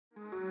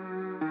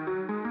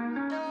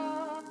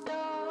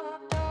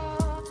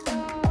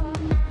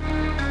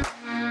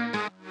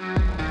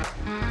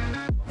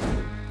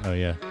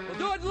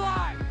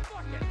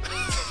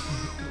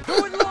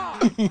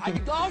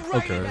All right,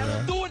 Okay, man,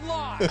 yeah. do it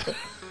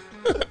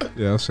live.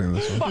 Yeah, I've seen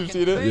this one. Fucking You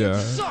seen it? thing Yeah.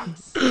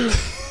 sucks.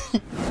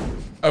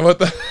 What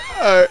the?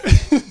 All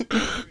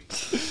right.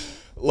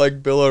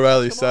 Like Bill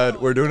O'Reilly said,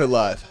 we're doing it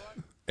live.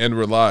 And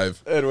we're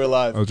live. And we're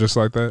live. Oh, just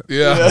like that?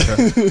 Yeah.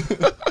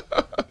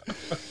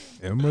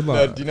 And we're Now,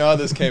 live. do you know how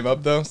this came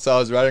up, though? So I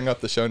was writing up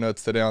the show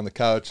notes today on the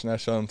couch, and I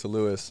showed them to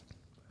Lewis.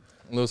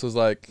 Lewis was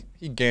like,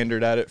 he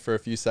gandered at it for a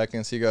few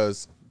seconds. He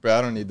goes, bro,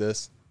 I don't need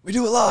this. We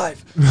do it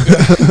live.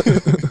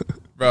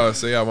 Bro,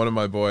 so yeah, one of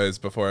my boys,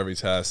 before every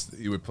test,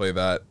 he would play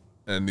that.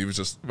 And he was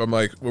just, I'm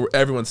like,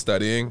 everyone's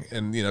studying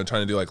and, you know,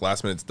 trying to do like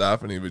last minute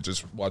stuff. And he would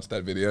just watch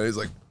that video. He's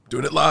like,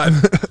 doing it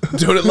live.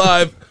 Doing it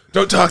live.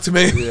 Don't talk to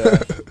me. Yeah.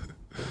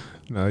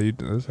 No,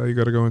 that's how you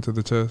got to go into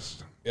the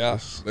test. Yeah,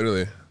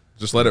 literally.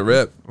 Just let it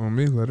rip. On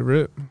me, let it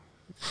rip.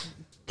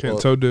 Can't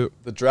Well, toe dip.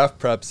 The draft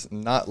prep's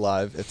not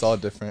live. It's all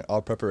different,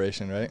 all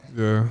preparation, right?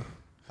 Yeah.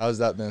 How's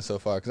that been so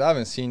far? Because I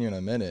haven't seen you in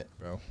a minute,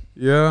 bro.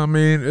 Yeah, I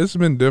mean, it's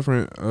been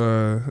different,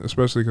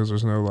 especially because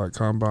there's no, like,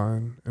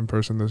 combine in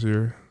person this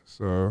year.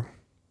 So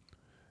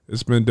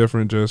it's been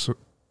different just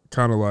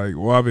kind of like,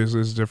 well, obviously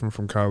it's different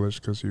from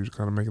college because you're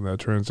kind of making that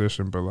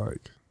transition, but,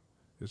 like,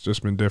 it's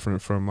just been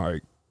different from,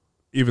 like,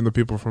 even the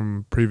people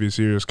from previous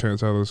years can't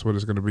tell us what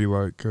it's going to be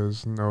like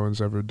because no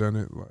one's ever done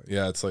it. Like,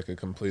 Yeah, it's like a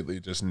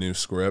completely just new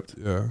script.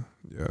 yeah,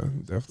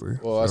 definitely.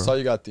 Well, I So, saw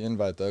you got the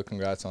invite, though.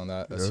 Congrats on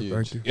that. That's yeah, huge.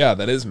 thank you. Yeah,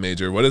 that is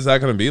major. What is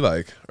that going to be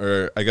like?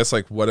 Or I guess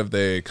like what have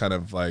they kind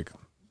of like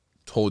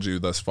told you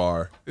thus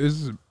far?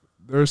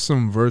 There's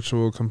some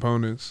virtual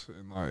components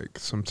and, like,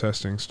 some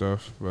testing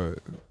stuff, but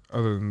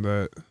other than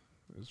that,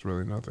 it's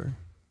really nothing.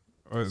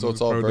 So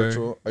it's all Pro day.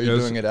 virtual. Are you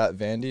Yes. doing it at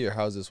Vandy, or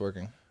how's this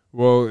working?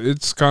 Well,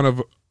 it's kind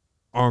of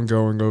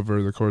ongoing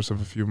over the course of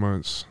a few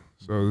months.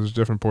 So there's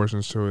different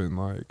portions to it, and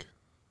like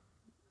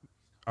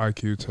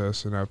IQ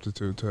tests and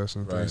aptitude tests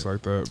and things Right.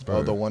 like that. But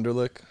Oh, the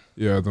Wonderlick.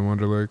 yeah, the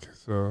Wonderlick.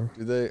 So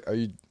Are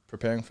you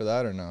preparing for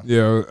that or no?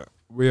 yeah,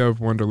 we have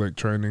Wonderlick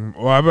training.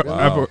 Well,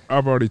 Wow.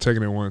 I've already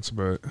taken it once,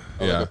 but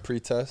Oh, Yeah. like a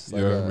pre-test.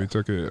 Like yeah, we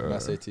took it. an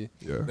SAT.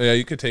 Yeah, Yeah,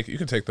 you could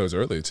take those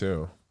early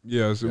too.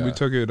 yeah. So Yeah. we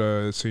took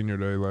it senior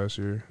day last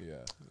year. Yeah.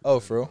 Oh,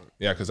 for real?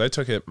 Yeah, because I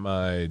took it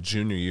my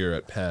junior year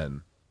at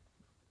Penn,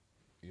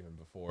 even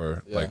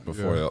before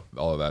Yeah.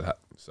 all of that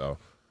happened. So,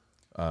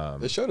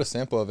 They showed a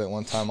sample of it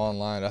one time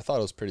online. I thought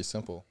it was pretty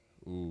simple.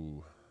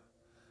 ooh,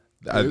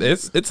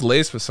 it's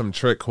laced with some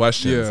trick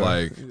questions. Yeah,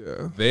 Like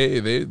yeah. they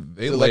Is it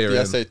like layer the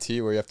in.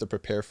 SAT where you have to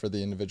prepare for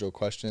the individual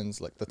questions,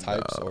 like the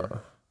types,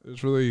 or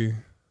It's really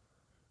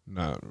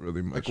not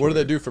really much. like what do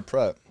they of it. do for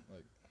prep?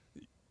 Like,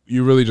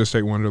 You really just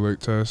take Wonderlick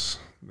tests.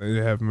 They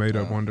have made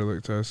up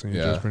Wonderlick tests, and you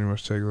Yeah. just pretty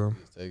much take them.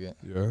 take it.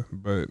 Yeah,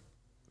 but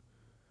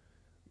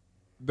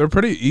they're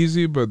pretty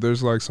easy. But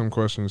there's like some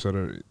questions that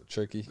are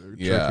Tricky.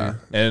 Yeah, tricky.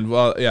 and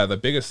well, yeah, the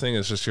biggest thing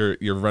is just you're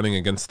running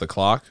against the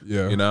clock.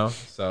 Yeah. you know,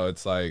 so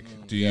it's like,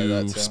 do yeah, you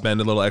that too. spend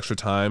a little extra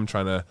time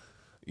trying to,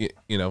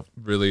 you know,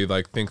 really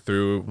like think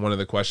through one of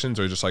the questions,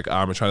 or just like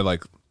I'm gonna try to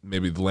like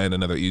maybe land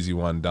another easy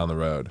one down the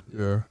road.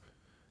 Yeah,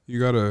 you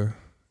gotta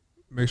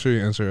make sure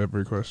you answer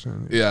every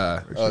question.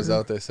 Yeah. Make Oh, is that sure.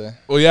 what they say?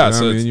 Well, yeah. You know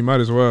So what I it's, mean, you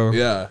might as well.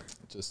 yeah.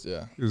 Just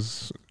yeah.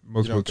 It's You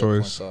multiple don't get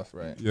points choice. off,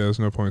 right? Yeah, there's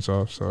no points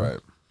off. So, Right.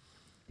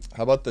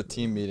 How about the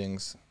team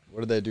meetings?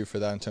 What do they do for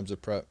that in terms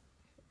of prep?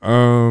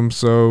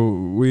 so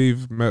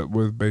we've met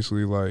with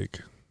basically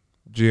like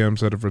GMs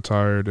that have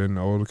retired and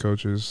old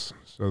coaches.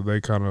 So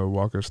they kind of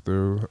walk us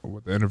through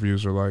what the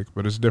interviews are like.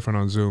 But it's different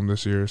on Zoom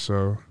this year.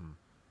 So,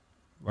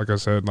 like I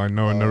said, like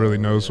no one really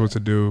knows yeah. what to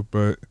do.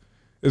 But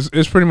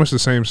it's pretty much the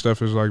same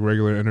stuff as like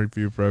regular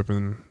interview prep,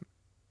 and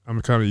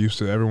I'm kind of used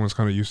to. Everyone's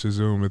kind of used to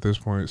Zoom at this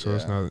point, so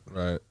it's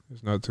Yeah.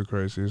 not too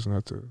crazy. It's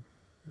not too.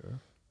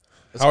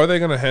 How are they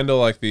gonna handle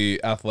like the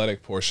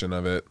athletic portion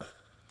of it?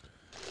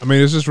 I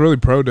mean, it's just really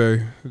pro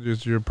day.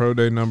 Just your pro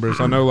day numbers.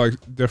 I know like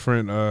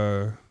different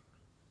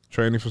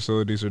training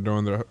facilities are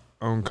doing their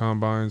own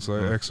combines,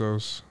 like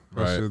Exos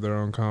Right. hosted their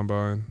own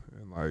combine,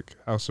 and like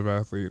House of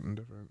Athlete and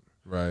different.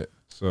 Right.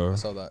 So I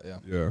saw that. Yeah.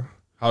 yeah,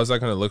 How is that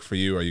gonna look for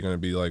you? Are you gonna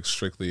be like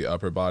strictly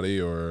upper body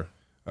or?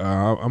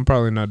 I'm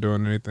probably not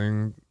doing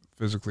anything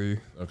physically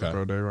for Okay.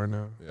 pro day right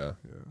now. Yeah.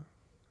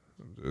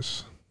 I'm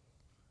just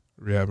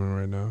rehabbing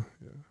right now.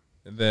 Yeah.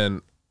 And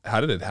then how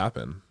did it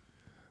happen?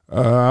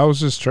 I was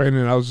just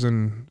training. I was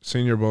in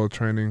Senior Bowl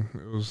training.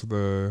 It was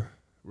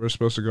we're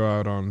supposed to go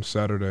out on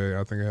Saturday.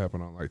 I think it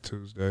happened on like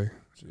Tuesday.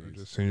 So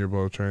just Senior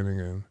Bowl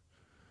training and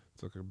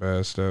took a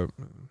bad step.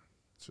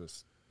 It's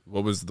just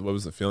what was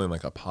the feeling,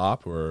 like a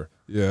pop or?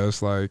 Yeah,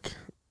 it's like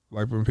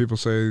when people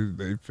say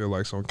they feel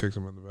like someone kicked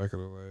them in the back of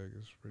the leg.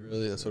 It's pretty,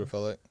 Really, that's what it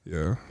felt like.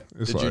 Yeah.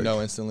 It's Did like, you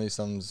know instantly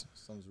something's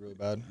real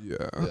bad?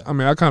 Yeah. Yeah. I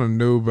mean, I kind of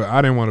knew, but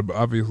I didn't want to.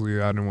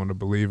 Obviously, I didn't want to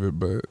believe it,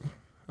 but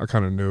I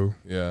kind of knew.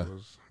 Yeah.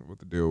 What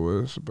the deal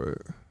was, but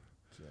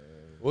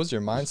What was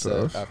your It's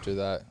mindset tough. after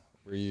that?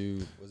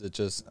 Was it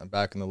just I'm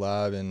back in the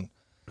lab and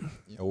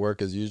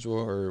work as usual,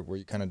 or were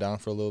you kind of down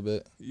for a little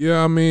bit?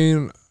 yeah, I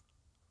mean,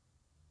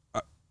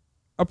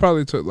 I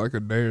probably took like a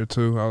day or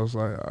two. I was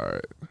like, all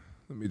right,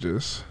 let me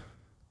just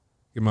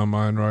get my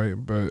mind right.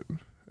 But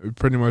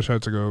pretty much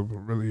had to go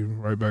really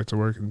right back to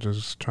work and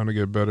just trying to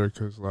get better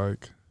because,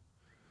 like,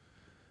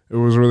 it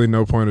was really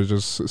no point of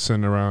just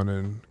sitting around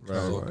and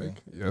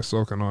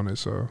sulking on it.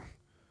 So,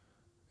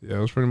 yeah, it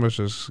was pretty much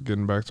just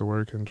getting back to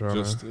work and trying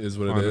just to is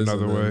what find it is,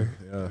 another way.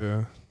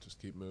 Yeah. Just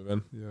keep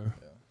moving. Yeah.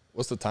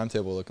 What's the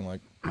timetable looking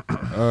like?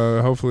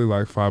 Hopefully,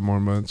 like 5 more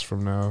months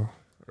from now,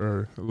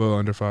 or a little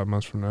under 5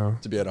 months from now.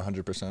 To be at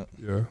 100%?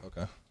 Yeah.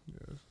 Okay.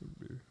 Yeah,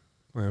 be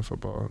playing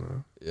football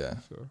now. Yeah.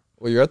 So.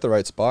 Well, you're at the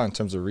right spot in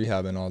terms of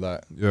rehab and all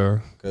that. Yeah.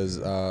 Because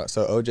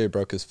so OJ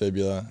broke his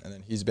fibula, and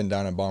then he's been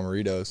down at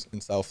Bomberitos in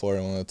South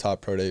Florida, one of the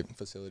top pro day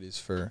facilities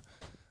for,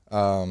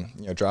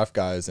 draft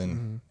guys,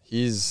 and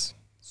he's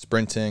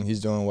sprinting. He's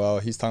doing well.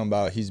 He's talking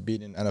about he's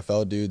beating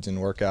NFL dudes in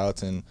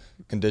workouts and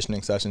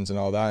conditioning sessions and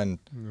all that. And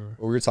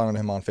we were talking to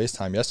him on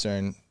FaceTime yesterday,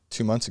 and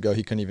 2 months ago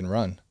he couldn't even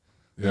run.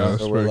 Yeah,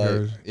 so we're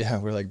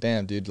like, we're like,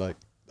 damn, dude, like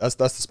that's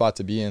the spot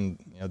to be in.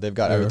 You know, they've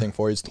got everything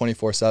for you. It's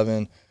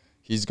 24/7.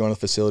 He's going to the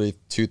facility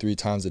 2-3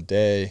 times a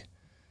day,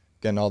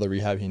 getting all the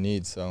rehab he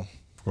needs. So,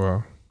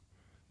 wow,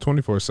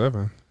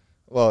 24/7.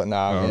 Well,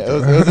 I mean, it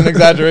was an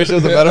exaggeration.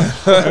 It was a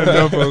metaphor. I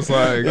know it was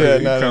like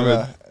come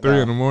at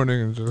 3 in the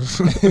morning and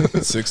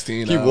just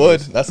 16 He hours. would.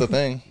 That's the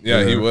thing.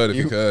 Yeah, he would if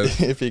he could.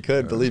 If he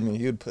could, believe me,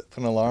 he would put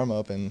an alarm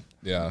up and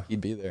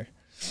he'd be there.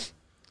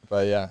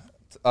 But yeah,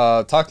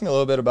 talk to me a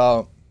little bit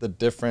about the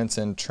difference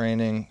in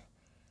training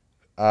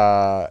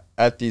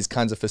at these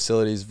kinds of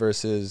facilities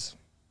versus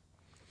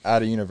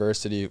at a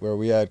university, where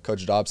we had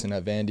Coach Dobson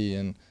at Vandy,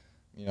 and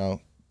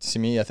to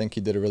me, I think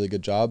he did a really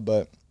good job.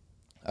 But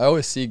I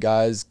always see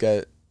guys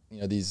get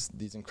these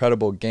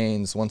incredible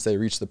gains once they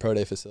reach the pro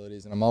day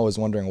facilities, and I'm always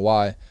wondering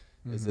why.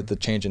 Is it the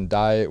change in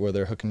diet where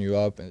they're hooking you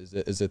up?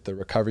 Is it the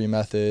recovery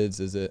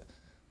methods? Is it?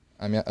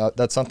 I mean,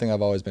 that's something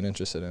I've always been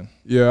interested in.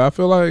 Yeah, I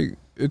feel like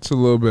it's a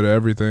little bit of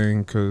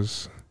everything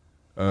because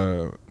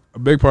a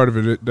big part of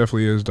it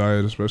definitely is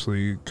diet,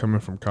 especially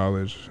coming from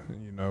college.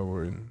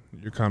 Where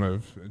you're kind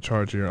of in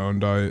charge of your own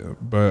diet,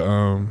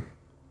 but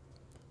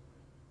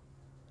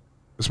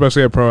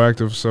especially at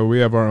Proactive, so we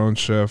have our own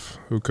chef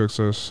who cooks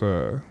us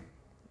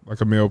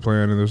like a meal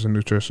plan, and there's a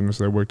nutritionist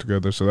that work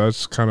together. So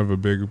that's kind of a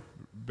big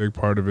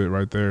part of it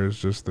right there, is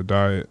just the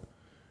diet.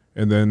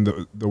 And then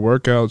the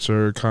workouts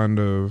are kind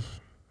of,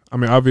 I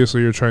mean,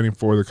 obviously you're training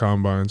for the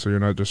combine, so you're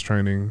not just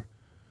training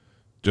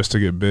just to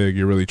get big.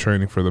 You're really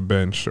training for the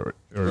bench or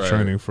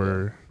training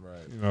for,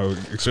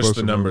 explosive just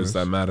the numbers movements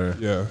that matter.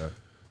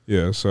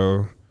 Yeah.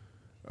 So,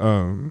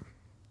 I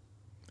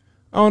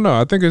don't know.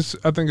 I think it's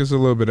a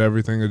little bit of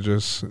everything. It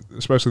just,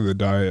 especially the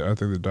diet. I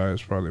think the diet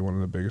is probably one of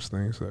the biggest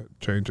things that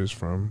changes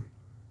from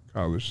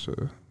college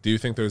to. Do you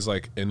think there's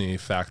like any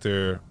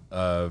factor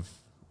of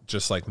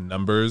just like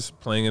numbers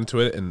playing into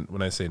it? And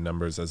when I say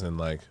numbers, as in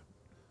like,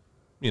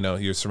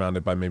 you're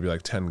surrounded by maybe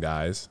like 10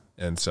 guys,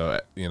 and so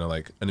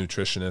like a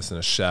nutritionist and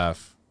a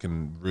chef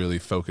can really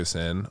focus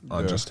in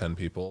on just 10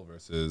 people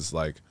versus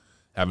like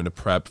having to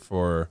prep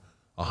for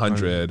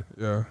 100,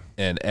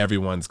 and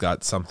everyone's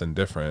got something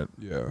different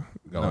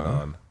going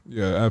on.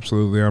 Yeah,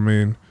 absolutely. I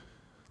mean,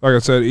 like I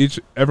said,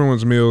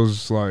 everyone's meal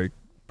is like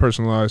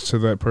personalized to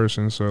that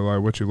person, so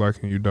like what you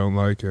like and you don't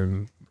like,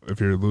 and if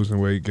you're losing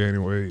weight,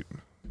 gaining weight,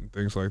 and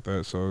things like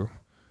that. So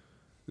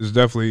it's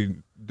definitely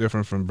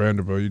different from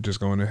Vanderbilt. You just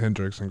going to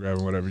Hendrix and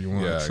grabbing whatever you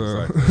want.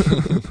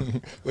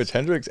 Exactly. Which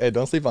Hendrix? Hey,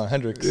 don't sleep on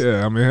Hendrix.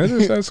 Yeah, I mean,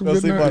 Hendrix has some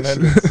good nights.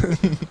 Don't sleep on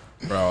Hendrix.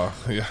 Bro,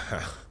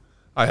 yeah.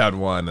 I had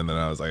one, and then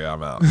I was like,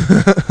 I'm out.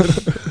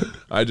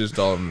 I just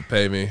told them to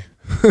pay me.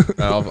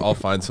 I'll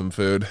find some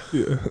food.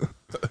 Yeah.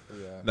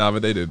 Nah,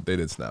 but they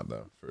did snap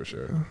though, for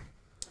sure.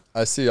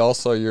 I see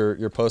also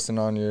you're posting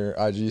on your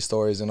IG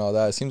stories and all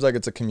that. It seems like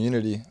it's a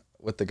community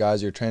with the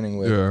guys you're training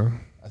with. Yeah.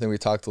 I think we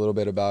talked a little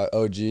bit about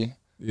OG.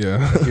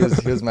 Yeah. he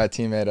was my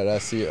teammate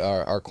at SC,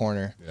 our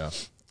corner. Yeah.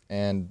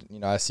 And,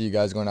 I see you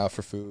guys going out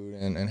for food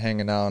and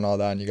hanging out and all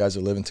that, and you guys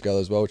are living together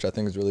as well, which I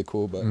think is really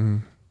cool. But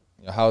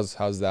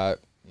how's that,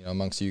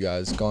 amongst you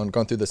guys going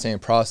through the same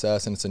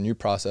process, and it's a new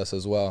process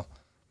as well?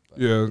 But.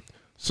 Yeah.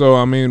 So,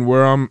 I mean,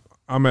 where I'm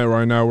at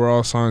right now, we're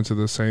all signed to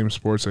the same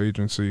sports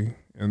agency,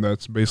 and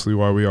that's basically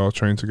why we all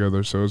train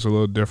together. So it's a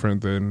little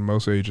different than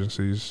most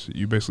agencies.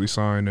 You basically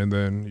sign, and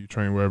then you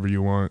train wherever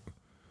you want.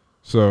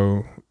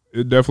 So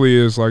it definitely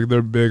is, like,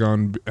 they're big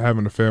on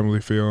having a family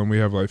feel, and we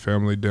have, like,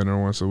 family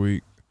dinner once a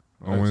week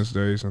on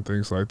Wednesdays and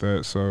things like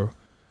that. So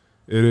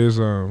it is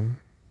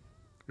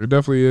it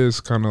definitely is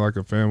kind of like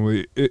a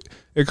family. It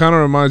kind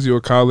of reminds you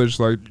of college,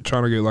 like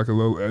trying to get like a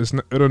little.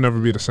 It'll never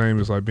be the same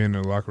as like being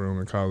in the locker room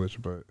in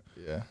college, but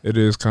it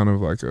is kind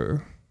of like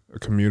a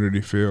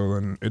community feel,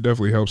 and it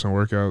definitely helps in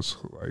workouts.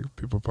 Like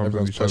people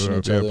pumping each other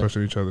up,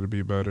 pushing each other to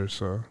be better.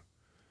 So,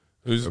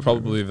 who's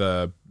probably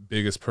the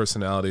biggest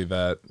personality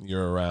that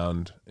you're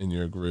around in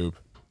your group?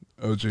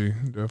 OG,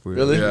 definitely.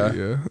 Really?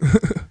 Yeah.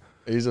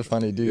 He's a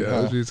funny dude. Yeah,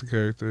 OG's a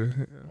character.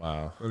 Yeah.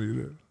 Wow. Funny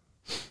dude.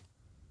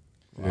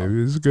 Wow. Yeah,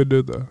 he's a good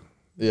dude though.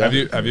 Yeah.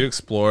 Have you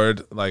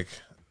explored like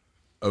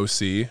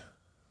OC?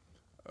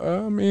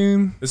 I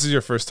mean, this is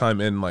your first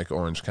time in like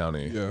Orange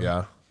County.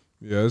 Yeah,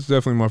 it's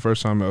definitely my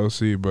first time at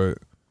OC, but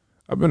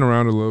I've been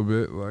around a little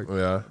bit. Like,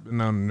 Yeah. been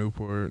down in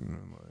Newport. And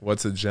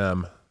What's a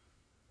gem?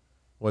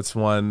 What's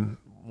one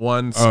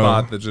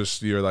spot that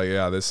just you're like,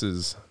 yeah, this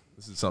is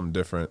something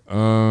different.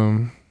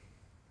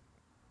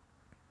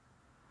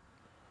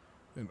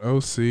 In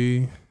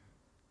OC,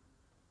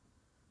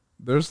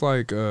 there's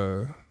like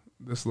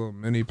this little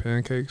mini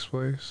pancakes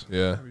place.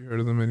 Yeah. Have you heard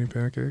of the mini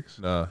pancakes?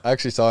 No. I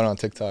actually saw it on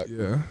TikTok.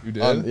 Yeah. You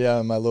did?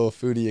 Yeah, my little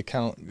foodie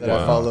account that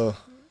Wow. I follow.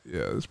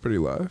 Yeah, it's pretty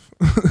live.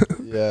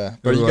 Yeah,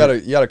 but you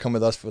Like- gotta come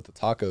with us for the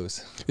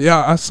tacos.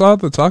 Yeah, I saw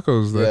the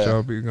tacos that Yeah.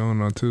 y'all be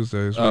going on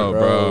Tuesdays. Oh,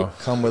 bro.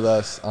 Come with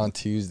us on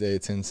Tuesday.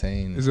 It's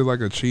insane. Is it like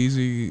a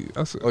cheesy?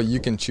 Oh, you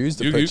can choose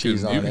to put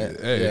cheese on it.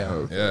 Hey,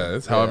 Yeah. yeah,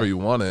 it's however you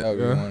want it.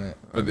 However you Yeah. want it.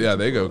 But yeah,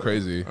 they go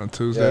crazy. On Yeah,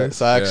 Tuesdays?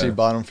 so I actually Yeah.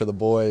 bought them for the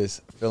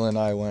boys. Phil and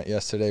I went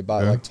yesterday,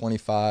 bought Yeah. like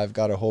 25,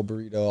 got a whole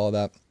burrito, all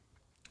that.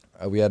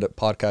 We had a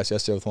podcast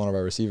yesterday with one of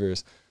our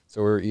receivers,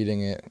 so we were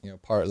eating it,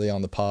 partly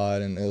on the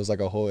pod, and it was like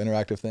a whole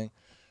interactive thing.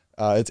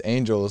 It's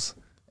Angels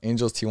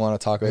Tijuana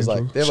Tacos.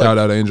 Like, they have Shout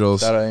out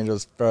Angels. Shout out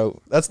Angels, bro.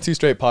 That's 2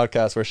 straight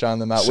podcasts. We're shouting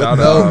them out Shout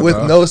with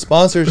out, bro. no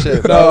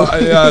sponsorship. No, Bro.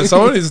 yeah,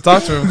 someone needs to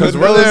talk to him because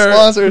With we're no there.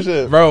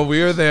 sponsorship. Bro,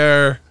 we are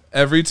there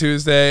every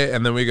Tuesday,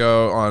 and then we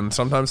go on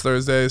sometimes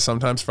Thursdays,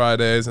 sometimes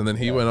Fridays, and then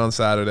he went on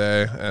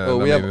Saturday. And Well,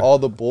 we have all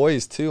the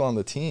boys too on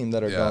the team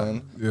that are Yeah.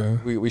 going. Yeah.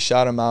 We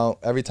shout them out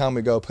every time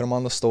we go. Put them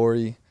on the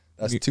story.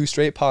 That's 2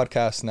 straight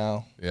podcasts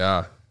now.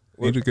 Yeah,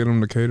 Need to get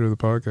them to cater the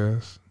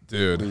podcast.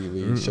 dude.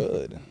 We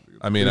should.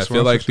 I mean, I This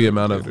feel like the sponsorship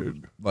amount of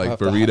catered. like I'll have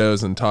to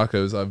burritos and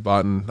tacos I've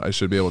bought, I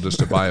should be able just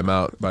to buy them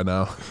out by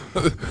now,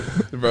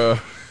 bro.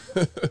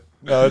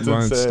 No, it's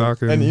Buying insane.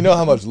 stock in- And you know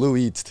how much Lou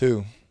eats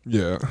too.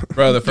 Yeah.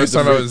 Bro, the first the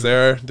time I fridge. was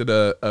there, did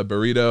a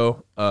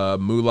burrito,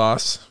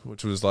 mulas,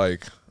 which was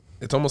like,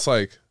 it's almost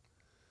like,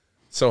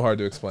 so hard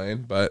to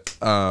explain, but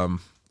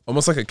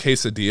almost like a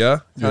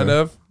quesadilla kind Yeah.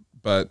 of,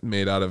 but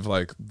made out of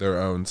like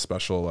their own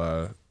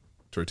special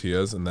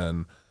tortillas, and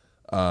then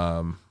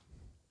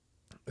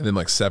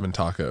like 7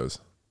 tacos.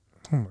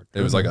 Oh my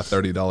It was like a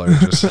goodness. $30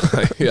 just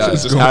like, yeah,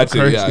 Just just going had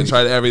to. Yeah, I crazy.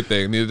 tried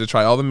everything. Needed to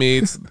try all the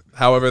meats,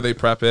 however they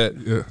prep it.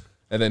 Yeah.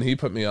 And then he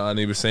put me on.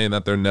 He was saying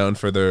that they're known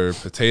for their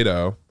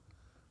potato.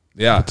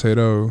 Yeah,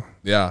 Potato.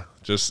 yeah.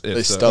 Just They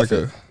it's stuff like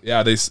it.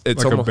 yeah, it's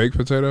Like almost, a baked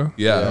potato?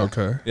 yeah,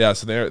 Okay. yeah.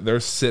 So they're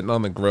sitting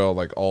on the grill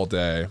like all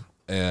day,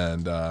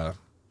 and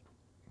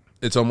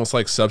it's almost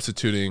like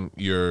substituting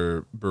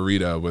your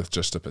burrito with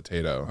just a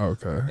potato,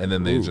 Okay. and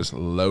then they just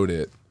load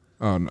it.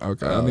 Oh, no,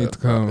 okay. I need to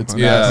come. It's I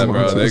need Yeah, to come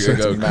bro, to they this. could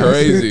go Massive.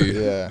 crazy.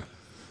 Yeah.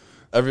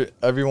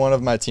 Every one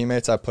of my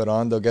teammates I put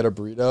on, they'll get a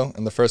burrito,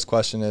 and the first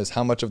question is,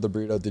 how much of the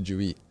burrito did you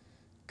eat?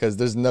 Because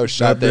there's no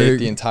shot they ate big?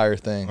 the entire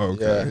thing.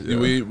 Okay. Yeah.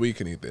 Yeah. We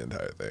can eat the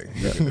entire thing.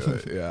 We can do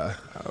it. Yeah,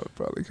 I would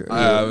probably could.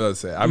 I was gonna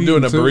say I'm You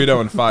doing a too? burrito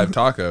and 5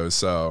 tacos,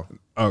 so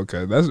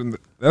Okay,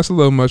 that's a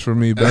little much for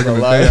me. Back That's in a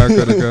the lot. day, I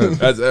could have got.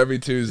 that's every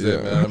Tuesday,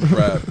 Yeah. man. I'm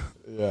prepped.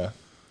 Yeah.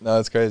 No,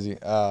 it's crazy.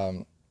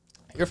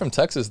 You're from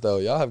Texas, though.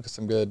 Y'all have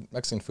some good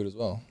Mexican food as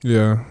well.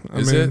 Yeah,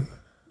 Is it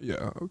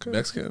Yeah, okay.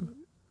 Mexican?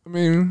 I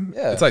mean,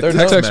 Yeah. It's like they're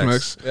Tex-Mex. known-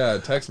 Tex-Mex. Yeah,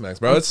 Tex-Mex,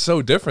 bro. It's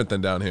so different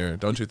than down here,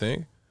 don't you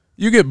think?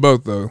 you get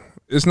both though.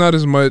 It's not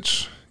as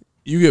much.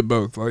 You get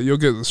both. Like you'll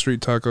get the street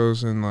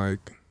tacos and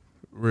like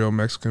real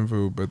Mexican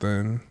food, but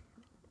then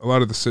a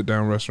lot of the sit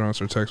down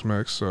restaurants are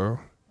Tex-Mex. So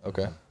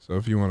Okay.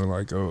 if you want to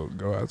like go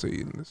out to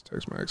eat, it's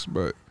Tex-Mex.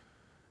 But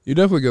you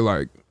definitely get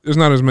like there's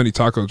not as many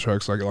taco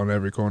trucks like on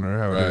every corner.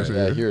 How Right. it is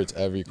Yeah, here. here it's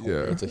every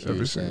corner. Yeah, It's a every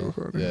huge single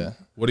thing. corner. Yeah.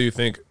 What do you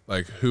think?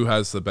 Like, who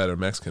has the better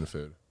Mexican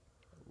food?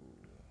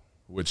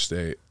 Which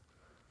state?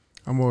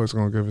 I'm always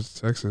gonna give it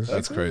to Texas.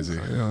 That's crazy.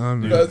 Yeah,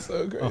 I'm, That's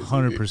so crazy.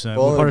 100%.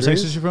 Bowling What part of Green?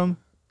 Texas you from?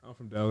 I'm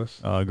from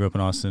Dallas. I grew up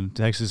in Austin.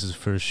 Texas is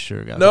for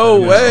sure. Got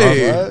No the better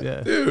way, Alright.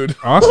 Yeah. dude.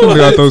 Austin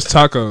got those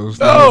tacos.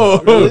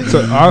 No,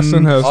 So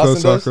Austin has Austin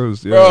those does?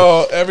 tacos. Yeah.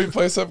 bro. Every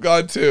place I've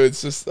gone to,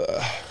 it's just You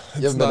it's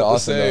haven't been not to the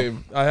Austin, though?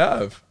 same. I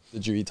have.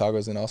 Did you eat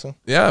tacos in Austin?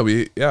 Yeah,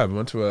 we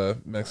went to a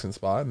Mexican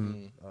spot,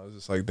 and I was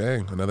just like,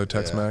 dang, another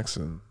Tex-Mex,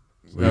 and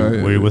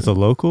Were you with a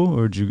local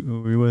or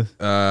were you with?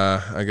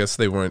 I guess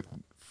they weren't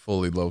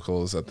fully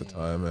locals at the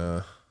time.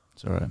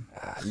 It's all right.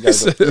 You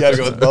gotta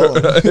go with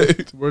bowling.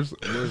 Where's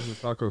the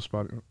taco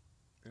spot?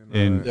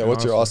 Yeah,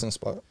 what's your Austin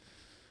spot?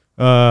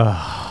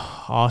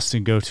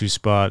 Austin go-to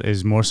spot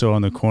is more so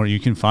on the corner. You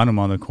can find them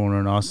on the corner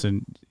in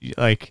Austin.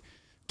 Like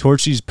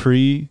Torchy's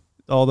pre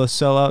all the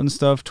sellout and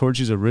stuff.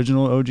 Torchy's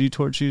original OG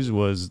Torchy's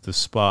was the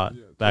spot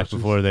back Torchy's.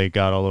 before they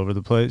got all over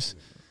the place.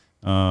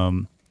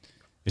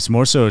 It's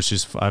more so. It's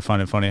just I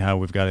find it funny how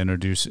we've got to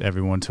introduce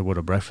everyone to what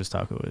a breakfast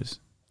taco is.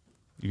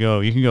 You can go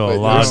Wait, a you're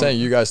lot. saying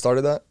you guys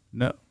started that?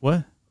 No,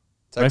 what?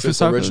 Texas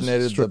Breakfast tacos?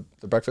 originated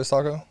the breakfast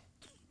taco?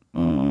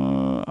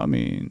 I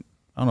mean,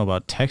 I don't know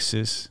about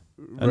Texas.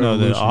 I know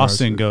that Revolutionized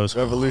Austin it. goes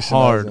Revolutionized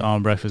hard it.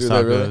 on breakfast Do they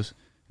tacos. really?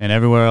 And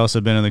everywhere else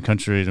I've been in the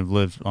country and have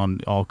lived on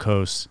all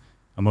coasts,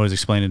 I'm always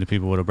explaining to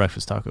people what a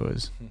breakfast taco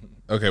is.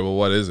 Okay, well,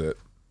 what is it,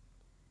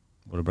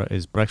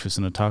 Is breakfast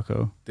in a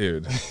taco?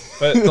 dude?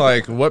 But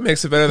like, what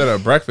makes it better than a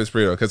breakfast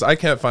burrito? Because I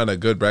can't find a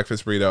good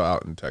breakfast burrito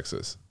out in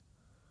Texas.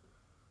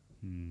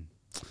 Man,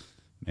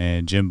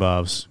 and Jim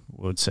Bob's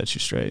would set you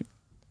straight.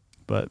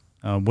 But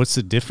what's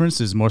the difference?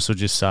 Is more so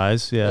just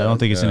size. Yeah, I don't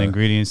think it's an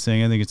ingredients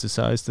thing. I think it's a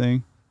size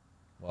thing.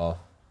 Well,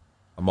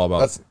 I'm all about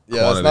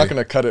that's not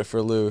gonna cut it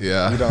for Lou.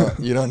 Yeah,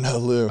 you don't know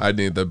Lou. I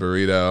need the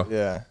burrito.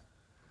 Yeah,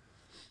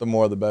 the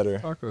more the better.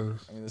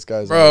 Tacos. I mean, this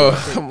guy's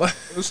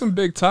There's some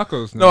big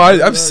tacos now. No,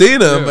 I've seen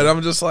them, but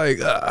I'm just like,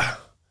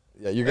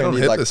 yeah, you're gonna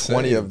need like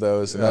 20 of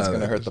those, and that's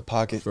gonna hurt the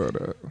pocket.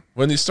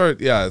 When you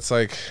start, it's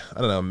like, I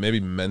don't know, maybe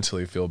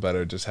mentally feel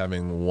better just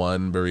having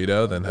one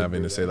burrito than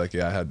having to say like,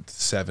 I had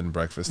 7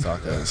 breakfast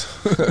tacos.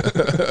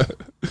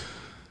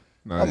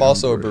 I'm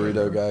also a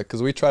burrito guy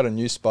because we tried a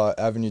new spot,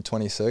 Avenue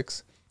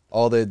 26.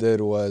 All they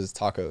did was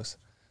tacos,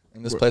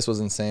 and this place was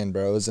insane,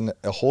 bro. It was in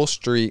a whole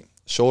street,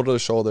 shoulder to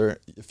shoulder.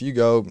 If you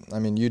go, I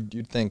mean,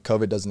 you'd think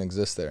COVID doesn't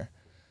exist there,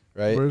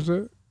 right? Where is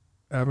it?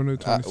 Avenue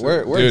 26.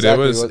 Where Dude,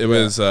 exactly it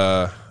was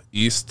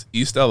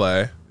East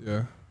LA.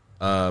 Yeah.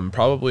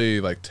 Probably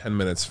like 10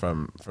 minutes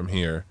from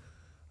here.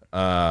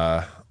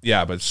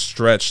 But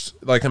stretched.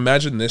 Like,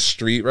 imagine this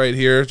street right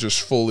here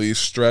just fully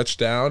stretched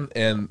down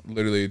and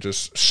literally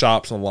just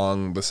shops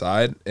along the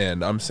side.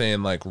 And I'm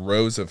saying like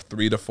rows of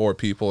 3 to 4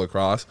 people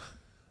across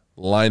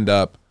lined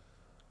up.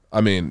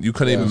 I mean, you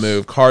couldn't even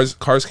move. Cars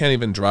can't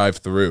even drive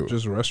through.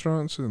 Just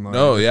restaurants?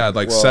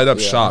 And set up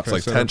shops, okay,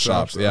 like tent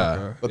shops.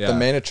 Okay. But the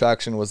main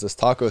attraction was this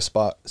taco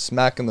spot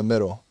smack in the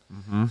middle.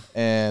 Mm-hmm.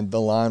 And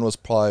the line was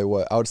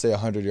probably, I would say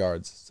 100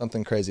 yards,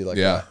 something crazy like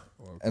that.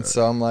 Okay. And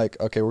so I'm like,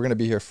 okay, we're going to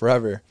be here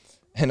forever.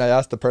 And I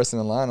asked the person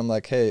in line, I'm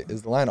like, hey,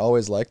 is the line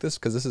always like this?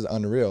 Because this is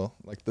unreal.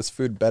 Like, this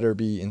food better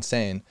be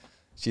insane.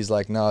 She's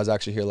like, no, I was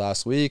actually here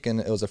last week,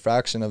 and it was a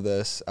fraction of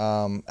this.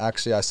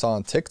 Actually, I saw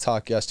on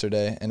TikTok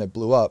yesterday, and it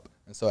blew up.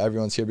 And so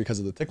everyone's here because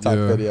of the TikTok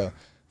video.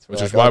 So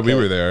which is why we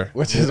were there.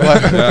 Which is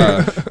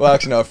why. Well,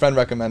 actually, no, a friend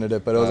recommended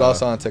it, but it was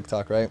also on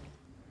TikTok, right?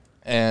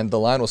 And the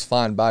line was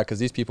flying by because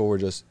these people were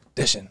just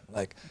dishing.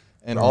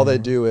 And all they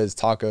do is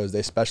tacos.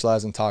 They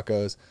specialize in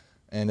tacos,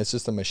 and it's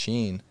just a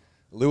machine.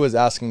 Lou was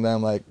asking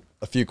them, like,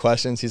 a few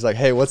questions. He's like,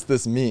 hey, what's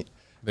this meat?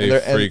 They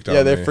freaked out.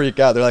 Yeah, they freak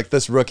out. They're like,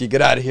 this rookie,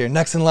 get out of here.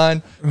 Next in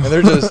line. And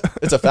they're just,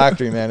 it's a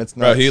factory, man. It's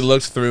nuts. Bro, he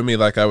looked through me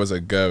like I was a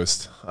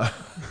ghost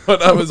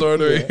when I was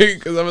ordering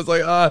because I was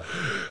like,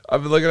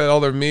 I've been looking at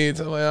all their meats.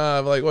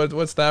 I'm like,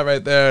 what's that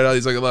right there? And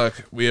he's like,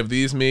 look, we have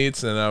these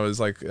meats. And I was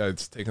like,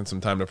 it's taking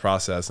some time to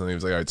process. And he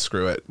was like, all right,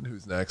 screw it.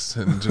 Who's next?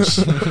 And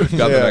just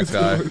got the next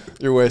guy.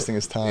 You're wasting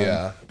his time.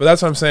 Yeah. But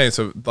that's what I'm saying.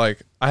 So,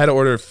 like, I had to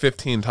order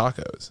 15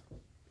 tacos.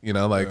 You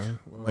know, like,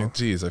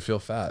 geez, I feel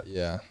fat.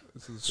 Yeah.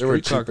 There were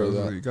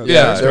tacos.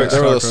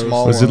 There were the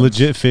small ones. Was it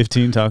legit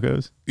 15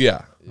 tacos?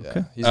 Yeah.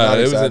 Okay. He's not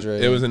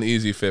exaggerating. It was an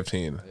easy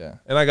 15. Yeah.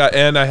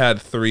 And I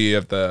had 3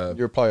 of the.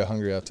 You were probably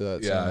hungry after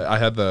that. Yeah, so. I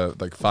had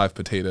the 5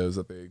 potatoes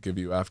that they give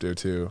you after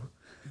too.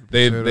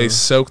 They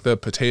soak the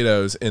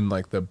potatoes in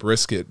like the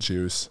brisket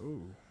juice.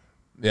 Ooh.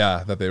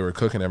 Yeah, that they were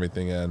cooking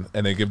everything in,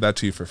 and they give that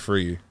to you for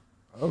free.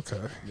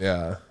 Okay.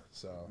 Yeah.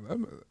 So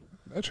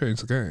that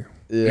changed the game.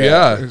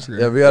 Yeah, we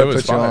gotta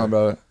put you on,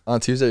 bro. On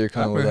Tuesday, you're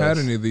coming with us. I haven't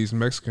had any of these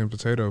Mexican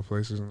potato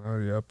places,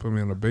 and put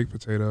me on a baked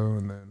potato,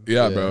 and then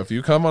bro. If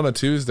you come on a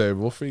Tuesday,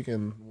 we'll put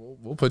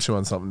you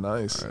on something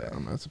nice. Right, I'm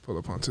gonna have to pull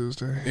up on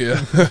Tuesday.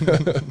 Yeah,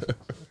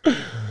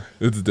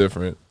 it's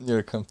different.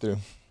 You're gonna come through,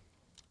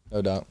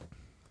 no doubt.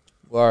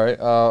 Well, all right.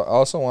 I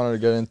also wanted to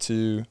get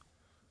into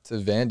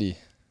Vandy.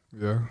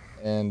 Yeah.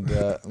 And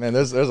man,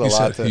 there's a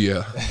lot to.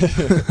 Yeah.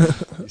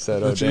 You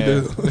said, "Oh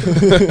damn."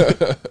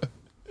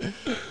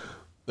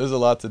 There's a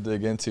lot to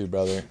dig into,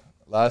 brother.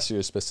 Last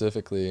year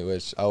specifically,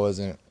 which I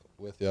wasn't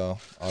with y'all,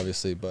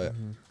 obviously, but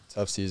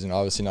tough season.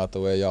 Obviously, not the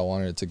way y'all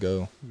wanted it to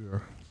go. Yeah.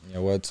 You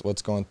know,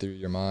 what's going through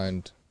your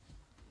mind?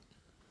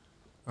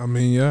 I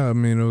mean,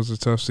 it was a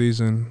tough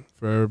season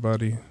for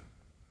everybody.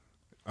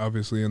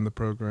 Obviously, in the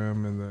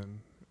program, and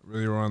then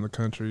really around the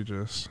country,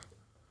 just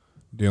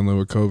dealing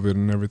with COVID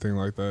and everything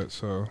like that.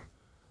 So,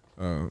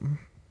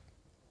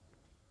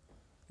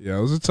 it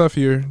was a tough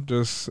year.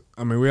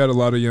 We had a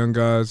lot of young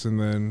guys, and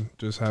then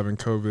just having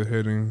COVID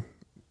hitting,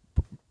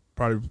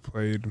 probably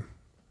played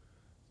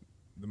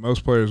the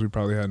most players we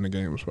probably had in the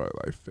game was probably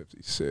like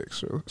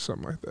 56 or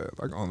something like that,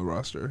 like on the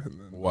roster. And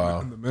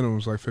then the minimum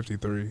was like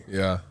 53.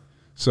 Yeah.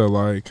 So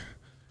it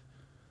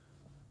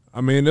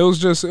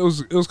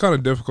was kind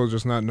of difficult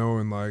just not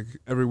knowing. Like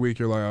every week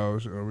you're like, oh,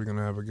 are we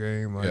gonna have a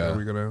game? Like, are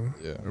we gonna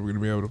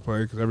be able to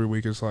play? Because every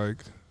week it's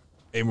like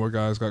 8 more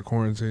guys got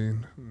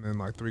quarantined, and then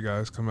like 3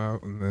 guys come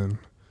out, and then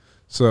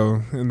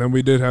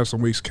we did have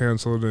some weeks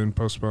canceled and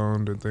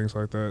postponed and things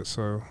like that.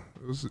 So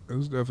it was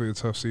definitely a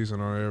tough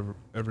season on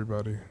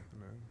everybody.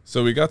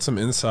 So we got some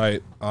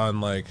insight on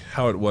like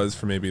how it was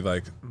for maybe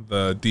like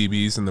the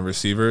DBs and the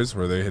receivers,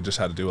 where they had just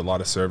had to do a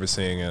lot of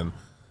servicing, and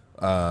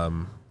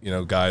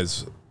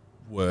guys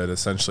would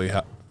essentially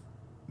have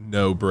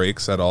no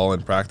breaks at all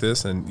in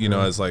practice, and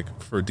as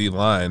like for D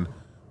line,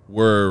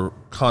 we're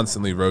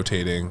constantly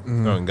rotating,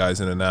 throwing guys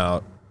in and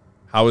out.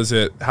 How is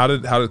it? How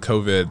did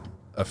COVID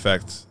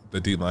affect the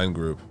D line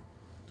group?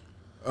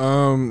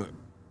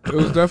 It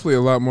was definitely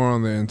a lot more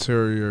on the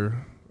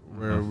interior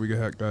where we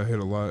got hit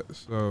a lot.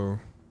 So,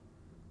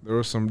 there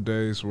were some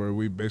days where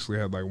we basically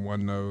had like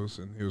one nose,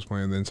 and he was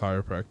playing the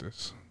entire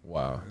practice.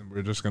 Wow. And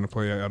we're just gonna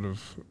play out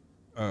of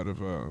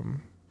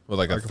well,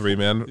 like a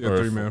 3-man? Yeah,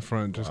 3-man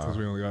front, just because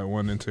we only got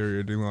one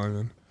interior D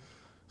lineman.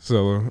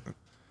 So,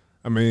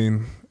 I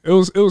mean, it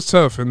was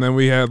tough. And then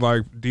we had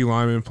like D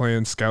lineman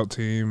playing scout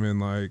team, and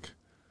like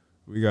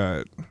we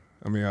got,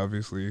 I mean,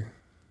 obviously,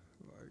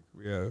 like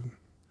we had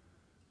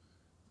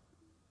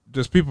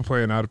just people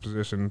playing out of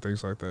position and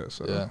things like that.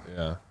 So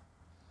yeah.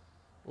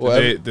 Well,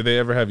 did they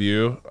ever have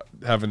you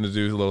having to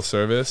do a little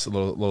service, a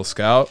little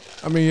scout?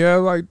 I mean, yeah,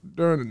 like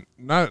during,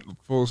 not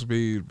full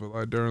speed, but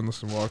like during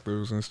some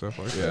walkthroughs and stuff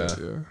like that.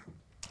 Yeah.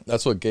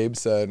 That's what Gabe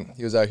said.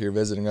 He was out here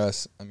visiting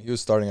us. I mean, he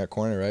was starting at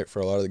corner, right, for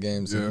a lot of the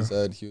games. And he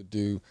said he would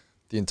do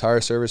the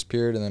entire service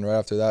period, and then right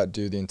after that,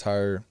 do the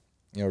entire,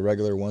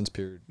 regular ones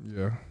period.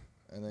 Yeah.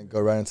 And then go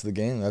right into the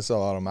game. That's a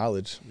lot of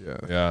mileage.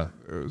 Yeah.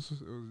 It was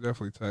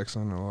definitely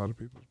taxing on a lot of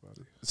people's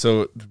bodies.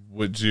 So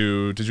did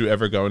you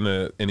ever go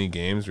into any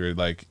games where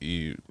like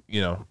you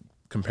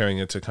comparing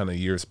it to kind of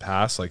years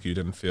past, like you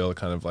didn't feel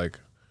kind of like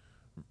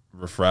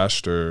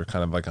refreshed or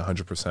kind of like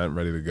 100%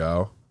 ready to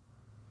go?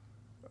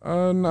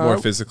 No. More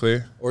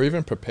physically? Or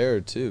even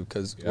prepared too,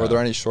 because were there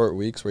any short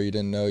weeks where you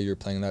didn't know you were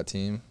playing that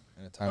team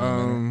in a timely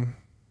manner?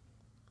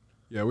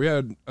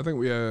 Yeah, I think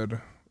we had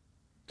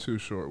 2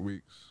 short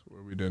weeks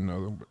where we didn't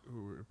know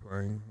who we were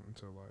playing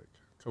until like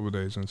a couple of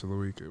days into the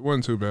week. It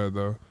wasn't too bad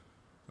though.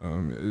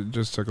 It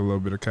just took a little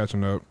bit of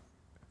catching up.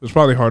 It was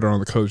probably harder on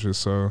the coaches.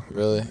 So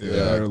really,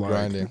 they were like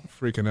grinding,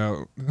 freaking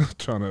out,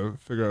 trying to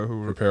figure out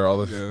who prepare all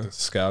the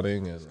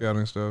scouting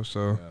stuff.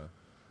 So,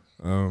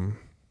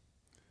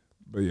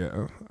 but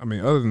yeah, I mean,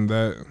 other than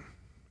that,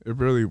 it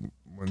really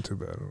wasn't too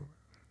bad.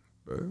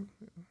 But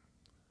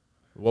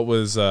what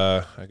was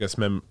I guess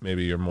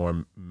maybe your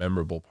more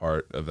memorable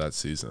part of that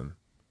season?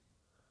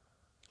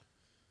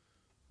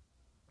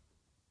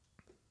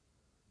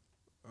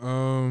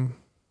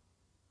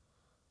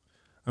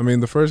 I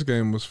mean, the first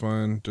game was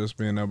fun, just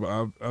being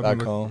able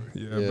back home.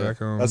 Yeah, back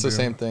home. That's the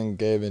same thing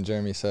Gabe and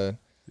Jeremy said.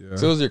 Yeah.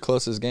 So it was your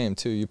closest game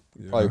too. You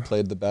probably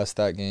played the best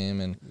that game,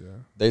 and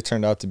they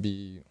turned out to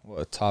be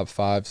a top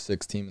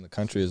 5-6 team in the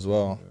country as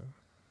well. Yeah.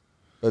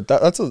 But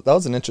that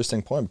was an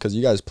interesting point, because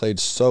you guys played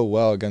so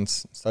well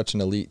against such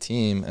an elite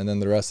team, and then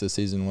the rest of the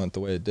season went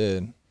the way it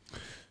did.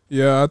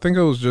 Yeah, I think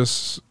it was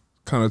just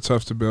kind of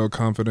tough to build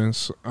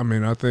confidence. I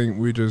mean, I think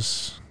we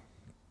just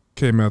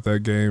came out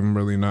that game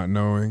really not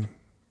knowing,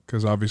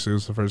 because obviously it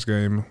was the first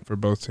game for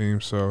both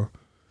teams. So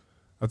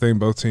I think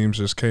both teams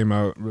just came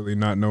out really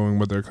not knowing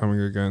what they're coming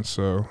against.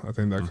 So I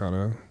think that kind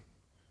of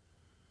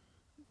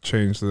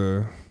changed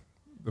the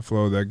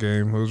flow of that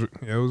game. It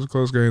was a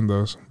close game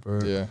though.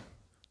 But yeah.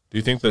 Do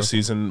you think the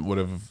season would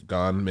have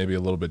gone maybe a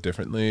little bit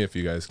differently if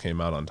you guys came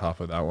out on top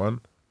of that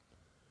one?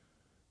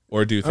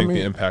 Or do you think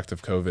the impact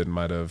of COVID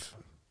might have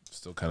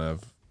still kind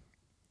of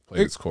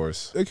played its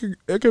course? It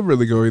could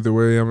really go either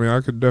way. I mean,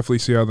 I could definitely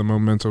see how the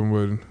momentum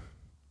would.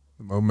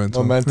 I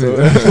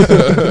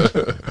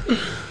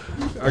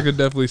could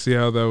definitely see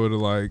how that would have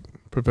like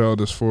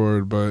propelled us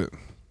forward, but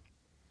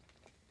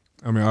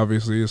I mean,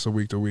 obviously it's a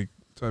week to week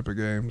type of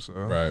game, so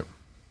right.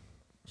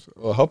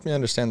 Well, help me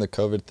understand the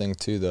COVID thing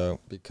too, though,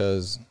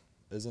 because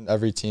isn't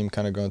every team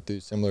kind of going through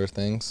similar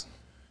things?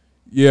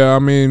 Yeah, I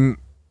mean,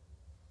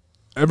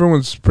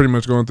 everyone's pretty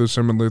much going through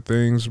similar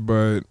things,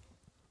 but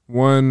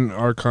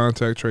our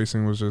contact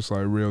tracing was just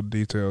like real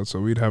detailed.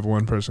 So we'd have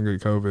one person get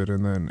COVID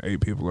and then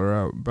 8 people are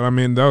out. But I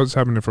mean, that was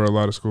happening for a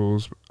lot of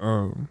schools.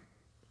 And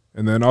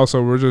then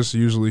also we're just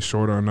usually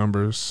short on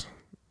numbers.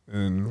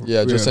 And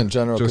just in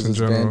general, because it's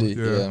Vandy.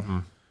 Yeah. Mm-hmm.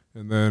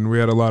 And then we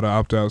had a lot of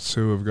opt-outs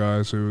too of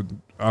guys who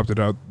opted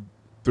out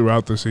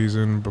throughout the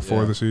season,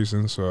 before the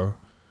season. So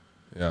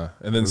yeah.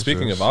 And then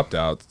speaking of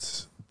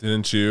opt-outs,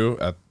 didn't you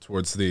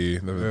towards the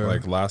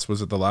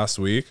last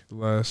week? The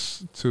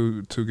last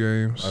two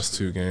games. Last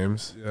 2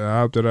 games. Yeah,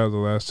 I opted out of the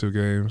last 2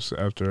 games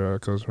after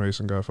Coach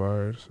Mason got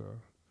fired. So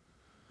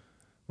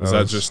was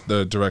that just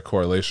the direct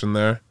correlation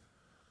there?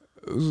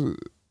 It was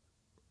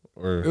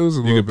or it was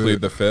a you little could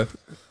plead bit. the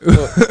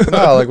 5th?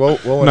 No, like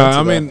what went No, into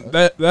I mean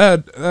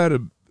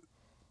that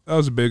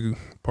was a big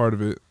part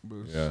of it.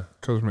 Was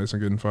Coach Mason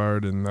getting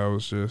fired, and that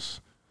was just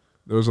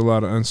there was a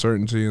lot of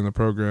uncertainty in the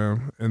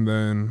program, and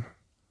then.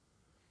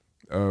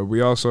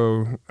 We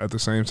also, at the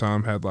same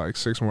time, had like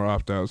 6 more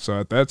opt-outs. So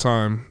at that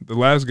time, the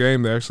last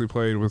game they actually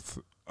played with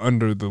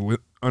under the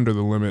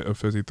limit of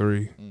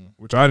 53,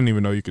 which I didn't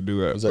even know you could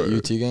do that. Was that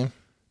UT game?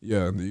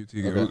 Yeah, the UT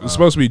game. Okay. It was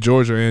supposed to be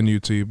Georgia and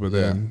UT, but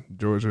then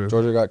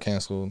Georgia got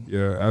canceled.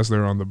 Yeah, as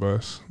they're on the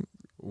bus.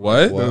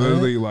 What? They're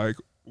literally like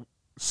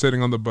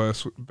sitting on the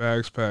bus,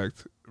 bags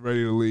packed,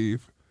 ready to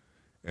leave,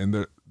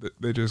 and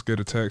they just get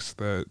a text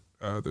that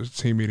there's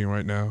a team meeting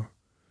right now.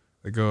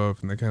 They go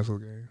up and they cancel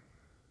the game.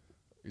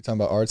 You're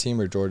talking about our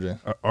team or Georgia?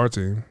 Our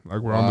team.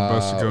 Like, we're on the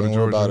bus to go to Georgia.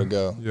 We're about to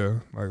go. Yeah,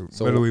 like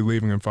literally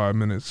leaving in 5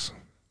 minutes.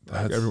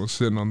 Like everyone's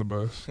sitting on the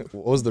bus.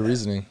 What was the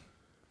reasoning?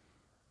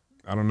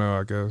 I don't know,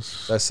 I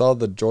guess. I saw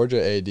the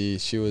Georgia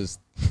AD. She was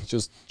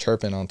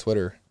chirping on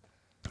Twitter.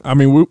 I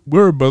mean,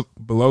 we're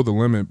below the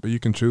limit, but you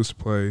can choose to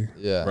play.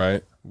 Yeah.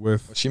 Right.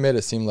 With She made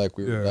it seem like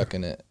we were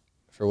ducking it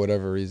for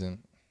whatever reason.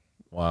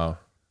 Wow.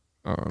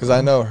 Because I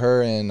know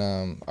her and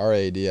our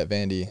AD at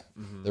Vandy,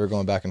 they were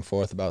going back and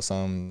forth about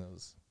something. It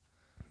was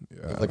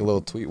like a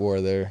little tweet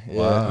war there. Yeah.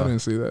 Wow. I didn't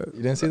see that.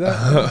 You didn't see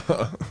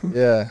that?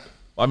 Yeah.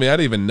 Well, I mean, I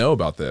didn't even know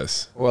about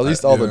this. Well, at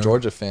least all the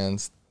Georgia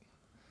fans,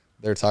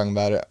 they're talking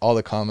about it. All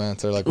the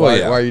comments are like,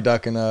 why are you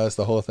ducking us?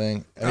 The whole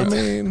thing. I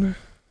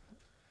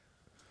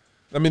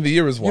mean, the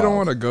year was wild. You don't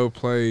want to go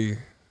play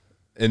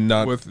and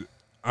not with,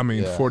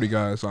 40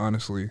 guys,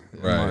 honestly.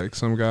 Right. And like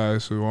some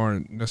guys who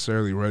aren't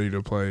necessarily ready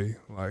to play,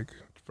 like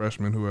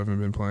freshmen who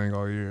haven't been playing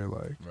all year.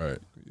 Like, right.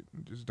 You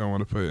just don't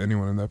want to put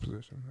anyone in that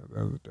position at the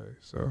end of the day.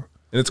 So,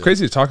 and it's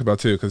crazy to talk about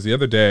too, because the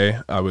other day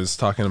I was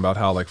talking about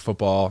how like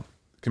football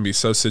can be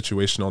so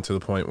situational to the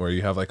point where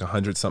you have like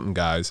 100-something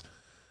guys,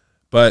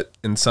 but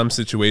in some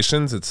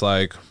situations it's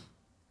like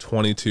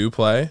 22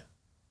 play.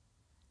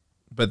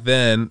 But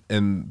then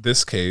in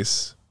this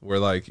case, where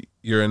like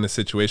you're in a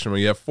situation where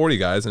you have 40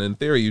 guys, and in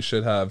theory you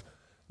should have,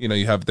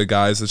 you have the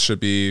guys that should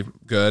be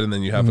good, and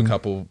then you have a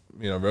couple,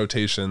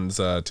 rotations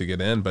to get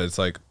in, but it's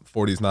like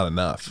 40 is not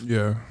enough.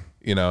 Yeah.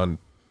 And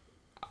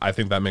I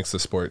think that makes the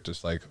sport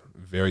just like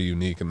very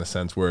unique in the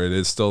sense where it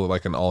is still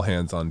like an all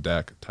hands on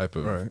deck type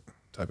of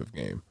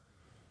game.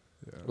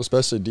 Yeah. Well,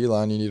 especially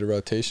D-line, you need a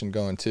rotation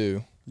going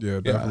too.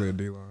 Yeah, definitely a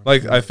D-line.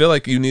 Like I feel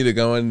like you need to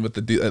go in with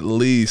the at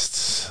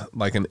least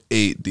like an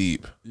 8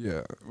 deep.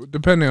 Yeah,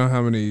 depending on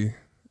how many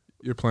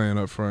you're playing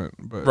up front.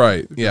 But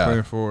right, you're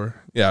playing 4.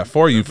 Yeah,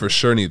 4 you for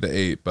sure need the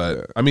 8.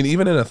 But I mean,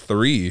 even in a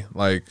 3,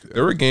 like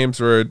there were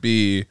games where it'd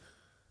be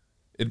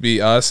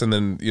us, and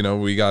then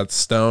we got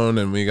Stone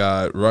and we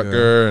got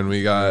Rutger and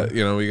we got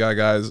we got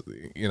guys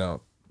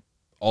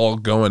all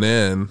going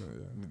in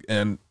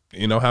and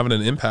having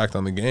an impact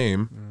on the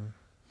game.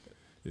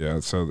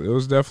 Yeah, so it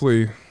was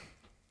probably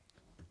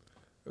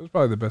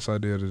the best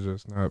idea to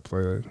just not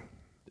play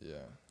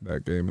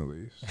that game at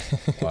least.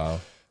 Wow.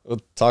 Well,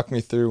 talk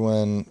me through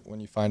when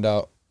you find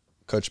out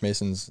Coach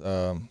Mason's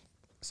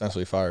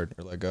essentially fired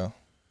or let go.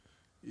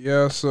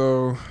 Yeah,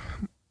 so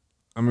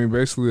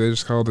basically they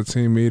just called a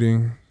team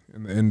meeting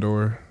in the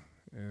indoor.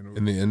 And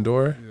in the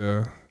indoor?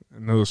 Yeah.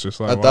 And it was just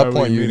like, at that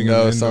point you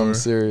know something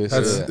serious.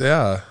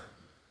 Yeah,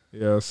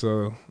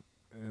 so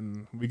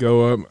and we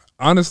go up.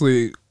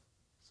 Honestly,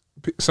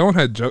 someone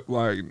had joked,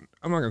 like,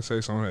 I'm not going to say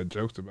someone had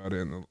joked about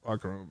it in the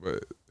locker room,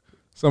 but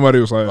somebody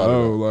was like,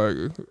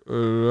 and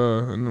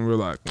then we're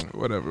like,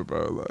 whatever,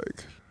 bro.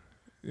 Like,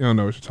 you don't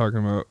know what you're talking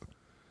about.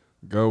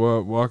 Go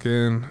up, walk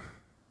in,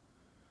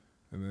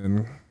 and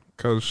then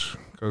Coach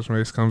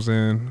Mace comes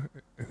in,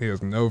 and he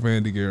has no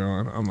Vandy gear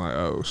on. I'm like,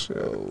 oh,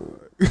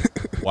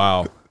 shit.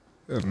 Wow.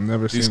 I've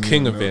never seen He's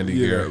king of Vandy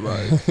gear.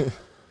 Like,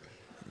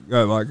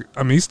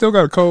 he still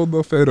got a cold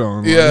little fit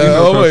on. Like, yeah,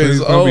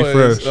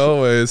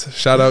 always.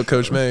 Shout out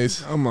Coach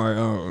Mace. I'm like,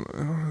 oh,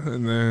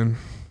 and then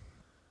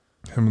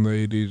him and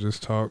the AD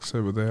just talked,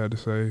 said what they had to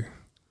say.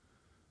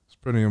 It's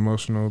pretty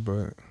emotional,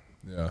 but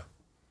yeah,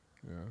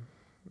 it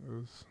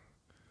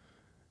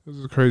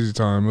was a crazy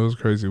time. It was a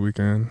crazy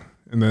weekend,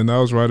 and then that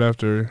was right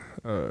after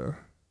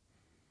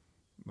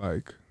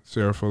like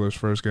Sarah Fuller's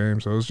first game,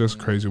 so it was just a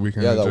crazy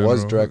weekend. Yeah, that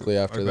was directly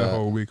after that. That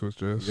whole week was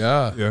just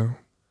yeah.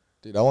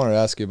 Dude, I wanted to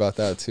ask you about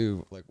that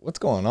too. Like, what's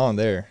going on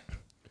there?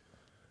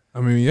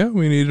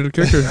 We needed a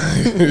kicker.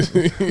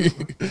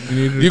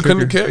 You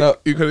couldn't kick? No,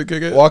 you couldn't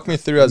kick it? Walk me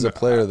through as a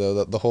player,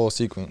 though, the whole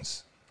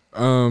sequence.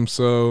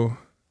 So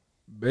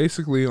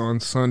basically on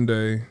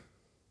Sunday,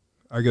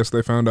 I guess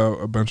they found out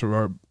a bunch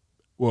of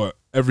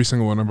every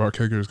single one of our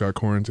kickers got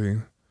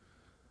quarantined.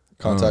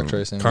 Contact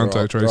tracing.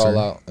 They're all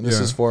out. And this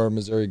is for a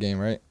Missouri game,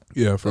 right?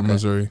 Yeah, for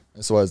Missouri.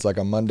 So it's like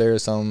a Monday or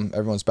something.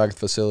 Everyone's back at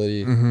the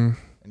facility. Mm-hmm.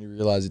 And you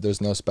realize that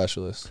there's no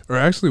specialist. Or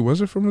actually,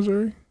 was it from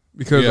Missouri?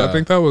 Because I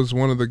think that was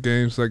one of the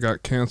games that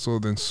got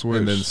canceled and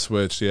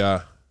switched.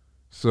 Yeah.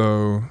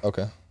 So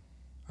okay,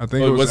 I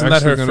think it was wasn't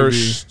that her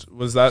first?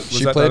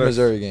 She played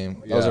Missouri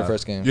game. That was her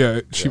first game.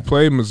 Yeah, she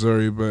played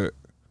Missouri, but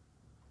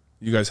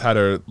you guys had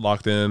her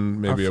locked in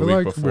maybe a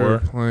week before. We were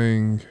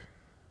playing.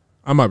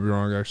 I might be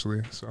wrong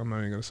actually, so I'm not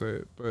even gonna say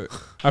it. But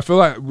I feel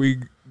like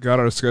we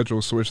got our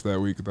schedule switched that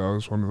week. That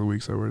was one of the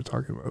weeks that we were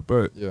talking about.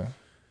 But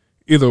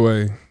either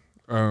way.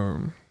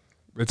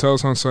 They tell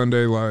us on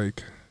Sunday,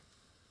 like,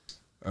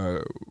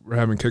 we're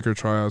having kicker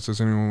tryouts. Does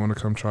anyone want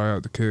to come try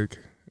out the kick?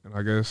 And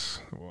I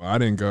guess, I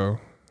didn't go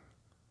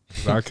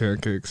because I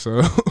can't kick.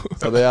 So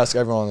they asked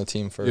everyone on the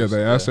team first. Yeah,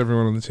 they asked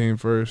everyone on the team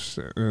first.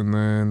 And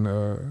then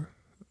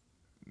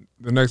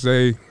the next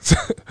day,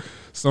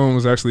 someone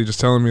was actually just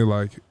telling me,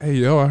 like,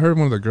 hey, I heard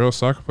one of the girls'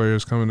 soccer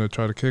players coming to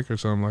try to kick or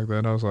something like that.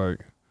 And I was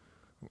like,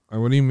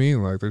 what do you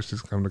mean? Like, they're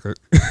just coming to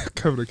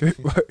kick?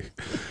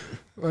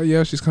 Like,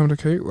 yeah, she's coming to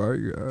kick. Like,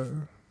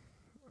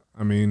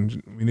 we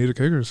need a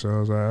kicker. So I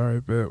was like, all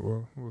right, bet.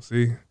 Well, we'll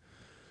see.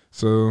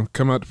 So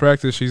come out to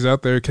practice. She's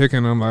out there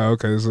kicking. I'm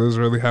like, okay, so this is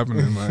really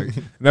happening. Like,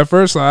 and at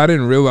first, I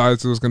didn't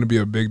realize it was going to be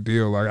a big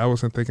deal. Like, I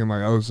wasn't thinking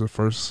like I was the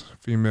first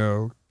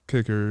female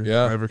kicker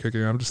ever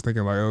kicking. I'm just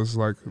thinking like it was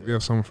like we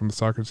have someone from the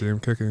soccer team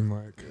kicking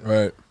like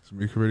right. It's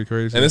gonna be pretty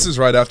crazy. And this is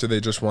right after they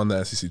just won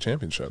the SEC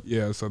championship.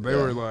 Yeah, so they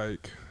were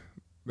like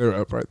they were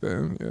up right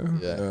then.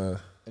 Yeah.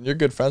 And you're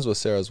good friends with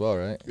Sarah as well,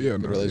 right? Yeah,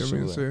 good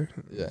relationship with her.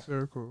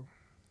 Sarah cool.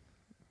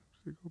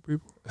 She cool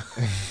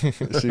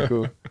people. She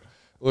cool.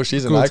 Well,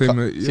 she's an icon.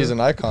 Teammate, She's an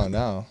icon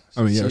now.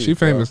 I mean, she's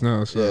famous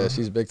now. So yeah,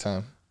 she's big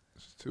time.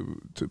 She's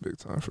too big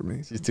time for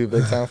me. She's too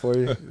big time for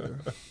you.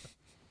 Yeah.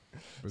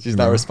 She's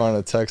not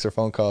responding to texts or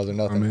phone calls or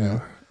nothing. I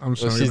mean, I'm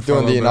well, she's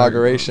doing the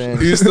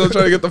inauguration. You still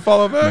trying to get the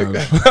follow back?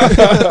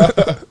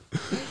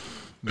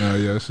 No,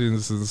 yeah,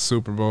 she's in the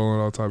Super Bowl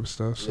and all type of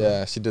stuff. So.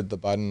 Yeah, she did the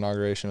Biden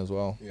inauguration as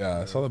well. Yeah,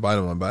 I saw the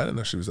Biden one, but I didn't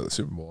know she was at the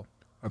Super Bowl.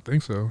 I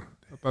think so.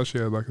 I thought she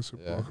had like a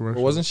Super Bowl commercial.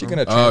 Well, wasn't she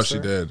gonna transfer? Oh, she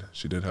did.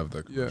 She did have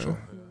the commercial.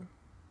 Yeah.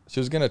 She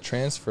was gonna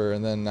transfer,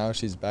 and then now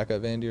she's back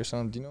at Vandy or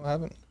something. Do you know what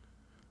happened?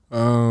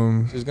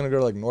 She was gonna go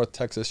to like North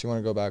Texas. She wanted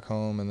to go back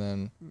home, and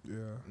then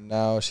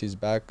now she's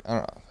back. I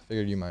don't know. I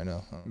figured you might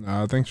know.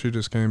 No, I think she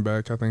just came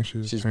back. I think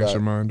she's changed her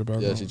mind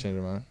about it. Yeah, she changed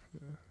her mind.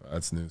 Yeah.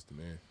 That's news to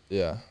me.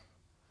 Yeah,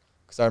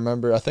 because I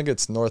remember. I think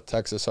it's North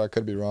Texas, so I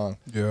could be wrong.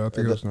 Yeah, I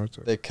think it was North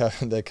Texas.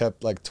 They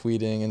kept like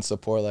tweeting in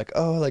support, like,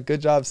 "Oh, like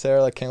good job,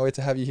 Sarah. Like, can't wait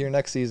to have you here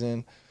next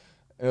season."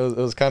 It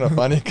was kind of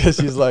funny because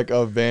she's like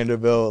a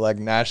Vanderbilt, like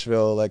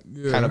Nashville, like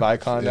kind of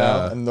icon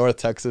now. And North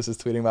Texas is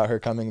tweeting about her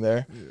coming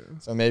there. Yeah.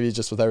 So maybe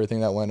just with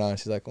everything that went on,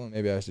 she's like, well,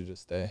 maybe I should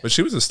just stay. But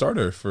she was a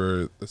starter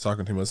for the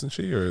soccer team, wasn't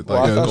she? Or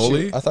like a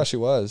goalie? I thought she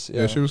was.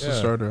 Yeah, she was the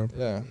starter.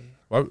 Yeah.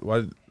 Why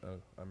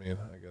I mean,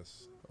 I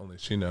guess only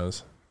she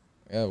knows.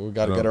 Yeah, we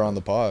got to get her on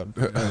the pod.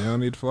 Y'all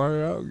need to fly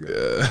her out.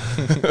 Yeah.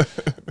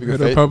 we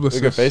could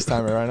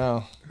FaceTime her right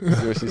now.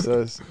 See what she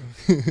says.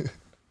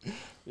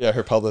 Yeah,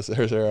 her publicist,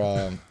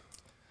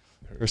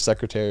 her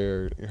secretary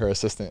or her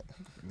assistant.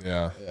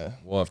 Yeah.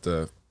 We'll have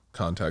to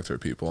contact her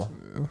people.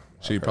 Yeah.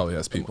 She probably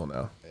has people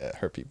now. Yeah,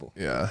 her people.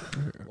 Yeah.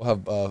 We'll have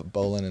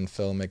Bolin and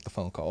Phil make the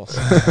phone calls.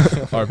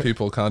 Our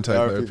people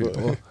contact their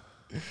people.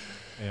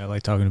 Yeah, I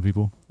like talking to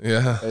people.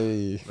 Yeah.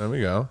 Hey. There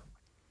we go.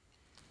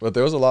 But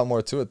there was a lot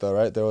more to it though,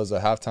 right? There was a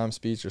halftime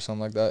speech or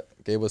something like that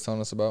Gabe was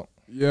telling us about.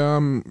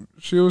 Yeah,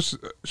 she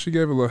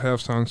gave a little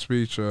halftime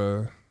speech,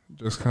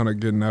 just kind of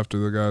getting after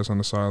the guys on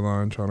the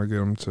sideline, trying to get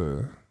them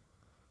to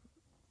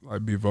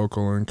like be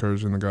vocal and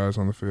encouraging the guys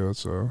on the field.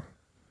 So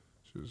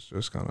she was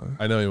just kind of.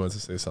 I know he wants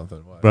to say something.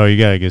 Why? Bro, you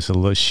gotta get a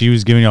little. She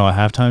was giving y'all a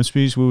halftime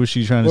speech. What was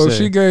she trying to say? Well,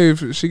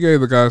 she gave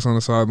the guys on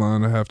the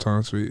sideline a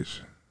halftime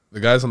speech. The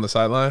guys on the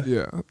sideline?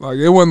 Yeah, like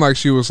it wasn't like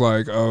she was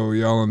like, "Oh,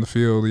 y'all on the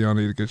field, y'all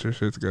need to get your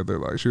shit together."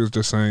 Like she was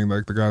just saying,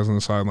 like the guys on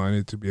the sideline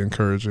need to be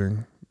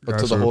encouraging. But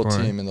to the whole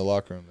team in the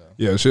locker room, though.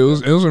 Yeah, it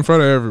was in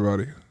front of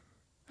everybody.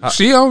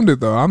 She owned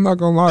it though. I'm not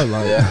gonna lie.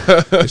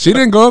 Like she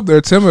didn't go up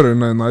there timid or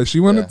nothing. Like she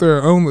went up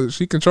there only.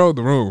 She controlled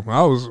the room.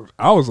 I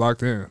was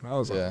locked in. I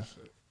was like,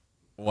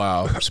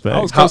 wow. Respect. I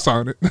was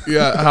co-signing it.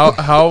 Yeah.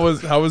 How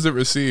was it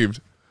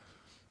received?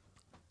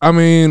 I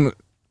mean,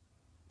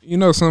 you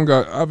know, some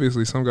guys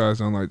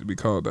don't like to be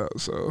called out.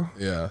 So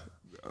yeah,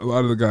 a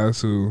lot of the guys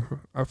who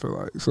I feel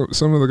like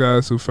some of the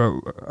guys who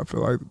felt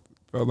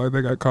like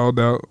they got called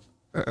out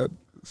at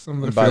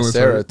some of their by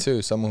Sarah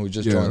too, someone who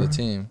just joined the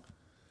team.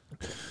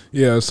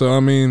 Yeah, so I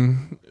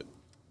mean,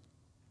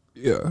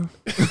 yeah.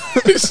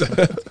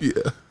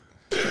 Yeah.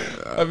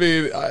 I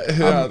mean,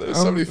 there's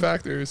so many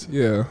factors.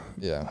 Yeah.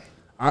 Yeah.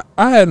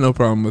 I had no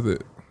problem with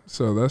it.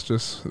 So that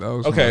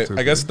was okay.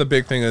 I guess the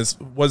big thing is,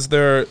 was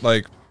there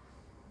like,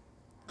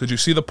 could you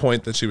see the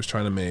point that she was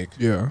trying to make?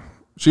 Yeah.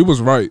 She was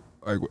right.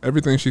 Like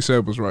everything she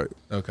said was right.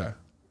 Okay.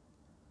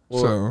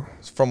 Well,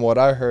 from what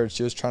I heard,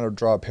 she was trying to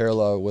draw a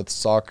parallel with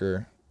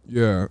soccer.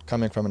 Yeah.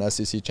 Coming from an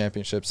SEC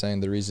championship,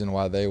 saying the reason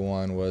why they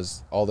won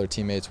was all their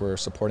teammates were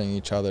supporting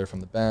each other from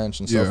the bench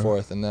and so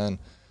forth. And then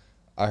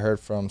I heard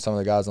from some of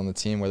the guys on the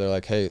team where they're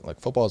like, hey, like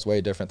football is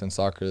way different than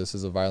soccer. This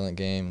is a violent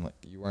game. Like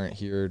you weren't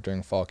here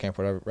during fall camp,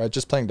 whatever. Right?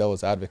 Just playing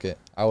devil's advocate.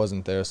 I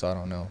wasn't there, so I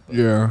don't know. But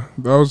yeah.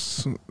 That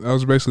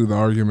was basically the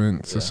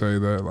argument to say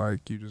that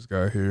like you just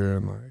got here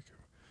and like,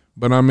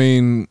 but I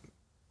mean,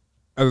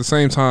 at the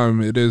same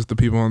time, it is the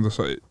people on the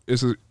side.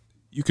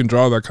 You can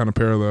draw that kind of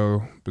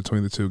parallel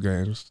between the two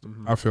games.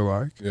 Mm-hmm. I feel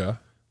like,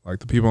 like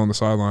the people on the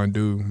sideline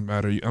do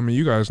matter. I mean,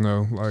 you guys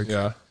know, like,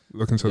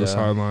 looking to the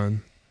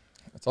sideline.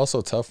 It's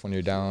also tough when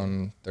you're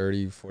down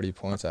 30, 40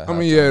 points at halftime. I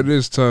mean, yeah, it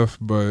is tough,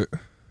 but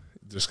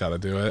just got to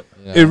do it.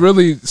 Yeah. It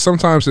really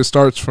sometimes it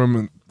starts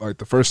from like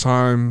the first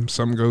time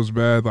something goes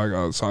bad, like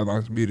the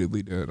sideline's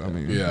immediately dead. I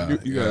mean, you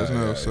guys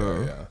know.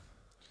 So,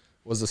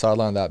 was the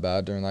sideline that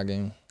bad during that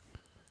game?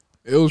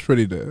 It was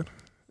pretty dead.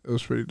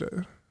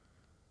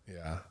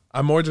 Yeah.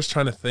 I'm more just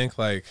trying to think,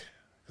 like,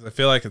 because I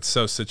feel like it's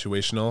so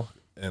situational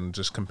and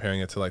just comparing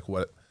it to, like,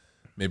 what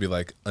maybe,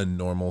 like, a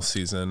normal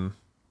season,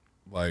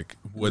 like,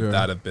 would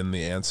that have been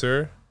the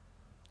answer?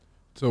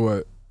 So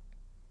what?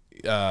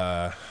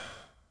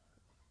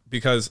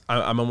 Because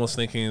I'm almost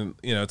thinking,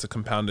 you know, it's a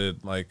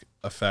compounded, like,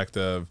 effect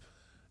of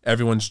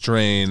everyone's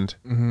drained,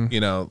 you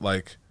know,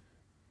 like,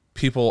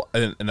 people,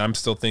 and I'm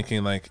still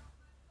thinking, like,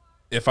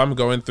 if I'm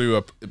going through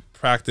a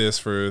practice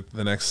for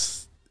the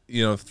next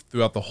you know,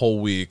 throughout the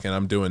whole week, and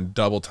I'm doing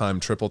double time,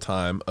 triple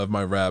time of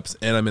my reps,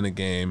 and I'm in a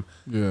game,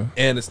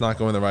 and it's not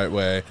going the right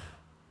way,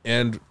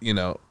 and, you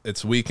know,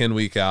 it's week in,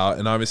 week out,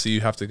 and obviously you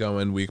have to go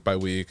in week by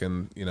week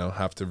and, you know,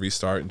 have to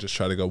restart and just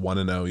try to go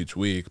 1-0 each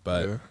week,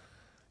 but,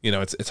 you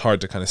know, it's hard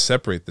to kind of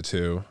separate the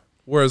two,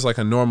 whereas like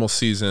a normal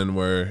season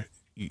where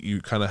you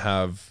kind of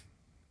have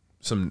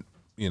some,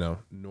 you know,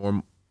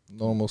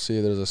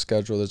 normalcy, there's a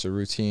schedule, there's a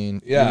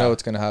routine, you know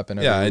what's going to happen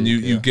every week. And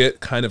you get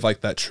kind of like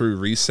that true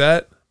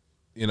reset.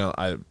 You know,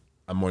 I'm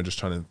more just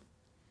trying to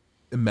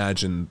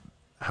imagine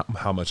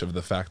how much of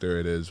the factor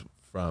it is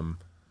from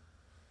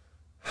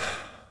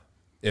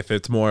if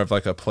it's more of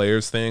like a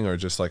player's thing or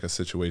just like a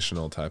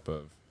situational type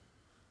of.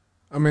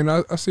 I mean,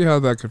 I see how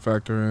that could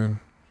factor in,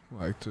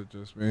 like, to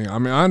just being. I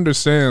mean, I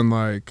understand,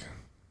 like,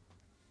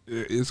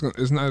 it's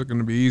not going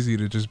to be easy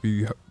to just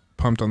be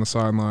pumped on the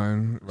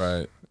sideline,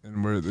 right?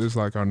 And it's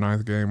like our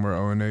 9th game, we're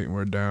 0-8 and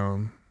we're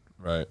down,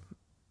 right?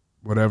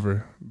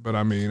 Whatever, but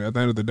I mean, at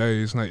the end of the day,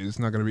 it's not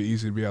going to be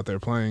easy to be out there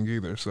playing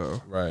either.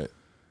 So, right.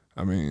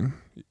 I mean,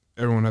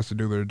 everyone has to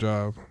do their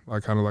job,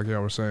 like kind of like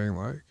y'all were saying,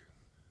 like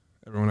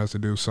everyone has to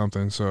do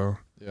something. So,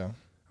 yeah.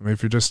 I mean,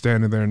 if you're just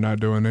standing there and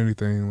not doing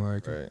anything,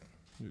 like,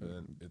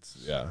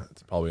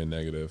 it's probably a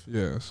negative.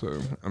 Yeah.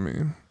 So, I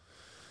mean,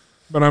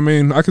 but I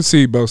mean, I could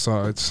see both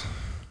sides,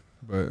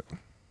 but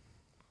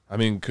I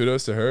mean,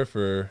 kudos to her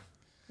for.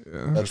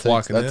 Yeah.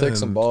 That takes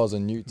some balls, a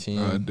new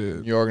team,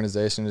 new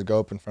organization to go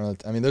up in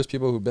front of. I mean, there's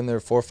people who've been there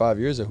 4 or 5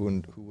 years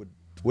who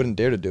wouldn't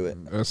dare to do it.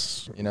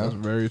 That's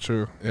very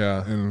true.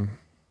 Yeah, and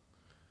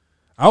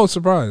I was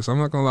surprised. I'm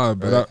not gonna lie,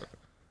 but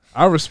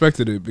I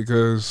respected it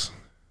because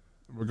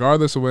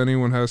regardless of what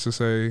anyone has to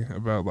say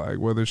about like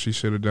whether she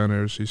should have done it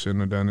or she shouldn't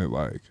have done it,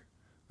 like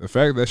the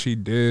fact that she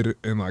did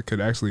and like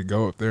could actually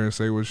go up there and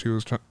say what she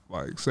was trying,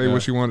 like say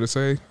what she wanted to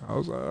say, I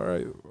was like, all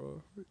right.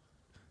 Well,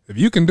 if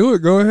you can do it,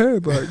 go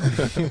ahead. Like,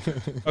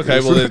 okay.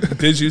 Well, then,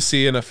 did you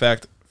see an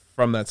effect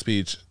from that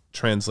speech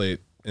translate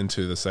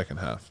into the second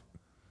half?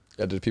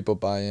 Yeah, did people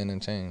buy in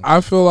and change?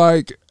 I feel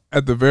like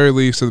at the very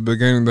least, at the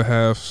beginning of the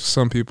half,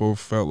 some people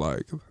felt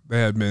like they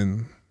had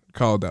been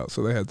called out,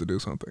 so they had to do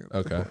something.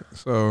 Okay.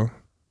 So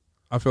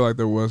I feel like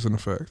there was an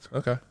effect.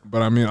 Okay.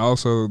 But I mean,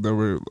 also there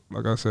were,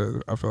 like I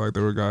said, I feel like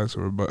there were guys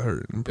who were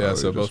butthurt. Yeah.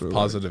 So both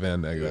positive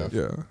and negative.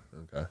 Yeah.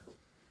 Okay.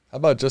 How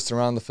about just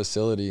around the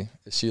facility?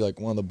 Is she like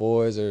one of the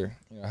boys, or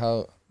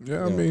how?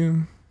 Yeah, I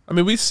mean,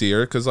 we see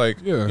her because,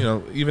 like, you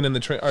know, even in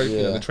the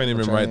the training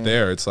room right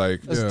there, it's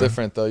like it's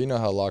different though. You know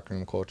how locker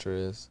room culture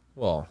is.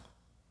 Well,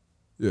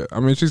 yeah.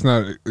 I mean, she's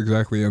not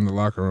exactly in the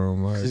locker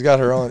room. Like, she's got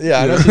her own. Yeah,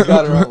 I know she's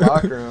got her own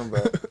locker room,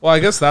 but well, I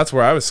guess that's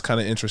where I was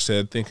kind of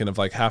interested, thinking of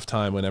like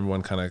halftime when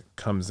everyone kind of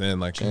comes in,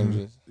 like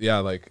changes. Yeah,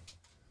 like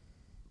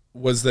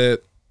was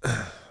that.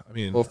 I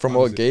mean, well, from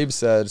what Gabe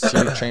said,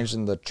 she changed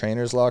in the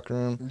trainer's locker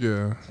room.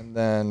 Yeah. And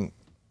then,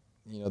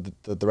 you know,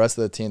 the rest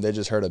of the team, they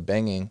just heard a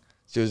banging.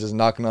 She was just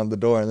knocking on the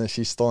door, and then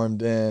she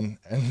stormed in,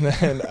 and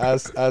then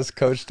asked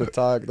coach to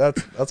talk.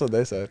 That's what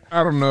they said.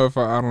 I don't know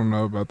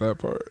about that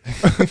part.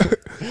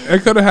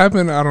 It could have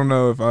happened. I don't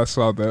know if I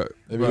saw that.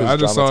 Maybe I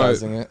just saw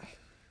it.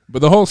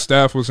 But the whole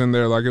staff was in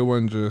there. Like, it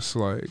wasn't just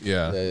like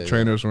yeah.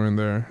 Trainers were in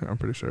there. I'm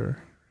pretty sure.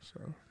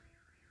 So.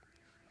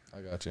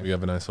 I got you. We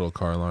have a nice little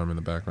car alarm in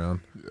the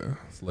background. Yeah.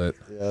 It's lit.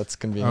 Yeah, that's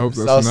convenient. I hope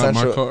that's not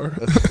my car.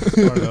 Part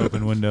of the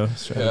open window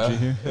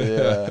strategy here.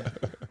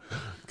 Yeah.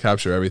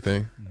 Capture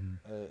everything.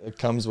 It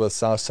comes with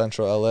South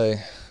Central LA.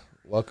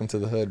 Welcome to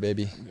the hood,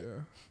 baby.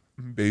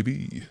 Yeah.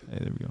 Baby. Hey,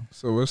 there we go.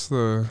 So what's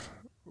the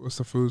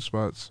food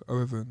spots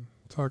other than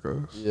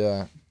tacos?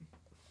 Yeah.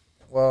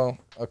 Well,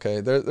 okay.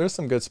 There's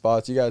some good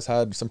spots. You guys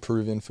had some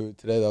Peruvian food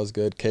today. That was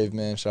good.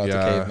 Caveman. Shout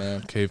out to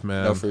Caveman.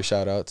 Caveman. No free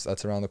shout outs.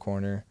 That's around the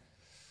corner.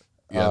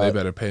 Yeah, they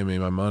better pay me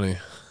my money.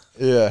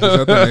 Yeah. Is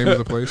that the name of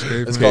the place?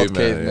 Caveman? It's called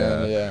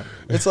Caveman, yeah.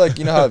 It's like,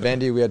 you know how at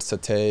Vandy we had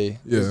satay?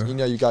 Yeah. You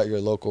know you got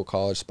your local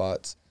college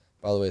spots.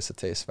 By the way,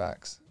 satay's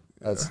facts.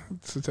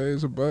 Satay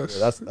is a bust.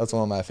 Yeah, that's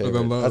one of my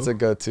favorites. That's a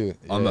go-to.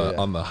 On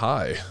the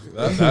high.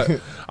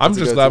 I'm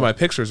just glad my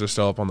pictures are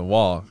still up on the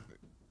wall.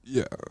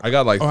 Yeah. I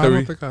got like 30. I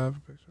don't think I have a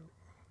picture.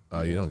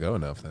 Oh, you don't go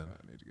enough then.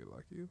 I need to get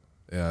like you.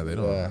 Yeah, they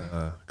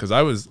don't. Because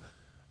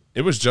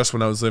it was just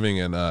when I was living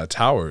in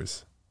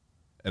Towers,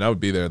 and I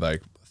would be there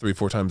like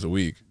 3-4 times a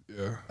week.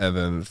 Yeah. And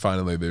then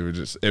finally they were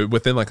just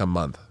within like a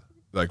month,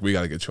 like, we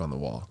got to get you on the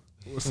wall.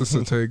 What's the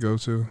satay go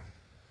to?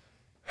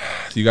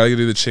 You got to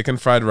do the chicken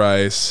fried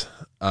rice.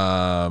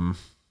 No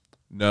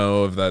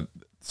of that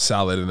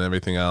salad and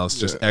everything else.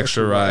 Just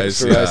extra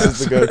rice. Rice is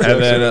the go-to.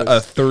 And then a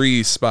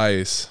 3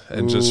 spice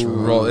and just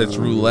roll. It's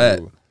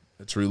roulette.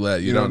 It's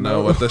roulette. You don't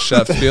know what the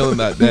chef's feeling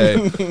that day.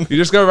 You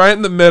just go right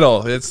in the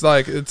middle. It's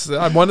like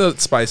I want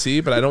it spicy,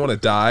 but I don't want to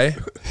die.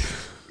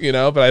 You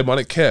know, but I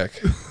want it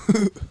kick.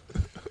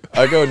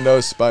 I go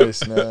no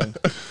spice, man.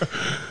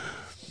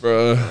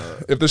 Bro,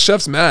 if the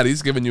chef's mad,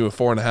 he's giving you a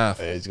 4.5.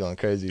 Hey, he's going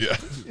crazy. Yeah.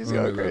 He's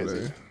going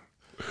crazy.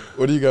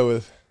 What do you go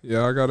with?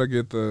 Yeah, I gotta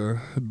get the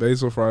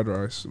basil fried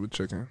rice with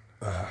chicken.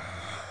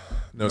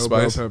 No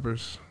spice? Bell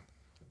peppers.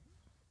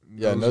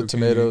 Yeah, no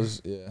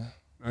tomatoes. Yeah.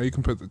 You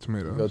can put the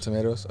tomatoes. Go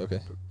tomatoes? Okay.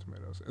 Put the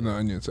tomatoes. And the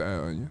onions, add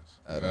onions.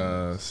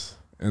 Yes.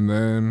 And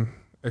then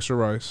extra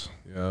rice.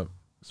 Yep.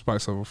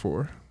 Spice level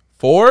 4.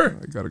 4?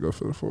 I got to go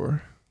for the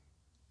 4.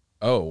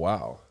 Oh,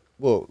 wow.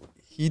 Well,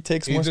 he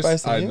takes more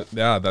spice than you?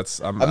 Yeah,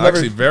 I'm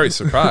actually very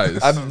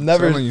surprised. I've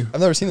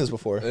never seen this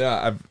before.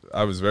 Yeah,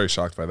 I was very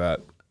shocked by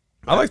that.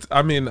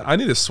 I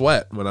need a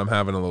sweat when I'm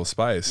having a little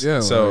spice.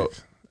 Yeah, so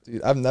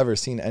dude, I've never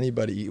seen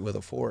anybody eat with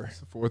a 4. It's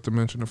the 4th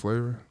dimension of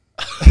flavor.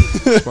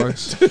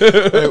 Spice. Wait,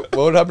 what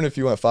would happen if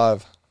you went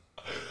 5?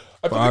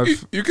 I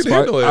think you can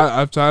handle it.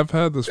 I've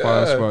had the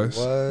spice.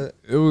 What?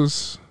 It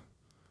was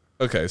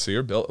okay. So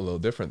you're built a little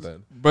different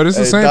then. But it's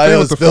the same thing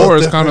with the 4.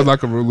 It's kind of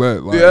like a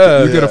roulette. Like,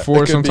 you get a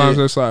 4. Sometimes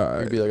it's like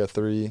it could be like a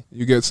 3.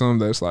 You get some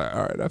that's like,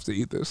 all right, I have to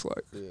eat this.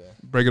 Like,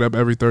 break it up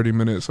every 30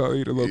 minutes. I'll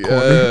eat a little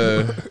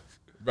corner.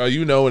 Bro,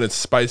 you know when it's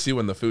spicy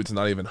when the food's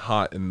not even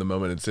hot, and the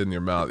moment it's in your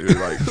mouth, you're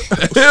like,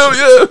 hell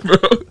yeah, bro.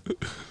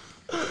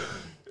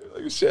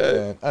 You're like, shit.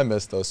 Man, I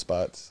miss those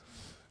spots.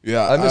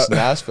 Yeah, I miss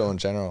Nashville in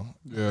general.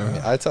 Yeah, I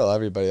mean, I tell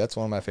everybody that's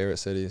one of my favorite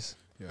cities.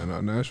 Yeah,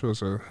 no,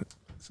 Nashville's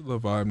it's a little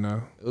vibe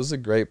now. It was a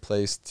great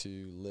place to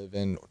live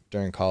in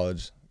during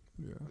college.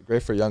 Yeah,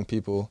 great for young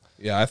people.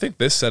 Yeah, I think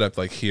this setup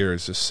like here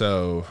is just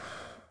so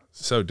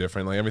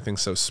different. Like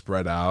everything's so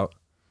spread out.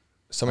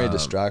 So many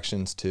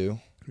distractions too.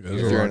 Yeah,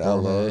 if you're in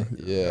LA,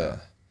 yeah.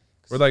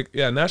 We're like,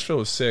 Nashville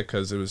was sick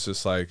because it was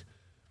just like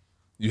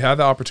you had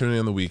the opportunity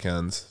on the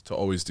weekends to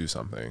always do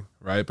something,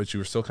 right? But you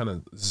were still kind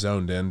of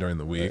zoned in during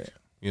the week,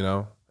 you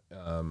know?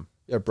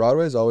 Yeah,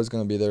 Broadway's always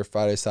going to be there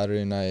Friday,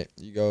 Saturday night.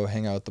 You go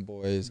hang out with the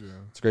boys. Yeah.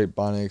 It's a great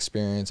bonding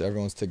experience.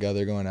 Everyone's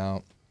together going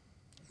out.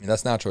 I mean,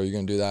 that's natural. You're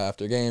going to do that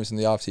after games in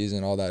the off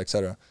season, all that,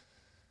 etc.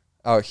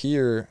 Out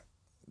here,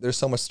 there's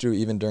so much to do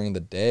even during the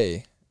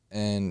day.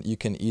 And you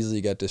can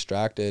easily get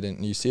distracted,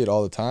 and you see it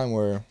all the time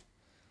where,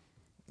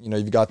 you know,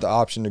 you've got the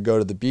option to go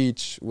to the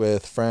beach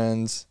with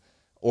friends,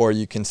 or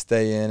you can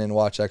stay in and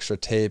watch extra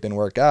tape and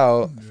work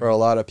out. Yeah. For a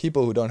lot of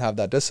people who don't have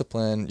that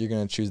discipline, you're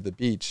going to choose the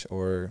beach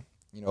or,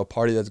 you know, a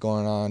party that's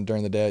going on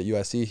during the day at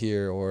USC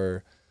here,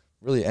 or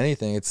really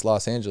anything. It's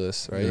Los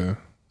Angeles, right? Yeah.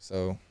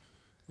 So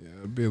yeah,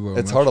 it'd be a little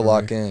it's hard to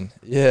lock in.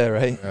 Yeah,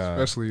 right?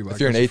 Especially like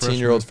if you're an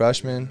 18-year-old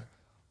freshman.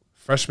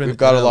 We've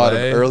got a lot of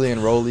early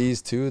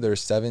enrollees too. They're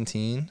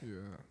 17. Yeah.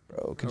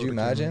 Bro, could you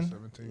imagine?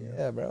 17,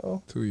 yeah,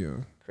 bro. Too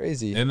young.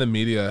 Crazy. And the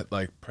media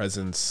like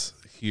presence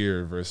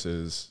here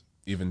versus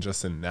even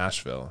just in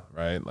Nashville,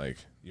 right? Like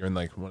you're in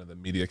like one of the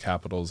media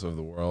capitals of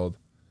the world,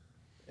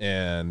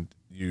 and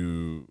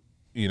you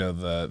know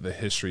the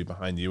history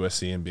behind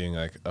USC and being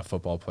like a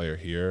football player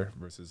here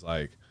versus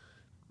like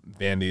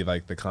Vandy,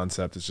 like the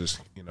concept is just,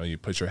 you know, you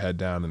put your head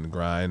down and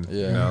grind.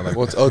 Yeah. You know, like,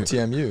 well, it's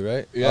OTMU,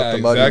 right? Yeah,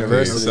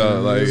 exactly.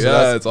 So like,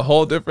 yeah, it's a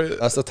whole different.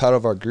 That's the title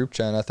of our group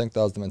chat. And I think that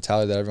was the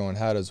mentality that everyone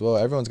had as well.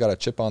 Everyone's got a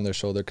chip on their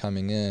shoulder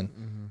coming in.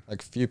 Mm-hmm.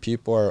 Like few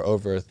people are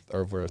over a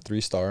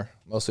 3-star.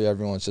 Mostly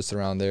everyone's just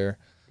around there.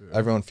 Yeah.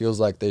 Everyone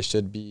feels like they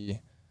should be,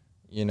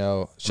 you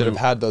know, should have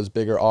had those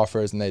bigger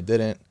offers and they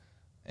didn't.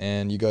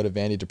 And you go to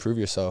Vandy to prove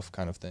yourself,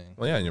 kind of thing.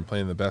 Well, yeah, and you're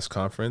playing the best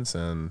conference,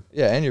 and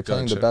you're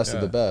playing the best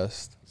of the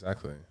best.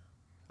 Exactly.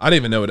 I didn't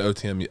even know what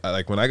OTM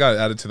like when I got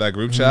added to that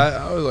group chat.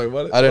 I was like,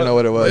 "What?" I didn't know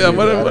what it was. Yeah, I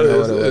didn't know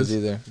what it was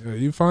either. Yeah,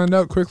 you find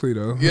out quickly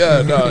though.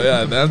 Yeah, no,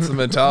 yeah, that's the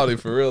mentality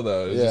for real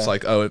though. It's just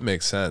like, oh, it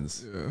makes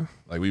sense. Yeah,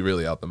 like we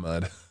really out the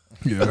mud.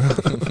 Yeah.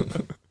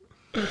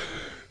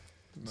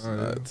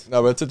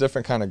 No, but it's a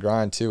different kind of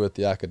grind too with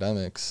the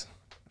academics.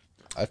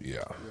 I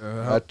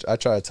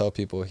try to tell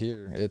people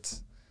here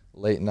it's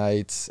late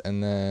nights,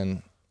 and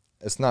then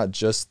it's not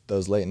just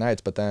those late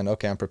nights, but then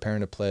I'm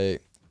preparing to play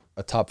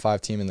a top 5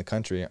 team in the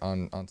country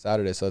on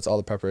Saturday, so it's all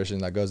the preparation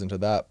that goes into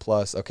that,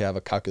 plus I have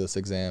a calculus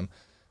exam,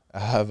 I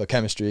have a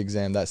chemistry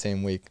exam that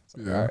same week.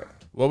 Yeah. All right.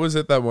 What was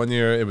it that one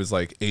year it was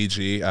like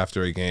AG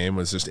after a game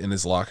was just in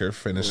his locker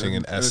finishing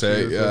an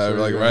essay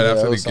like right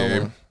after the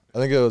game? I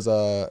think it was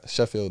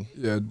Sheffield.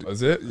 Yeah.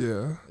 Was it?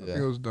 Yeah. I think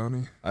it was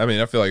Donnie. I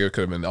mean, I feel like it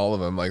could have been all of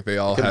them. Like they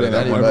all had it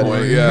at one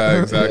point.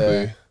 Yeah, exactly.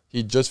 Yeah.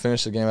 He just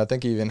finished the game. I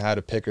think he even had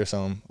a pick or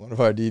something, one of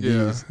our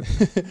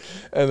DBs. Yeah.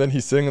 And then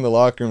he's sitting in the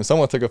locker room.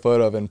 Someone took a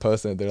photo of it and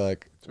posted it. They're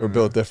like, we're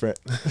built different.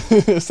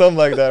 Something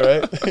like that,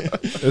 right?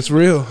 It's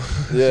real.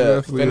 Yeah,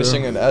 it's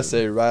finishing an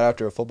essay right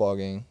after a football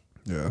game.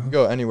 Yeah. You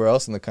go anywhere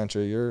else in the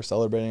country, you're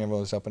celebrating,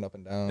 everyone's jumping up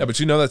and down. Yeah, but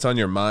you know that's on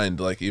your mind,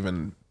 like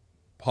even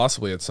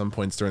possibly at some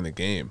points during the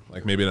game.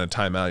 Like maybe in a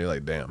timeout, you're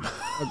like, damn.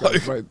 I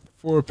got like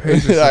 4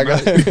 pages.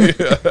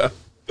 Yeah.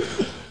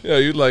 Yeah,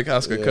 you'd like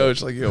ask a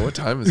coach, like, yo, what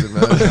time is it,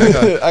 man?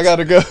 I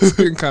gotta go.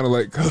 Kind of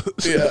like,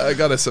 coach. Yeah, I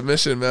got a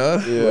submission,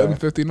 man. Yeah.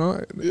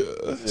 11:59. Yeah.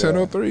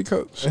 10:03,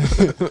 coach.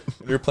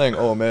 You're playing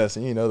Ole Miss,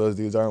 and you know those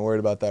dudes aren't worried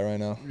about that right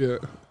now. Yeah.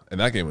 And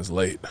that game was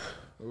late.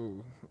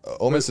 Ooh.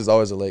 Ole Miss is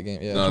always a late game.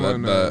 Yeah.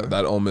 No,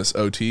 that Ole Miss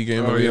OT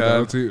game that we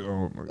had.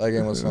 That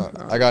game was fun.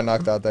 I got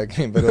knocked out that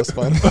game, but it was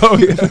fun. Oh,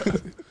 yeah.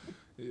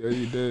 Yeah,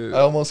 you did.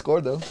 I almost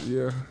scored, though.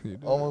 Yeah, you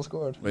did. Almost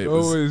scored. Wait,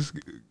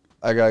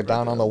 I got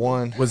down on the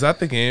 1. Was that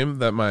the game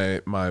that my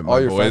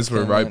boys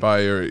were right by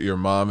your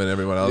mom and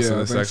everyone else in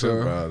the section?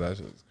 So. Bro, that's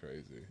just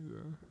crazy. Yeah.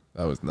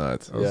 That was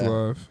nuts. That was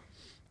love.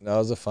 That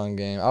was a fun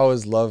game. I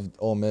always loved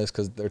Ole Miss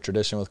because their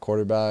tradition with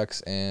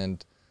quarterbacks.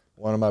 And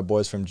one of my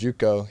boys from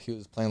JUCO, he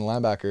was playing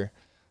linebacker.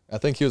 I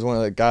think he was one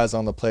of the guys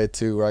on the play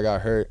too, where I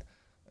got hurt.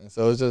 And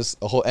so it was just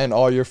a whole. And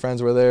all your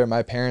friends were there.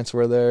 My parents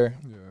were there.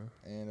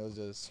 Yeah. And it was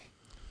just.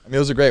 I mean, it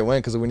was a great win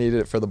because we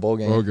needed it for the bowl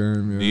game.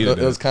 Yeah. It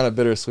was kind of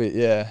bittersweet.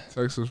 Yeah.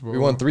 Texas bowl. We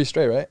won 3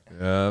 straight, right?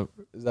 Yeah.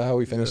 Is that how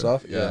we finished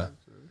off? Yeah.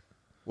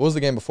 What was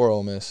the game before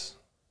Ole Miss?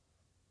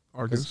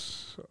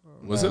 Arkansas.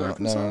 Was it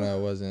Arkansas? No,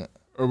 it wasn't.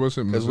 Or was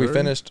it Missouri? Because we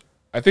finished.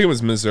 I think it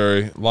was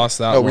Missouri. Lost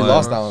that one. No, we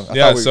lost that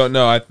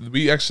one.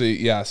 We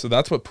actually, so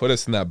that's what put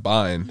us in that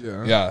bind.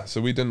 Yeah.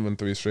 So we didn't win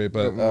 3 straight,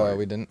 but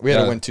we didn't. We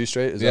had to win 2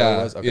 straight. Is that what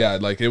it was? Okay. Yeah,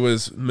 like it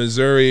was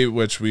Missouri,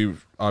 which we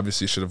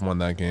obviously should have won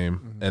that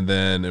game, and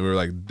then we were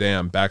like,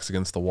 damn, backs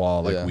against the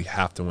wall, like we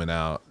have to win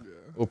out.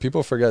 Well,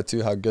 people forget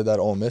too how good that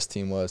Ole Miss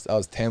team was. That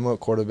was Tamo at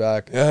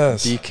quarterback,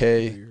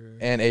 DK,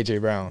 and AJ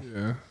Brown.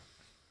 Yeah.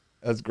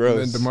 That's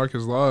gross. And then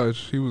DeMarcus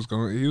Lodge, he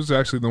was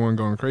actually the one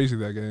going crazy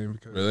that game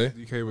because really?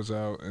 DK was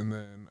out, and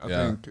then I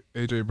think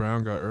AJ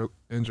Brown got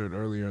injured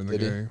earlier in the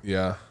game.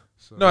 Yeah.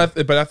 So. No,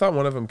 but I thought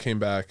one of them came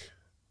back.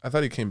 I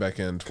thought he came back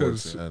in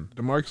towards the end.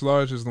 DeMarcus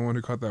Lodge is the one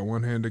who caught that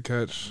one-handed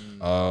catch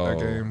that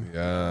game.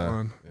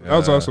 Yeah. That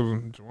was also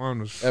when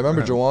Juwan was. I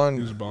remember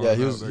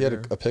Juwan. He had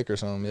a pick or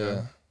something.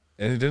 Yeah.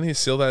 And didn't he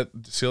seal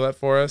that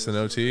for us in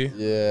OT?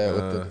 Yeah,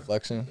 with the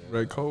deflection.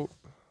 Red coat.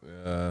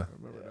 Yeah. I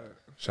remember that.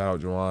 Shout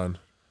out Juwan.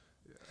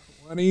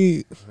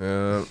 Get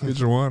Yeah.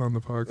 Juwan on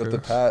the podcast. With the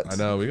Pats. I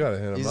know, we gotta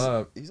hit him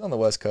up. He's on the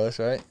West Coast,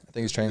 right? I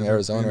think he's training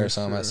Arizona or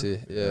something. I see.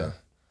 Yeah.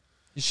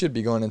 He should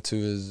be going into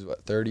his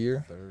third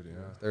year.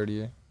 Third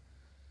year.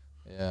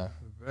 Yeah.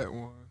 That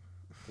one.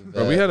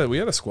 But we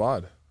had a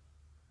squad.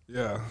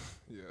 Yeah.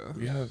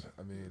 We had,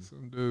 I mean,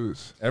 some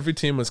dudes. Every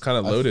team was kind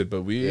of loaded,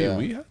 but we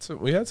had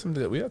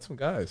some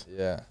guys.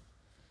 Yeah.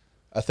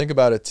 I think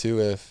about it too.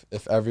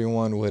 If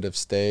everyone would have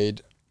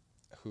stayed,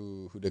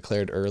 who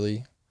declared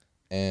early,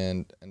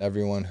 and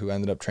everyone who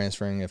ended up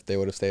transferring, if they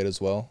would have stayed as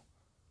well,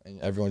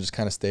 and everyone just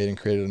kind of stayed and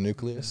created a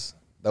nucleus,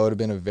 that would have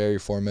been a very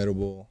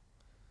formidable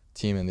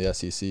team in the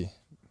SEC. Yeah.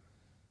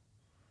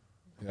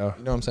 You know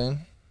what I'm saying?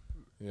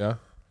 Yeah.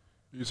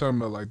 You talking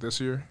about like this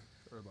year?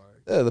 Or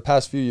like the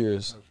past few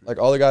years. Like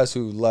all the guys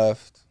who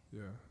left.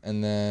 Yeah.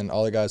 And then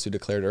all the guys who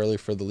declared early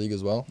for the league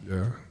as well.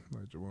 Yeah.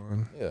 Like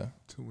Juwan. Yeah.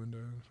 2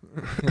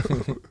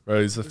 windows.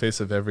 Bro, he's the face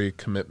of every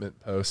commitment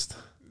post.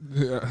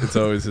 Yeah. It's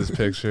always his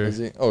picture. Is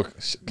he? Oh,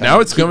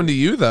 now it's coming to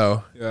you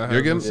though. Yeah.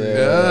 You're getting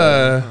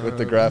with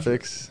the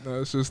graphics.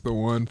 No, it's just the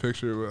one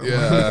picture. But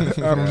yeah.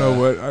 I don't know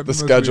what the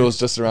schedule is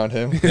just around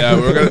him. Yeah,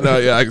 we're gonna know.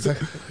 Yeah,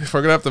 exactly.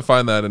 We're gonna have to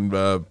find that and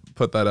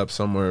put that up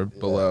somewhere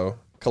below.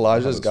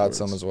 Kalijah's got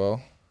some as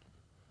well.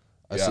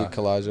 I see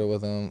Kalijah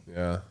with him.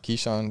 Yeah.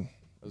 Keyshawn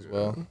as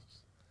well.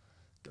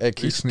 Hey,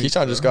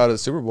 Keyshawn just got a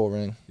Super Bowl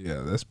ring.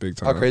 Yeah, that's big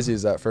time. How crazy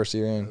is that first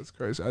year in? That's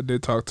crazy. I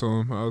did talk to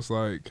him. I was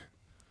like,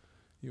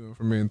 you went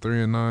from being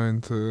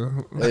 3-9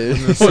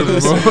 to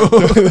Super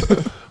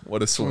Bowl.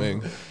 What a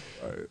swing.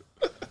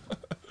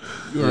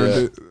 You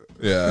earned it.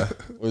 Yeah.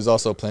 He was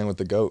also playing with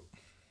the GOAT.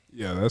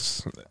 Yeah,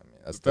 that's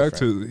back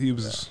to he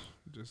was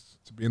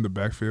just to be in the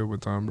backfield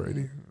with Tom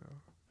Brady.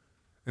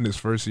 In his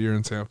first year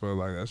in Tampa,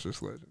 like that's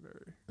just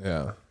legendary.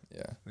 Yeah.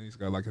 Yeah. And he's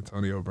got like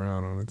Antonio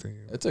Brown on the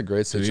team. It's a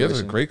great situation. Dude, he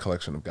has a great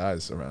collection of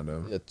guys around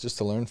him. Yeah, just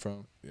to learn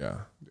from. Yeah.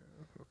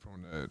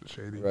 From that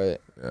Shady. Right.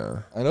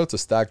 Yeah. I know it's a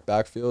stacked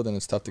backfield and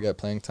it's tough to get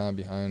playing time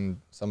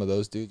behind some of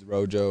those dudes,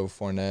 Rojo,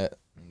 Fournette.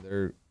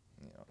 They're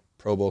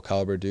Pro Bowl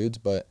caliber dudes,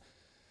 but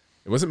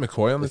wasn't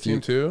McCoy on the team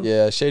too?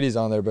 Yeah, Shady's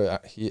on there,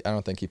 but I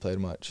don't think he played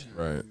much.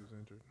 Right.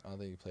 I don't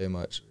think he played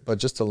much. But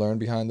just to learn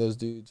behind those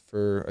dudes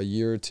for a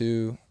year or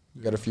two,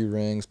 get a few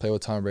rings, play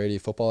with Tom Brady,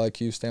 football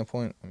IQ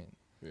standpoint, I mean,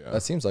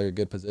 that seems like a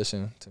good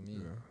position to me.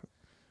 Yeah.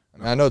 I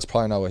mean, I know it's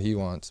probably not what he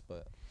wants,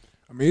 but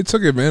I mean, he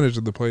took advantage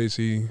of the plays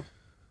he.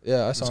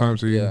 Yeah, I saw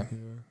him.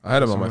 I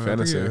had him on my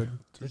fantasy.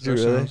 Did you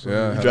really?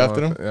 Yeah, you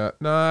drafted him? Yeah.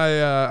 No,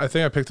 I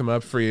think I picked him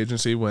up free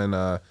agency when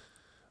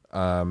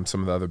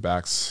some of the other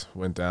backs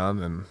went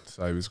down, and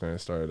so he was going to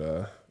start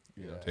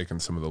taking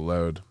some of the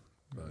load.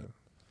 But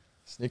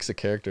Sneak's a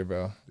character,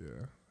 bro.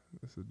 Yeah,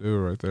 that's a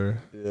dude right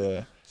there.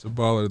 Yeah, it's a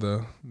baller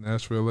though,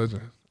 Nashville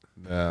legend.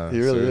 Yeah, he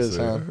really is,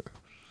 huh?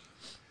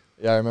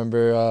 Yeah, I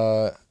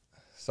remember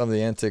some of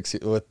the antics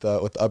with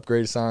the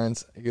upgrade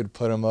signs. He would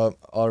put them up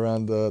all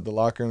around the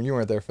locker room. You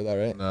weren't there for that,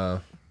 right?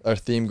 No. Our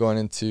theme going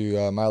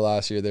into my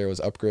last year there was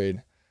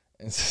upgrade,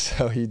 and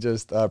so he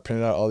just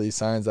printed out all these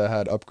signs that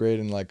had upgrade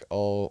in like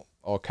all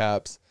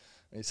caps.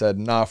 And he said,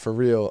 "Nah, for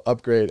real,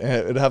 upgrade," and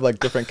it would have like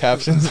different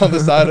captions on the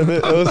side of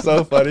it. It was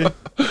so funny.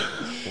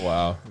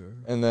 Wow.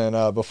 And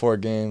then before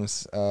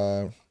games,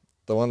 the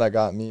one that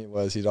got me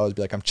was he'd always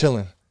be like, "I'm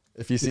chilling."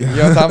 If you see, you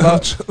know what I'm talking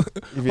about?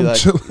 He'd be like,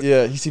 chilling.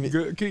 "Yeah, you see me."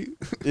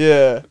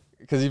 Yeah,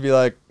 because he'd be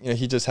like,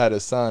 he just had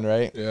his son,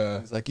 right?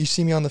 Yeah. He's like, "You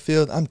see me on the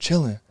field, I'm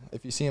chilling."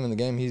 If you see him in the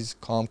game, he's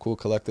calm, cool,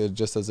 collected,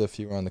 just as if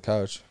he were on the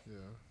couch. Yeah.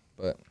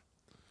 But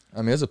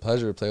I mean, it's a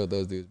pleasure to play with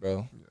those dudes,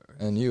 bro,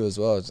 and you as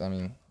well. I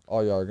mean,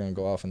 all y'all are gonna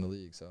go off in the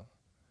league, so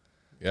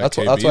Yeah, that's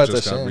KB why it's a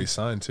just got shame.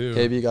 re-signed too.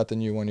 KB got the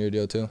new 1 year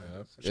deal too.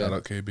 Shout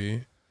out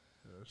KB.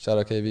 Shout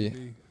out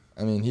KB.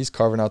 I mean, he's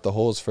carving out the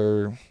holes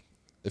for,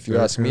 if you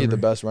Derrick ask me, Henry. the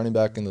best running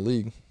back in the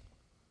league.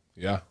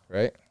 Yeah.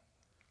 Right.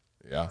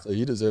 Yeah. So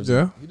he deserves.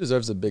 He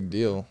deserves a big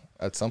deal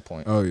at some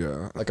point. Oh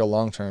yeah, Like a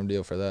long-term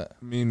deal for that.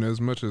 I mean,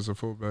 as much as a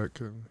fullback,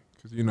 because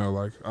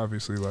like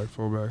obviously like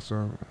fullbacks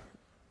aren't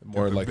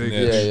More the like big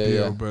niche.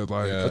 Yeah. but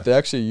like Yeah. But they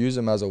actually use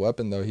him as a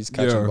weapon, though. He's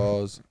catching Yeah.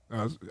 balls.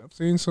 I've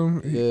seen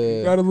some. He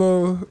Yeah. got a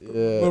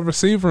little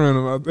receiver in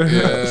him out there.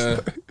 Yeah.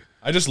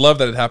 I just love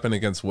that it happened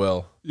against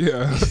Will.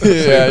 yeah,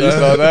 Yeah, you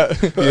saw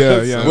that.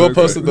 yeah. Will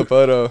posted the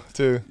photo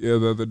too. Yeah,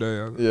 the other day.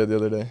 Yeah, the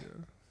other day.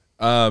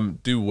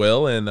 Do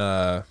Will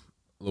and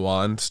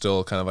Luan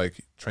still kind of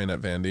like train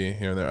at Vandy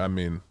here and there? I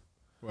mean,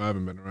 Well, I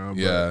haven't been around.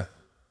 yeah.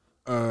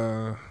 But,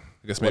 I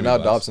guess Well, maybe now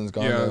less. Dobson's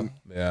gone. Yeah. Though.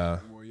 Yeah.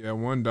 well, yeah,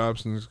 one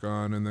Dobson's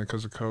gone, and then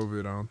because of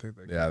COVID, I don't think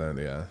they. Yeah. Then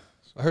yeah.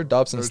 I heard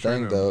Dobson's They're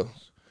staying training though. him.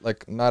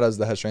 Like not as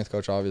the head strength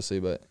coach, obviously,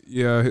 but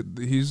Yeah,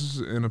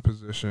 he's in a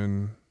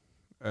position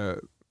at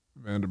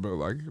Vanderbilt,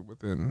 like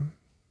within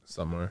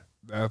Somewhere.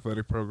 the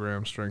athletic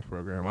program, strength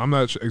program. I'm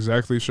not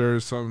exactly sure.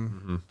 It's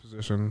some Mm-hmm.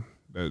 position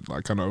that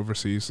like kind of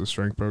oversees the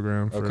strength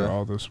program for Okay.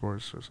 all the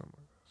sports or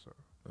something. So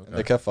Okay.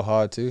 they kept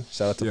Fahad too.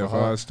 Shout out to yeah, Fahad.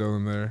 Fahad's still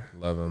in there.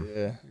 Love him.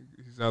 Yeah,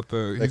 He's out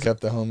the. they kept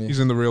the homie. He's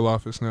in the real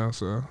office now.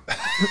 So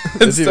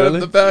Is he Instead of really?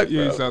 the back,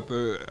 yeah, bro. he's out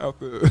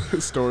the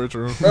storage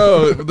room.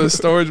 Bro, the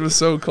storage was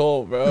so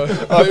cold, bro. I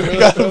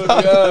forgot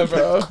about Yeah,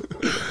 bro.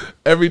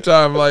 Every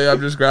time, like, I'm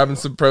just grabbing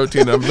some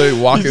protein, I'm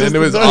literally walking just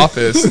into his deserve-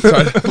 office.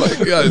 Trying to, like,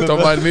 yeah, don't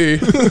mind me.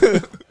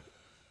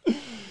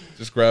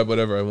 Just grab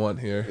whatever I want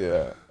here.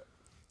 Yeah,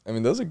 I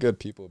mean those are good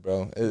people,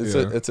 bro.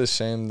 It's a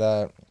shame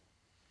that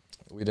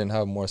we didn't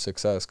have more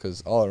success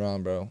because all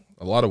around, bro.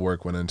 A lot of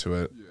work went into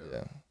it.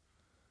 Yeah.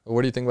 But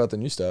what do you think about the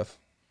new stuff?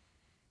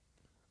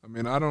 I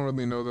mean, I don't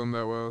really know them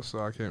that well, so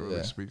I can't really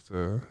Yeah. speak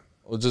to.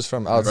 Well, just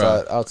from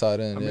outside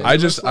in. I mean, Yeah.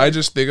 I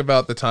just think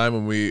about the time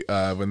when we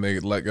when they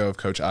let go of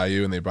Coach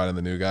IU and they brought in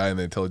the new guy and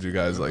they told you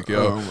guys like,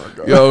 yo, Oh my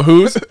God. yo,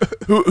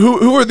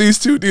 who are these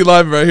two D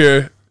linemen right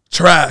here?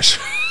 Trash.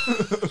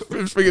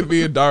 Freaking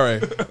me and Dare.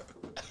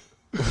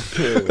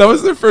 That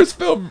was their first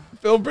film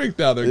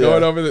breakdown. They're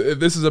going over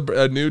this is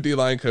a new D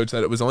line coach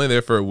that it was only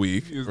there for a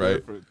week, He was there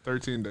right? for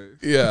 13 days.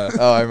 Yeah.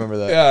 Oh, I remember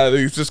that. Yeah,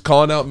 he's just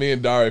calling out me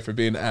and Dare for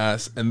being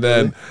ass, and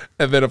then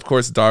of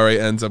course Dare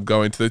ends up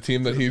going to the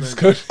team that he's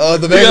coaching. Oh,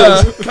 the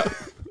Bengals.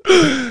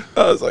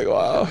 Yeah. I was like,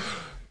 wow.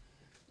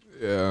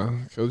 Yeah,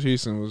 Coach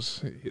Easton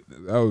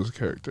that was a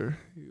character.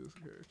 He was a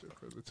character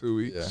for the 2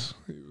 weeks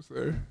he was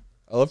there.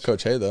 I love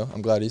Coach Hay though.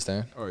 I'm glad he's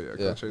staying. Oh yeah,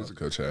 Yeah. Coach Hayes a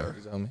Coach coach. Hay.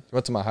 He's a homie. He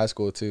went to my high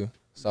school too,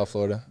 South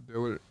Florida.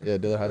 Dillard. Yeah,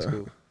 Dillard High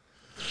School.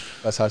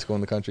 Best high school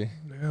in the country.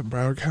 Yeah,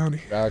 Broward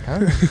County. Broward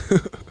County.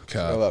 What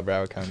Cap. about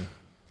Broward County?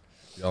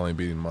 Y'all ain't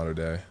beating Modern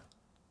Day.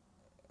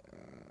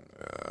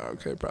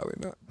 Okay, probably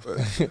not.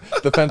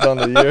 But Depends on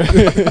the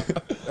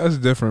year. that's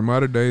different.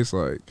 Modern days,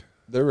 like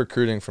They're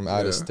recruiting from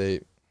out of Yeah.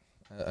 state.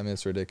 I mean,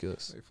 it's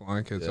ridiculous. they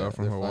flying kids Yeah, out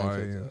from they're flying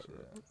Hawaii. kids And out,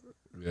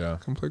 yeah. Yeah.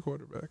 come play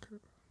quarterback.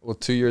 Well,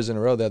 2 years in a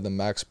row, they had the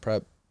Max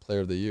Prep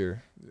Player of the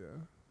Year, Yeah,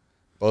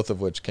 both of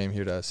which came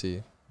here to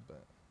SC.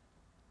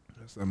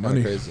 that's that Kinda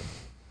money. crazy.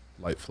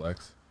 Light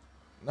flex.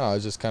 No,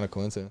 it's just kind of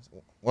coincidence.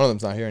 One of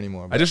them's not here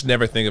anymore. I But just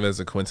never think of it as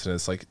a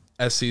coincidence. Like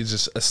SC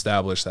just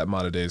established that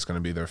Modern Day is going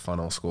to be their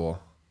funnel school.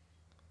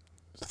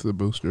 It's the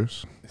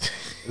boosters,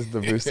 it's the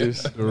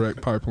boosters.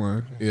 direct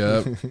pipeline.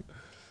 Yeah.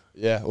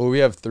 Yeah, well, we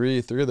have three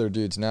of their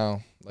dudes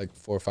now, like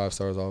 4 or 5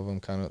 stars, all of them,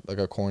 kind of like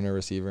a corner,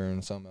 receiver,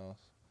 and something else.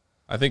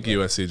 I think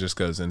USC just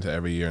goes into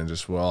every year and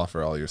just will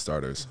offer all your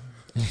starters.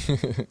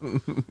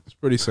 It's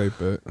pretty safe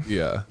bet.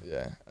 Yeah.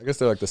 Yeah, I guess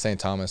they're like the St.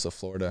 Thomas of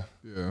Florida.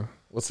 Yeah.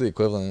 What's the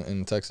equivalent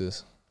in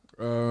Texas?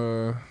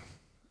 Well,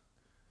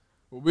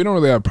 we don't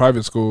really have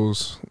private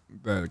schools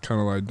that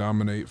kind of like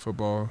dominate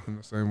football in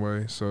the same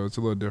way, so it's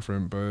a little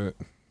different. But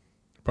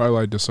probably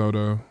like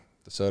DeSoto.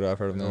 DeSoto, I've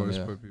heard of They them. always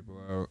Yeah. put people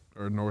out,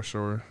 or North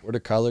Shore. Where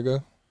did Kyler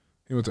go?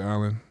 He went to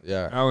Allen.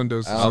 Yeah, Allen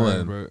does the Allen.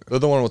 same, but they're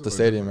the one with the it's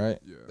a little stadium, right?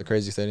 different. Yeah. The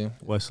crazy stadium.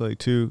 Westlake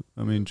too.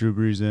 I mean, Drew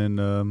Brees and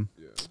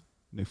Yeah.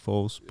 Nick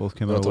Foles both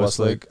came Went out of to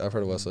Westlake. I've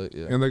heard of Westlake.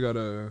 Yeah. And they got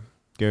a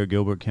Garrett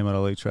Gilbert came out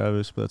of Lake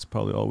Travis, but that's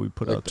probably all we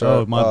put Lake out there.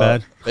 Oh, my Tra-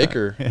 bad.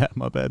 Baker. Yeah,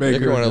 my bad.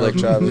 Baker went to Lake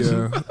Travis.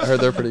 Yeah. I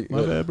heard they're pretty My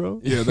good. bad, bro.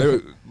 Yeah, they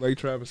were Lake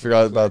Travis.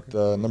 Forgot was like about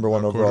the number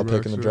 1 overall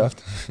pick in the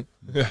quarterbacks,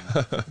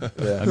 draft.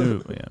 I Yeah.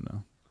 knew. Yeah,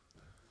 no.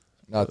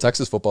 No,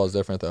 Texas football is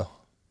different though.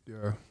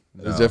 Yeah,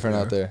 It's different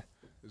yeah. out there.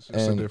 it's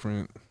just And- a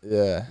different.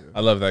 Yeah.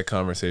 I love that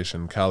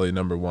conversation. Cali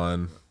number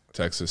 1,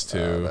 Texas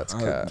 2. That's I-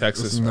 cap.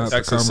 Texas, This is not the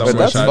Texas. conversation. But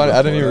that's somewhere funny.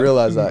 I didn't before even that.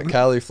 realize that.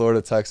 Cali,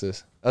 Florida,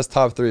 Texas. That's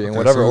top 3 in Okay,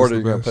 whatever so order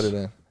who's you're the gonna put it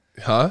best?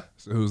 in. Huh?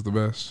 So who's the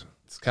best?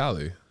 It's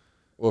Cali.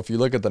 Well, if you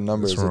look at the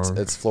numbers, That's wrong.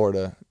 it's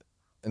Florida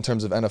in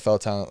terms of NFL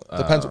talent.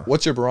 Depends.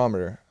 What's your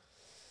barometer?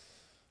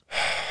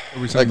 Are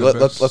we Like saying the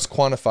let's best?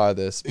 quantify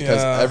this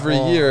because every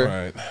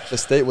year the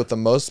state with the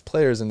most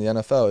players in the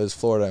NFL is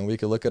Florida, and we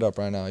could look it up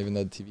right now, even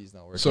though the TV's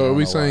not working. So I are don't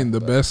we know why, saying the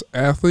but- best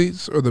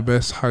athletes or the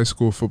best high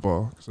school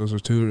football? 'Cause those are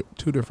two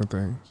different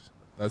things.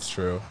 That's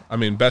true. I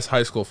mean, best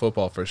high school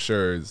football for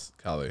sure is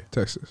Cali.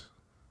 Texas.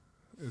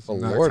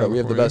 Florida, we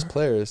have the best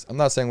players. I'm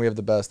not saying we have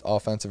the best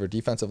offensive or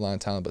defensive line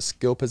talent, but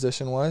skill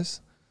position wise,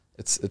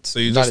 it's so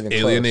you not just even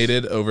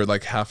alienated over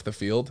like half the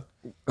field.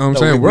 I'm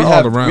saying we're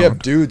all around. We have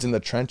dudes in the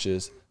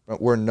trenches,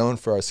 but we're known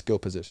for our skill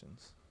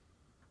positions.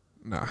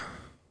 Nah,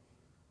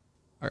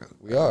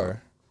 we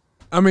are.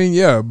 I mean,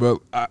 yeah, but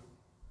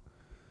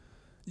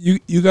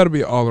you got to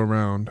be all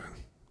around,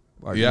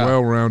 like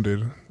well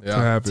rounded. Yeah.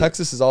 To have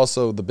Texas is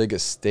also the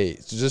biggest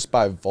state, so just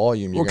by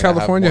volume. Well,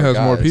 California has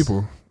more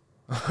people.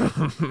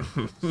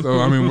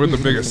 So I mean, we're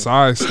the biggest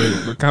size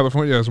state, but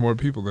California has more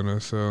people than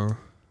us. So,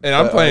 and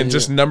I'm playing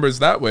just numbers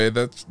that way.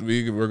 That's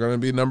we're going to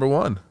be number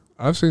one.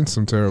 I've seen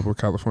some terrible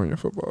California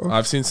football.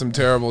 I've seen some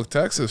terrible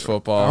Texas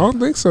football. I don't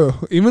think so.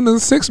 Even the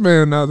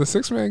 6-man now, the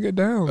 6-man get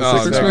down. The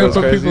 6-man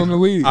put people in the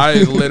league.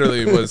 I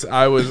literally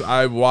I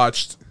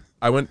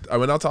went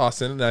out to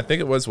Austin, and I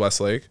think it was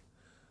Westlake,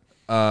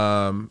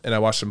 and I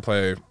watched them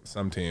play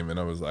some team, and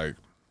I was like,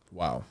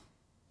 wow.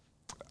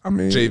 I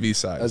mean, JV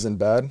size, as in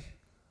bad.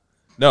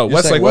 No,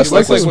 Westlake was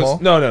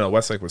no.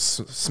 Westlake was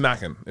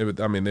smacking. They were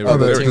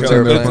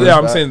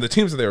I'm saying the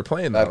teams that they were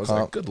playing. I was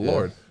like, good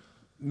lord.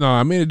 No,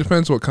 I mean it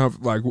depends what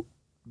like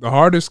the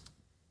hardest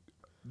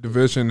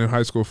division in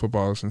high school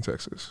football is in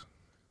Texas,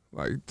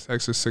 like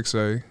Texas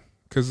 6A,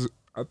 because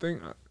I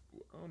don't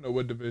know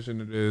what division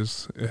it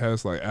is. It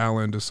has like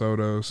Allen,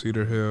 DeSoto,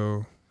 Cedar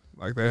Hill.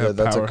 Like they have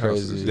that's powerhouses.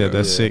 Crazy. Yeah,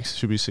 that's 6.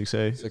 Should be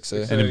 6A.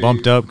 6A. And it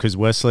bumped up because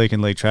Westlake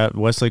and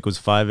Westlake was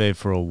 5A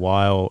for a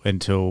while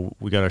until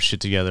we got our shit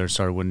together and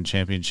started winning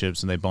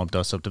championships, and they bumped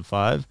us up to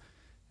 5.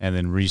 And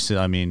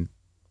then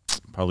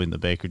probably in the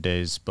Baker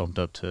days, bumped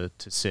up to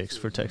 6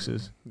 for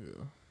Texas.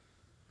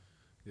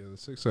 Yeah, the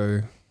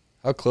 6A.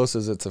 How close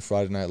is it to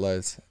Friday Night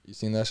Lights? You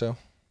seen that show?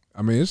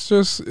 I mean, it's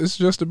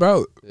just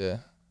about. Yeah.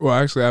 Well,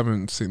 actually, I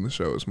haven't seen the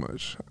show as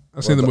much.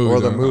 I've seen the movie.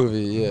 Or the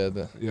movie, yeah.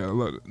 The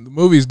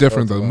movie's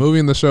different, though. The movie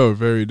and the show are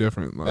very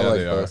different. I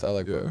like both. I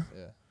like both.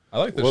 Yeah. I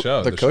like the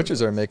show. The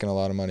coaches are making a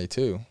lot of money,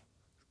 too.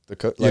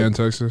 In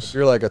Texas. If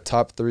you're like a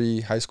top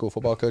 3 high school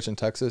football coach in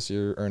Texas,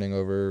 you're earning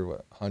over,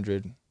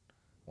 100,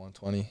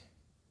 120.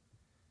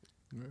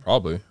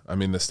 Probably. I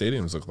mean, the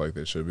stadiums look like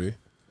they should be.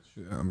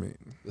 Yeah, I mean,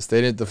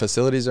 the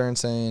facilities are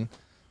insane.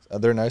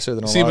 They're nicer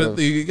than a lot of.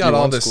 You got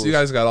all this. Schools. You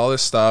guys got all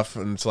this stuff,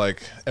 and it's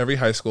like every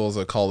high school is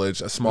a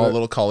college, a small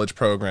little college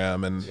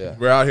program, and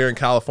we're out here in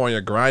California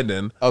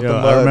grinding. I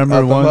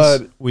remember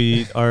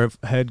once our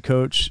head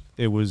coach.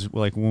 It was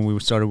like when we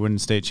started winning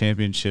state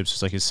championships.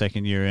 It's like his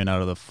second year in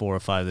out of the 4 or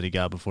 5 that he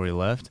got before he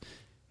left.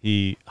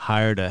 He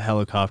hired a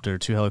helicopter,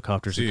 2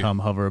 helicopters to come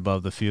hover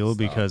above the field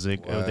because they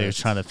were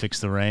trying to fix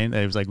the rain.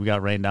 It was like we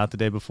got rained out the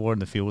day before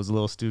and the field was a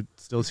little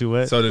still too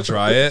wet. So to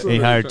dry it? He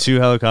hired 2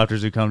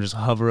 helicopters to come just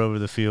hover over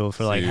the field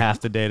for like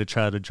half the day to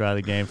try to dry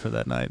the game for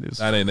that night.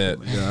 That ain't it.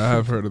 Yeah, I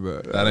have heard of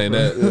that. That ain't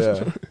it.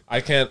 Yeah. I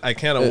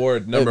can't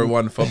award number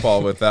 1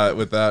 football with that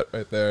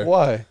right there.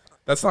 Why?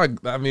 That's not.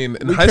 I mean,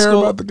 in we high care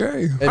school, about the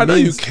game. I know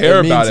you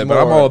care about it, but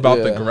I'm all about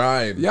the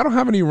grind. Y'all don't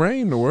have any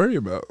rain to worry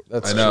about.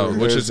 That's I know,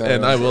 true.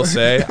 and I will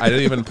say, I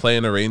didn't even play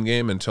in a rain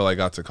game until I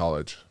got to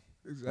college.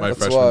 Exactly. My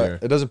freshman year.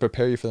 It doesn't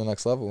prepare you for the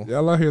next level.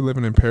 Y'all out here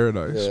living in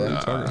paradise.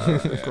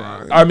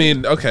 Yeah. I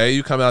mean, okay,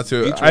 you come out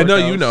to. I know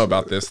you know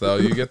about this though.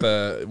 You get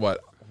the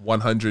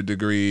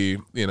 100-degree,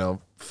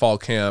 fall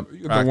camp.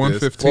 You get the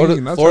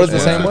 115. Florida's the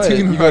same way.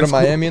 You go to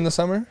Miami in the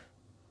summer.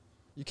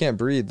 You can't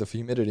breathe the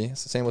humidity.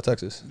 It's the same with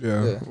Texas.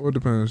 Yeah. Well, it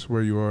depends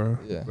where you are.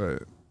 Yeah.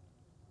 But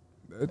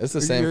it's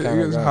the same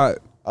kind of It's hot.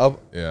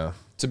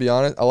 To be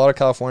honest, a lot of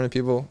California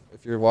people,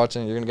 if you're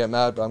watching, you're going to get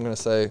mad, but I'm going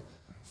to say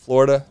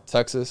Florida,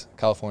 Texas,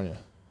 California.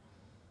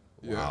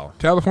 Wow.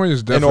 California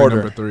is definitely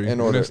number 3. In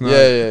order. It's not,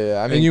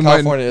 yeah. I mean,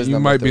 California is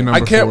number 3. Be number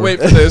I can't 4. wait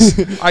for this.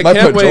 I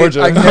can't wait.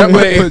 I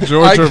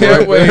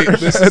can't wait.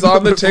 This is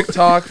on the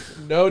TikTok.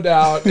 No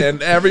doubt.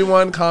 And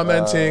everyone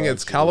commenting,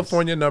 it's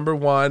California number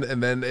 1.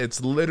 And then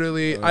it's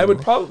literally, I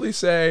would probably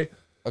say.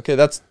 Okay,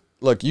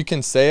 look, you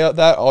can say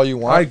that all you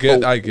want. I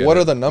get What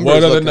it. are the numbers?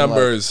 What are the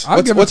numbers?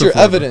 Like? What's your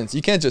evidence?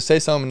 You can't just say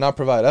something and not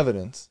provide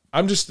evidence.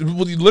 I'm just,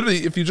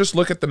 literally, if you just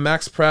look at the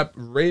Max Prep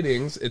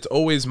ratings, it's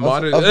always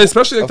modern,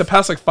 especially like the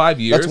past 5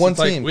 years. That's one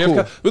team. We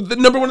have the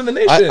number 1 in the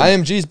nation.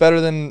 IMG is better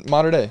than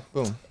Modern Day.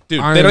 Boom.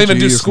 Dude, they don't even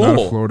do school.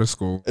 Not a Florida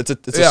school. It's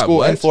a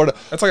school in Florida.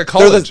 That's like a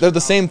college. They're the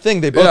same thing.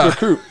 They both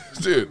recruit.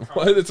 Dude,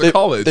 what? It's a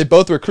college. They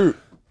both recruit.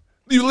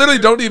 You literally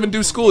don't even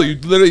do school. You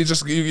literally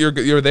just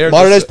you're there.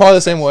 Modern Day's probably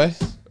the same way.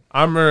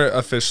 I'm gonna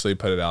officially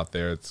put it out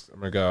there. I'm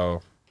gonna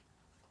go,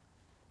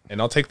 and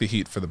I'll take the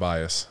heat for the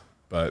bias,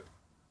 but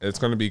it's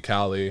gonna be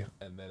Cali,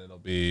 and then it'll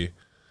be,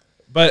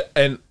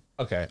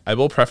 okay. I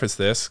will preface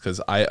this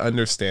because I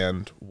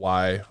understand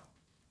why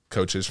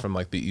coaches from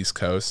like the East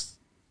Coast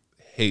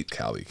hate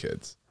Cali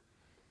kids,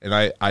 and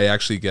I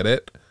actually get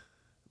it,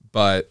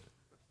 but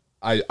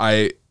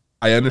I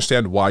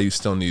understand why you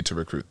still need to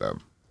recruit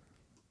them,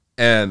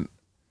 and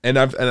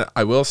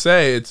I will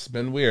say it's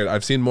been weird.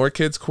 I've seen more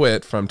kids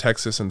quit from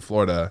Texas and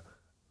Florida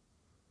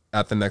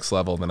at the next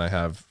level than I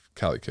have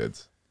Cali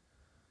kids.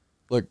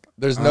 Look,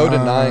 there's no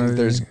denying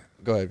there's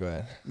Go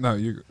ahead. No,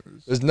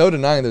 there's no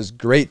denying there's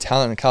great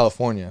talent in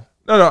California.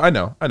 No, I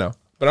know.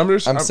 But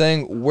I'm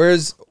saying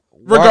where's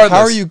regardless.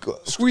 How are you?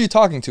 Who are you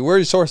talking to? Where are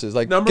your sources?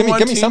 Like, number one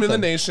team in the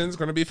nation is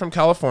going to be from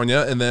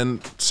California, and then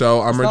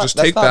so I'm going to just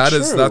take that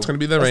as that's going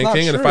to be the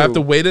ranking. And if I have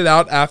to wait it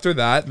out after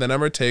that, then I'm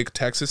going to take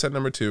Texas at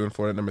number 2 and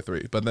Florida at number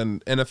 3. But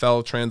then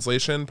NFL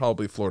translation,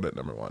 probably Florida at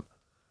number 1.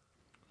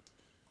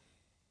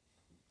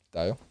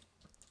 Dayo?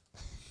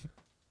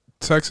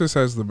 Texas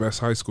has the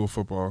best high school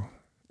football,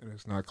 and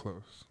it's not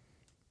close.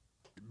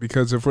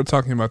 Because if we're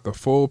talking about the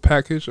full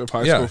package of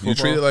high school football, you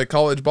treat it like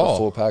college ball. The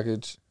full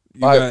package.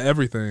 You got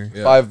everything.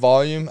 Yeah. By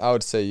volume, I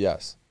would say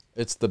yes.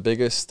 It's the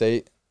biggest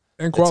state.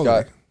 And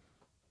quality.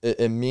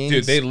 It means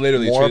dude, they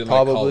literally more treat it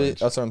probably. Like college.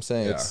 That's what I'm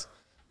saying. Yeah.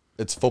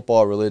 It's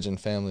football, religion,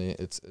 family.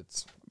 It's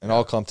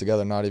all come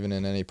together, not even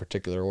in any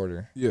particular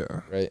order.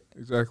 Yeah. Right.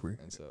 Exactly.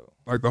 And so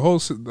like the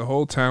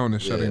whole town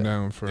is shutting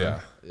down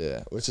for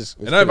which is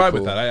and I vibe cool.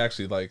 with that. I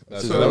actually like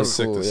that. So that was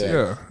sick to see.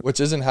 Yeah. Which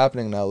isn't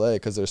happening in LA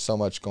because there's so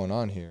much going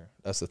on here.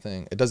 That's the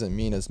thing. It doesn't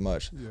mean as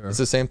much. Yeah. It's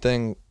the same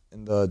thing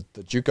in the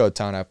JUCO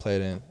town I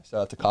played in.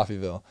 Shout out to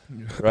Coffeyville,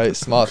 right?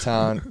 Small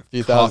town,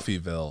 few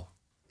thousand.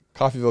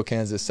 Coffeyville,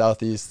 Kansas,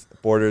 southeast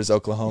borders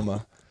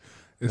Oklahoma.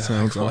 It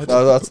sounds awful.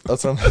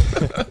 That's what I'm.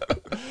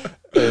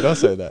 Hey, don't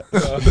say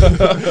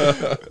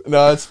that.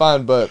 No, it's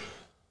fine, but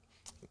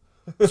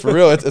for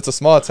real, it's a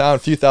small town,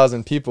 few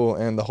thousand people,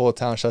 and the whole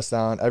town shuts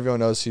down.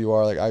 Everyone knows who you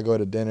are. Like, I go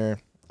to dinner.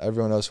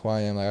 Everyone knows who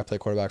I am. Like, I play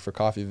quarterback for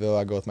Coffeyville.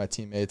 I go with my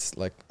teammates.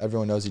 Like,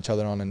 everyone knows each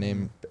other on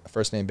a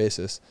first name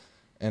basis.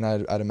 And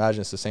I'd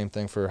imagine it's the same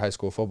thing for high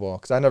school football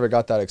because I never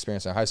got that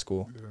experience in high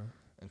school. Yeah.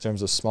 In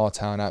terms of small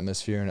town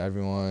atmosphere and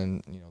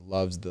everyone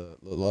loves the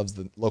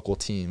local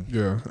team.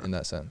 Yeah. In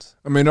that sense.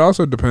 I mean, it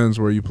also depends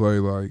where you play.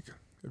 Like,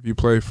 if you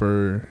play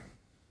for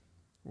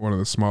one of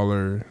the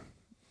smaller,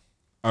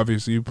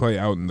 obviously you play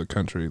out in the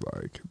country.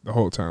 Like, the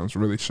whole town's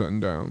really shutting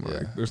down.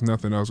 Like, there's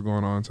nothing else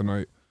going on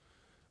tonight.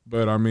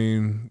 But I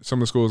mean, some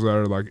of the schools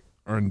that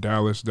are in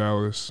Dallas,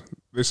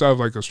 they still have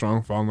like a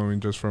strong following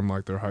just from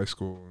like their high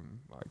school and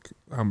like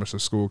how much the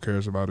school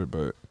cares about it.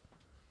 But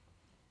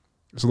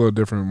it's a little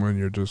different when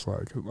you're just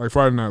like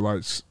Friday Night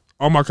Lights.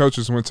 All my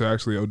coaches went to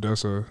actually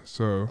Odessa,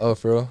 so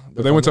for real?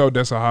 But they went to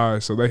Odessa High,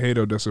 so they hate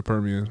Odessa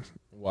Permian.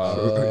 Wow,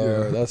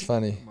 so, that's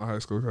funny. My high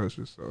school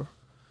coaches,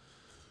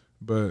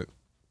 but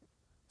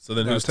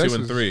then who's Texas,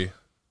 2 and 3?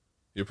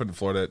 You're putting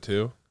Florida at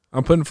 2.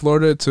 I'm putting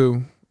Florida at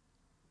 2.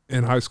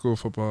 In high school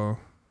football.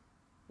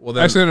 Well,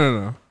 then, actually,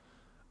 no.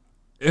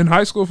 In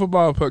high school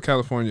football, I'll put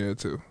California at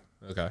 2.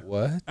 Okay.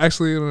 What?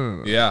 Actually,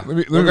 no. Yeah.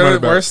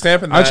 We're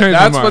stamping that. I changed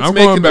That's my mind. what's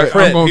making the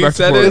print. He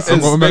said it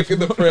is making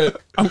the print.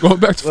 I'm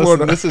going back to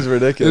Florida. This is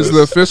ridiculous. It's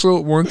the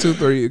official 1, 2,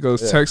 3. It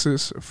goes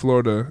Texas,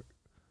 Florida.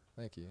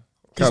 Thank you.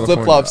 He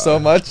flip-flop so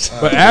much.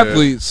 But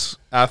athletes.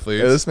 Yeah,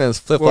 this man's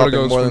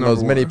flip-flopping more than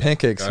those mini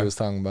pancakes he was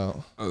talking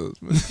about. Those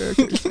mini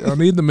pancakes. I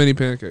need the mini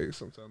pancakes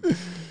sometimes.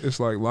 It's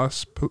like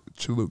Las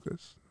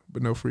Chalucas.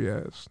 But no free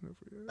ads.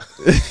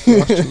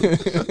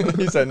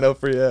 He said no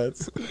free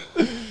ads.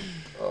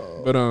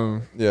 But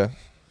yeah,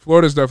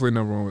 Florida's definitely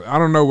number 1. I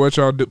don't know what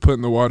y'all put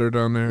in the water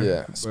down there.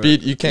 Yeah,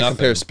 speed. You can't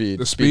compare speed.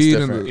 The speed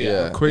and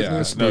the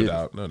quickness. No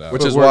doubt.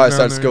 Which is why I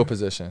started skill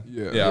position.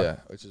 Yeah.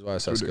 Which is why I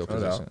started skill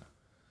position.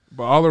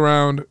 But all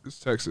around it's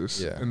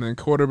Texas. Yeah. And then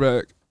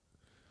quarterback,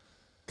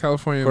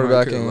 California.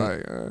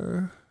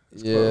 Quarterbacking.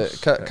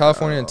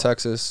 California and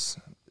Texas,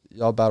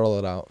 y'all battle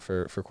it out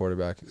for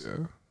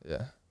quarterbacks.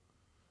 Yeah.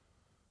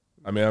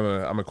 I mean,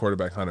 I'm a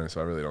quarterback hunter,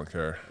 so I really don't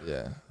care.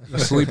 Yeah. The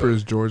sleeper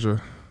is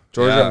Georgia.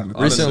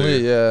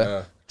 Recently,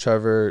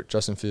 Trevor,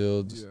 Justin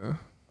Fields. Yeah.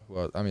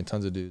 Well, I mean,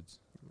 tons of dudes.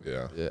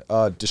 Yeah.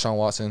 Deshaun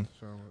Watson.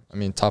 I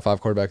mean, top 5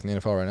 quarterback in the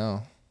NFL right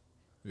now.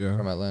 Yeah.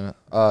 From Atlanta.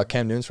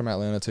 Cam Newton's from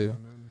Atlanta too.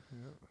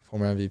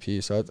 Former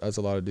MVP. So that's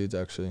a lot of dudes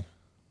actually.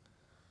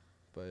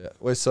 But yeah.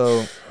 Wait, so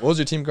what was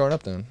your team growing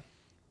up then?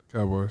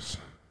 Cowboys.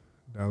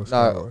 Dallas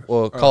Cowboys.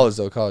 Well, college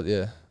though. College,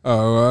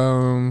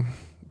 yeah.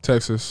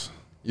 Texas.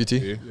 UT?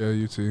 Yeah,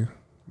 UT. The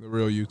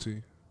real UT.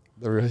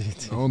 The real UT.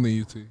 The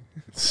only UT.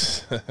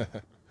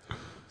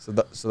 So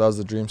that was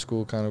the dream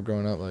school kind of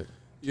growing up, like?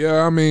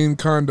 Yeah, I mean,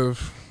 kind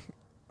of.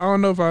 I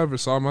don't know if I ever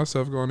saw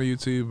myself going to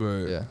UT,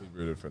 but yeah, we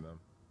rooted for them.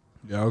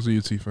 Yeah, I was a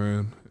UT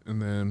fan,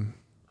 and then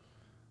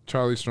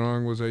Charlie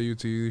Strong was at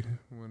UT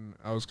when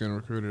I was getting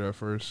recruited at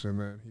first, and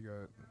then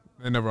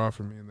they never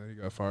offered me, and then he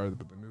got fired,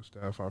 but the new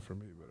staff offered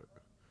me. But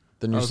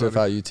the new staff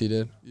at UT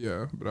did?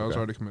 Yeah, but I was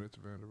already committed to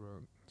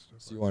Vanderbilt.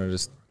 So you wanted to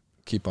just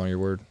keep on your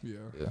word? Yeah.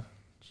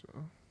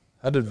 So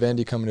how did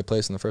Vandy come into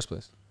place in the first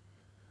place?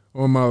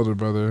 Well, my older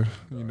brother,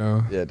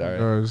 Yeah,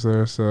 Dario was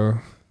there, so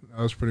that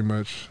was pretty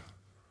much.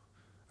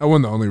 I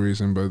wasn't the only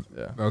reason, but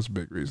that was a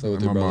big reason.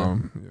 So my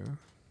mom,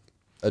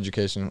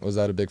 Education, was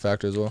that a big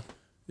factor as well?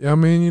 Yeah, I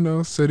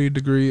mean, city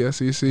degree,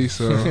 SEC,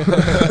 so.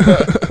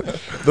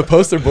 The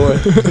poster boy.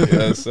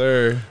 Yes,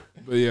 sir.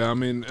 But yeah, I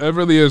mean, it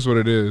really is what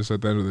it is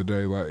at the end of the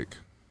day. Like,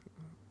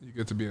 you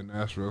get to be in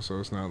Nashville, so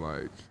it's not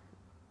like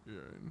you're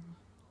in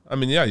I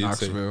mean, yeah, you'd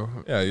Knoxville.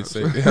 say. Yeah, you'd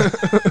say.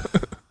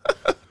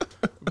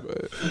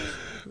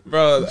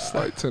 Bro, It's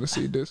like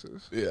Tennessee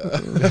disses. Yeah.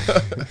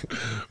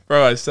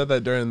 Bro, I said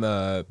that during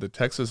the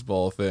Texas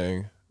Bowl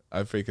thing.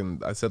 I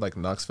said like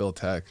Knoxville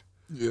Tech.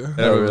 Yeah. And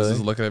everyone was really?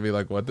 just looking at me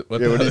like, what the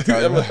Yeah, what are you talking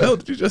what the about? hell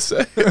did you just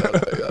say?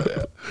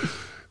 The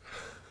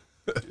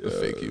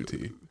fake UT.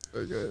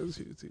 I guess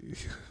UT.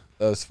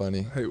 That was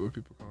funny. I hate what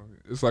people call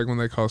it. It's like when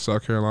they call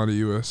South Carolina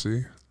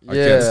USC. I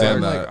can't stand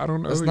I'm that. like, I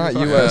don't know. It's who not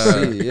you're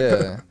talking USC.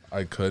 Yeah.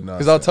 I could not.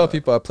 Because I'll stand tell that.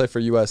 people I play for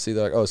USC.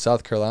 They're like, "Oh,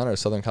 South Carolina or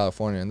Southern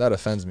California," and that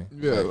offends me.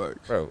 Yeah,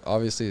 like Bro,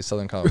 obviously it's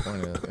Southern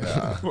California.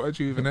 Yeah. why'd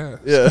you even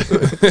ask? Yeah.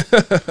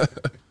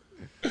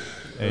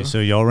 Hey, so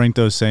y'all rank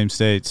those same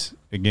states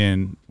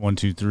again, 1,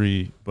 2,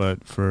 3,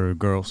 but for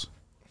girls.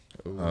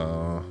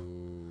 Oh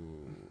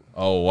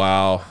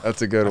wow.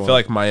 That's a good I one. feel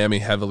like Miami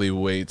heavily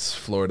weights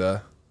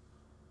Florida.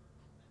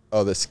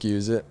 Oh, that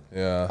skews it.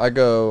 Yeah. I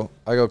go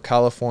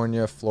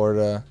California,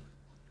 Florida,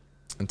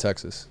 and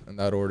Texas in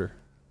that order.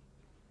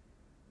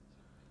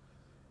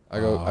 I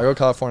go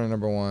California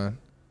number 1.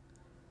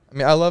 I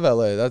mean, I love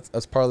LA.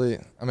 That's probably.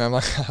 I mean, I'm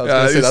not. I was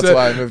gonna say that's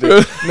why I moved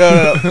here.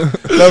 No.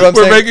 But I'm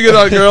We're saying, making it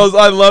on girls.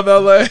 I love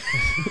LA.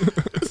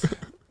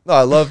 no,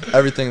 I love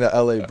everything that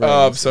LA brings.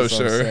 Oh, I'm so is what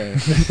sure.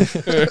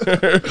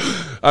 saying.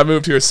 I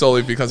moved here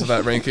solely because of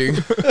that ranking.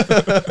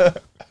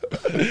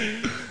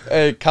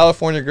 Hey,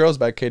 California Girls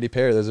by Katy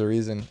Perry. There's a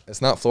reason.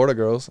 It's not Florida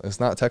Girls. It's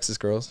not Texas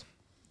Girls.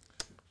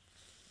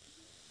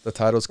 The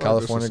title's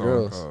California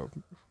Girls.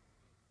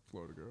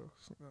 Florida Girls.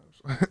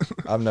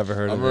 I've never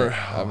heard of it.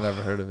 I've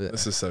never heard of it.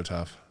 This is so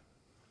tough.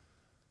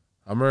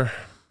 I'm gonna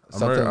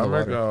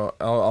water. go.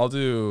 I'll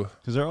do.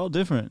 Because they're all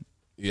different.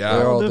 Yeah.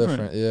 They're all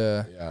different. different.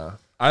 Yeah. Yeah.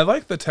 I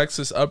like the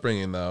Texas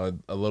upbringing though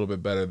a little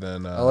bit better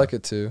than. I like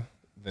it too.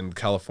 Than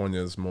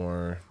California's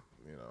more,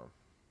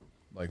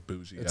 like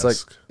bougie. It's like,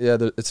 yeah,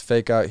 it's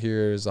fake out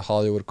here. There's a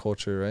Hollywood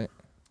culture, right?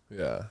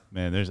 Yeah.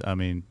 Man,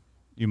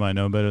 you might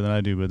know better than I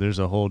do, but there's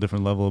a whole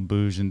different level of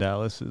bouge in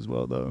Dallas as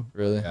well, though.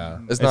 Really? Yeah.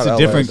 It's It's a LA,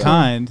 different though.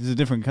 kind. It's a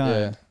different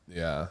kind.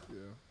 Yeah.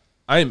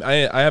 I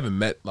haven't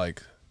met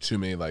like too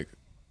many like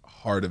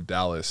heart of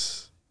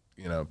Dallas,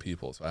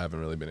 people, so I haven't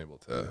really been able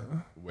to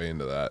weigh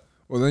into that.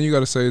 Well, then you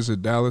got to say, is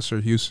it Dallas or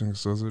Houston?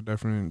 Because those are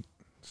different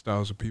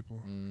styles of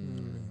people.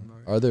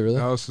 Are they really?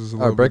 Dallas is a All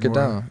little right, break bit it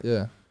more, down.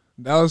 Yeah.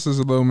 Dallas is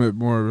a little bit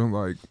more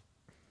like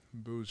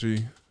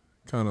bougie,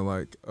 kind of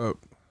like up.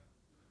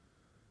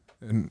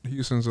 And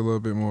Houston's a little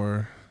bit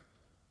more.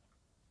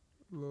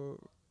 A little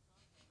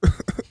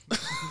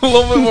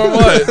bit more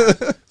what?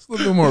 It's a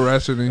little bit more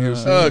ratchet than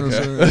Houston. Okay. You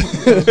know what I'm saying?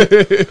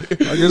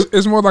 Like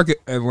it's more like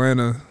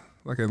Atlanta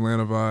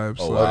vibes.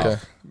 Oh, like wow.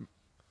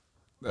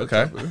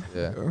 Okay.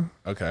 Yeah.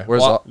 Okay. Where's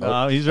Well,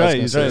 No, he's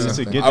right. He's right. It's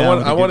a get I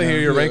down. want to hear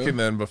your Yeah. ranking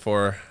then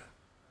before.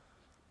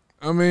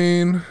 I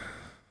mean,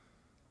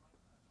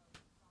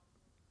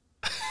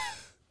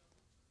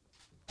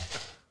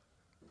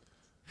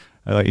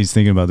 He's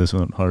thinking about this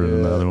one harder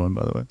than the other one,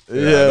 by the way.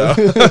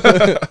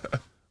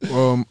 Yeah.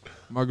 well,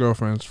 my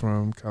girlfriend's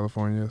from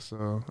California,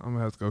 so I'm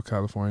gonna have to go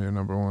California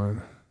number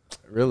 1.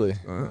 Really?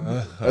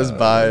 That's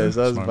biased.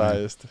 That's Smart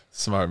biased.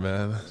 Smart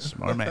man.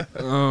 Smart man.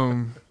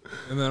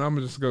 And then I'm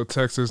gonna just go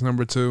Texas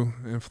number 2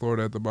 and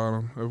Florida at the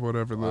bottom of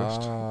whatever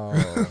list. Wow.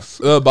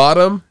 The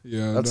bottom.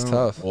 Yeah, That's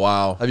tough.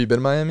 Wow. Have you been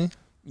to Miami?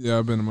 Yeah,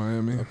 I've been to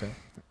Miami. Okay.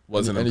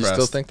 Wasn't and impressed.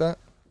 you still think that?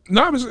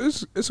 No,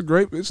 it's a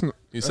great. It's You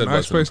a said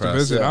nice wasn't place to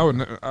impressed. visit.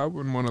 Yeah. I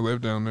wouldn't want to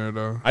live down there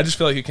though. I just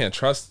feel like you can't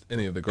trust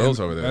any of the girls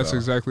over there. That's though.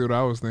 exactly what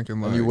I was thinking.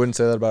 Like And you wouldn't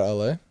say that about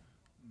LA?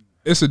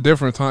 it's a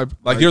different type.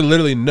 Like you're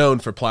literally known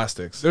for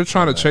plastics. They're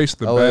trying to chase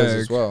the LA is bag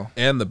as well.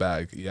 And the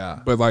bag, yeah.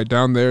 but like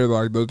down there,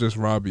 like they'll just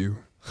rob you.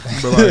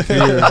 But like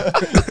here,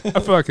 I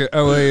feel like in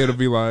LA it'll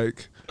be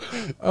like,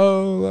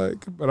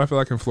 but I feel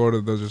like in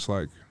Florida they'll just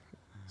like,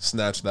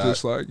 Snatch that.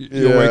 just like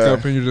you'll wake Yeah.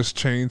 up and you're just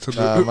chained to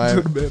the,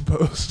 to the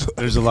bedpost.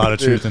 There's a lot of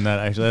truth in that,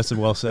 actually. That's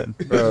well said.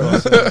 Bro,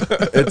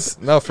 it's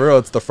for real.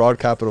 It's the fraud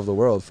capital of the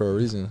world for a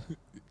reason.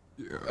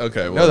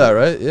 Okay, You know that,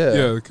 right?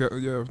 Yeah.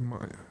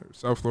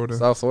 South Florida.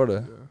 South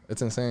Florida. Yeah.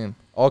 It's insane.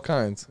 All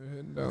kinds.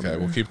 Okay,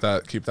 we'll keep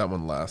that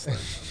one last then,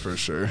 for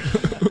sure.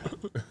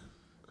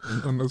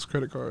 on those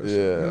credit cards.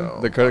 Yeah.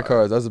 The credit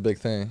cards. That's a big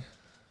thing.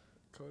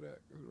 Kodak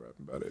is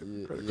rapping about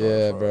it. Credit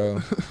Yeah, card bro.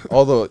 fraud.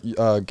 All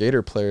the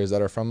Gator players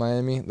that are from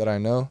Miami that I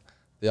know,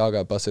 they all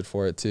got busted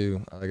for it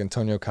too. Like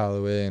Antonio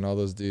Callaway and all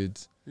those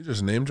dudes. You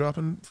just name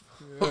dropping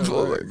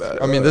like that.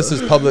 I mean, this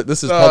is public.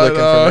 This is public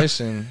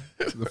information.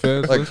 The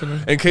feds Like-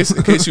 listening. in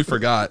case you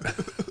forgot.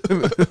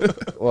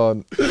 Well, all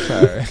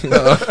right.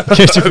 In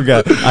case you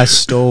forgot, I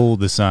stole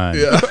the sign.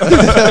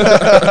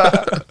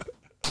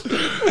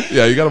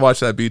 Yeah, you got to watch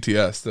that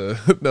BTS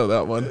to know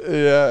that one.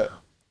 Yeah.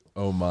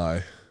 Oh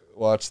my.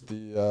 Watch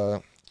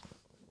the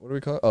what do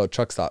we call it? Oh,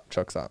 truck stop.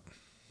 Truck stop.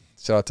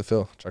 Shout out to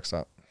Phil. Truck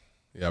stop.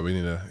 Yeah, we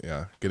need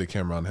to get a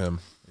camera on him.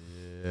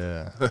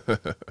 Yeah.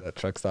 That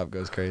truck stop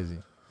goes crazy.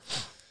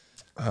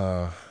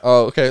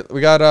 Okay.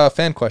 We got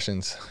fan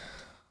questions.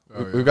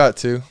 We've got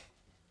 2.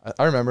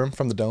 I remember them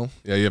from the Dome.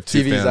 Yeah, you have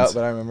 2 TV's fans. out,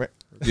 but I remember it.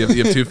 You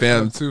have 2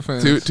 fans. Two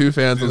fans. Two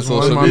fans on There's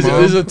social one my media.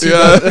 mom. These are 2.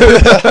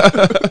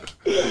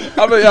 Yeah.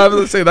 I'm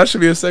gonna say that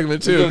should be a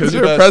segment too, because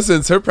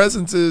her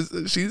presence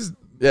is she's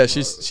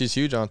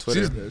huge on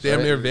Twitter. She's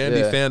damn near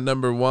Vandy fan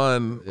number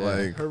one. Yeah.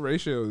 Like her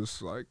ratio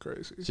is like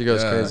crazy. She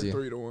goes crazy,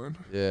 like 3-1.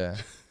 Yeah.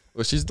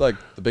 Well, she's like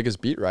the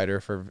biggest beat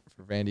writer for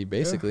Vandy,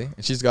 basically.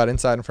 And she's got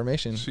inside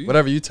information.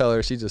 Whatever you tell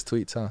her, she just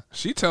tweets, huh?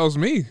 She tells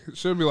me.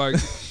 She'll be like,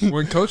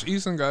 when Coach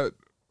Eason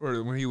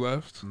when he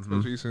left,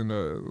 Coach Eason,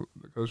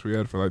 the coach we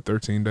had for like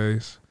 13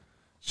 days,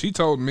 she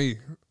told me.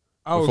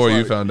 Before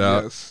you found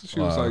out? Yes. She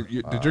was like,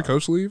 did your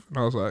coach leave? And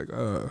I was like,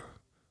 no,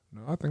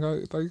 I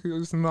think he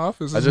was in the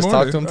office I just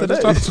talked to him today.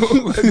 I just talked to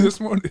him like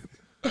this morning.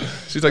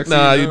 She's like,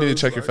 nah, you need to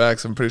check your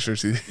facts. I'm pretty sure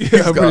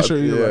I'm pretty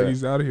sure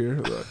he's out of here.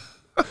 Like,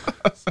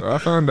 so I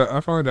found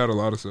out a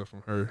lot of stuff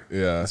from her.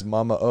 Yeah, it's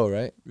Mama O,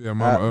 right? Yeah,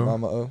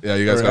 Mama O. Yeah,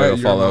 you guys gotta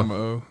go follow. Mama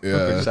O. Yeah,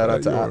 okay, shout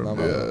out to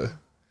Mama O.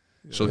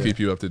 She'll keep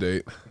you up to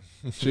date.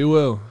 She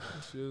will.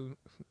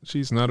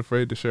 She's not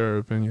afraid to share her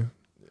opinion.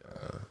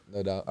 Yeah,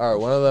 no doubt. All right,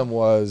 one of them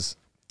was,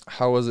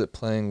 how was it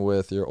playing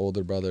with your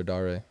older brother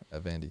Dare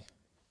at Vandy?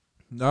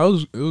 No,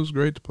 it was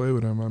great to play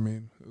with him. I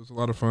mean, it was a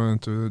lot of fun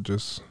to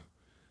just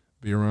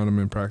be around him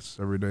in practice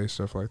every day,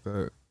 stuff like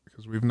that.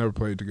 Because we've never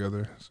played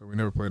together, so we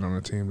never played on a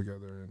team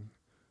together, and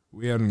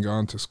we hadn't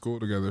gone to school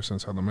together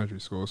since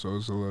elementary school, so it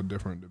was a little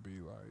different to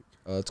be like,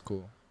 oh, that's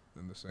cool,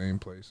 in the same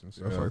place and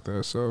stuff like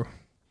that. So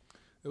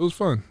it was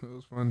fun. It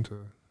was fun to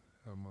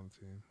have him on the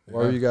team.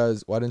 Why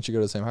didn't you go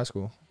to the same high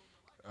school?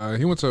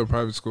 He went to a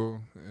private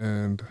school,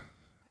 and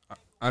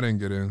I didn't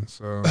get in,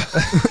 so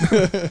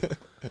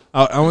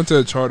I went to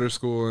a charter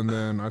school, and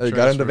then I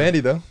got into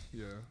Vandy though.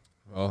 Yeah.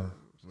 Well,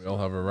 we all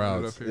have our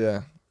routes.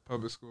 Yeah.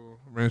 Public school,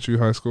 Rancho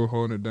High School,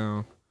 holding it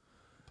down.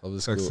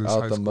 Public school,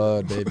 out the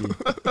mud, baby.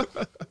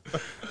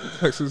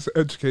 Texas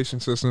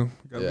education system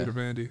got me to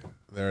Vandy.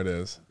 There it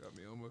is. Got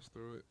me almost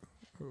through it.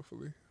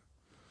 Hopefully.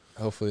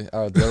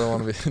 All right.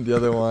 The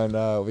other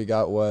one we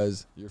got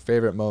was your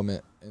favorite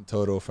moment in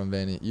total from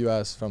Vandy. You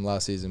asked from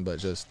last season, but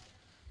just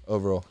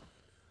overall.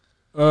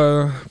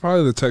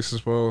 Probably the Texas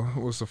Bowl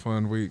was a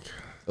fun week.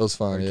 It was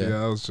fun. Yeah,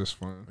 that was just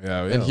fun.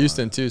 Yeah, in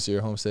Houston too, so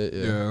your home state.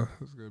 Yeah, it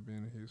was good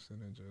being in Houston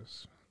and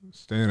just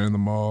staying in the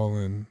mall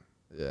and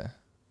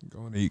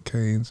going to eat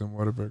Canes and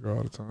Whataburger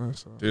all the time.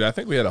 So. Dude, I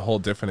think we had a whole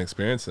different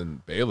experience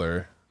in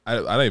Baylor. I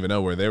don't even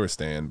know where they were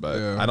staying,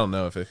 but I don't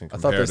know if it can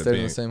compare. I thought they stayed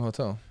in the same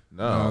hotel.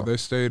 No, they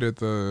stayed at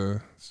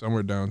the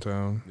somewhere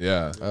downtown.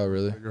 Yeah. Oh,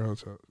 really? Bigger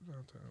hotel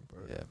downtown.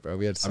 But yeah, bro.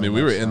 We had. We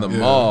were in the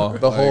mall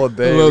the whole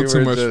day. A little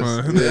too much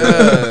fun. Yeah,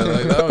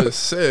 like that was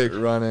sick.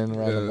 Running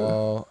around the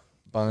mall,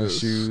 buying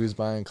shoes,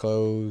 buying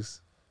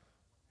clothes.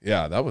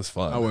 Yeah, that was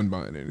fun. I wasn't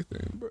buying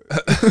anything, but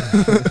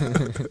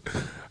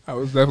I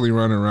was definitely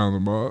running around the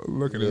mall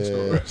looking at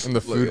stores. In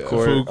the food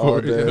court all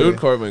day. Food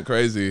court went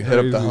crazy. Hit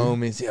up the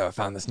homies. Yeah, I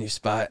found this new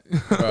spot.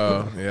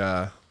 Oh,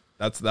 yeah.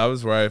 That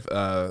was where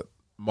I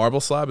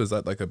marble slab, is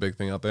that like a big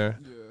thing out there?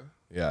 Yeah.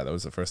 Yeah, that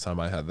was the first time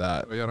I had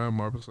that. Oh, yeah, I don't have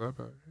marble slab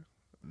out here.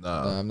 No,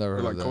 I've never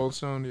heard of that. Cold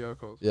Stone? Yeah,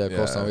 Cold Stone. Yeah,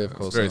 Cold Stone. We have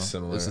Cold Stone. Very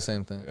similar. It's the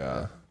same thing.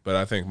 Yeah. But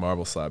I think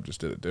marble slab just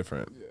did it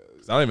different. Yeah.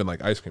 I don't even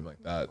like ice cream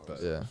like that.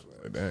 But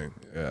like, dang.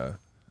 Yeah.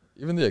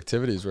 Even the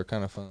activities were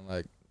kind of fun.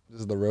 Like,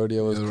 the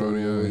rodeo was cool.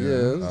 Rodeo,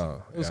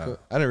 it was cool.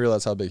 I didn't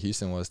realize how big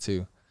Houston was,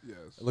 too. Yes.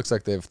 It looks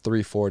like they have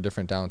 3-4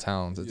 different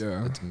downtowns.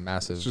 It's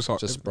massive. It's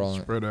just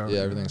sprawling. Spread out.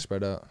 Yeah, everything's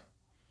spread out.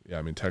 Yeah,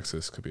 I mean,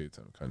 Texas could be its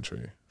own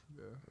country.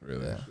 Yeah.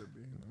 Really.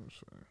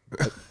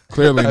 Yeah.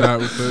 Clearly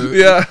not with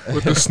the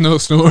with the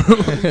snowstorm.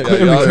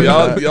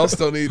 Y'all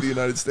still need the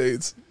United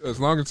States. As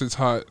long as it's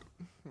hot,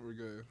 we're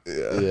good.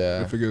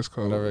 Yeah. If it gets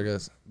cold. Whatever it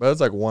gets. But it's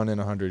like 1 in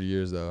 100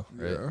 years, though,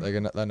 right?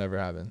 Like, that never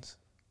happens.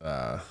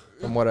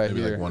 From what I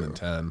hear. Like 1 in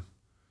 10.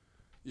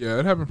 Yeah,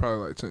 it happened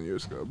probably like 10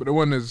 years ago. But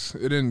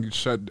it didn't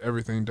shut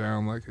everything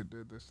down like it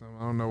did this time.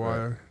 I don't know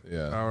why.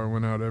 Yeah. Power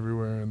went out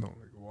everywhere and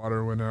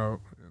water went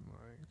out. And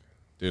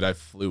dude, I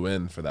flew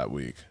in for that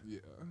week. Yeah.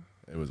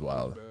 It was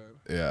wild.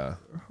 Yeah.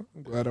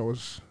 I'm glad I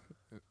was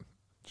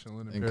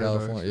chilling in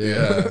California.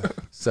 Yeah.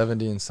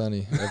 70 and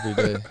sunny every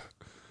day.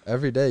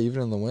 Every day,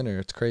 even in the winter.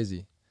 It's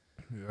crazy.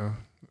 Yeah.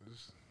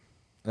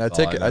 And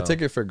I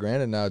take it for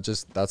granted now.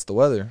 Just that's the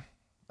weather.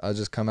 I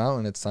just come out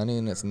and it's sunny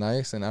and it's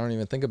nice and I don't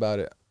even think about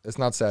it. It's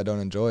not to say I don't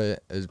enjoy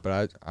it,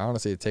 but I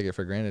honestly take it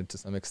for granted to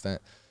some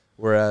extent.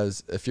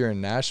 Whereas if you're in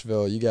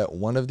Nashville, you get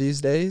one of these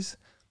days,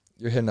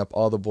 you're hitting up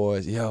all the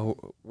boys.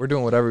 Yo, we're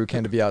doing whatever we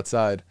can to be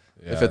outside.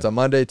 Yeah. If it's a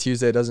Monday,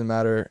 Tuesday, it doesn't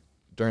matter.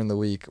 During the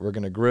week, we're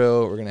going to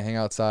grill. We're going to hang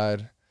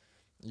outside.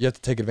 You have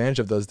to take advantage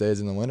of those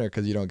days in the winter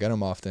because you don't get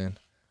them often.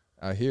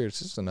 Out here, it's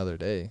just another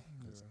day.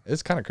 Yeah.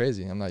 It's kind of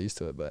crazy. I'm not used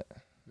to it, but.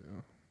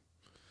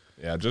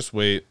 Yeah, just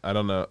wait. I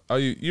don't know. Oh,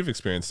 you've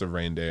experienced a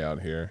rain day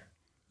out here.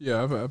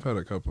 Yeah, I've had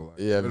a couple.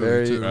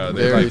 Very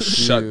they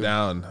shut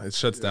down. It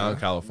shuts down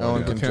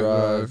California. No one can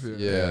drive.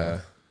 Yeah.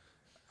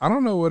 I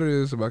don't know what it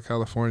is about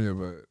California,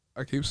 but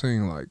I keep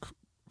seeing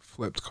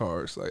flipped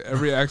cars. Like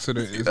every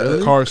accident is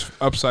the car's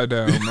upside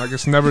down. Like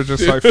it's never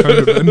just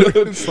fender bender.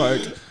 It's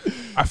like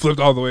I flipped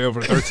all the way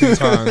over 13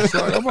 times.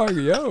 I'm like,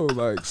 yo,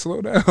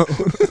 slow down.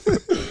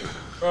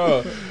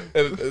 Bro,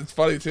 it's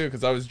funny too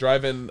because I was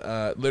driving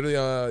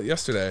literally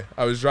yesterday.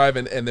 I was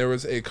driving and there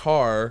was a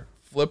car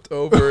flipped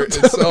over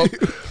itself.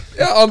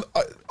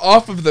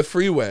 Off of the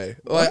freeway.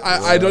 Like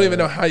I don't even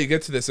know how you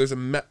get to this. There's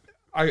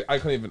I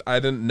couldn't even. I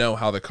didn't know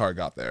how the car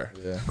got there.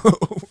 Yeah,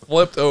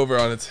 flipped over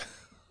on its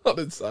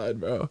side,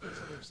 bro.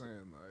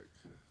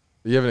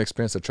 You haven't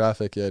experienced the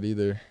traffic yet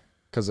either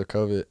because of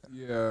COVID.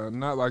 Yeah,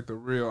 not like the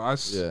real. I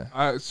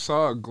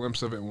saw a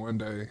glimpse of it one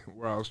day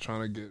where I was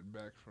trying to get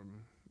back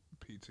from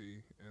PT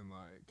and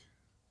like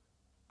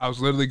I was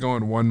literally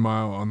going 1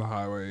 mile on the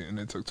highway and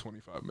it took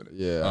 25 minutes.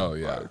 Yeah. Oh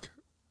yeah. Like,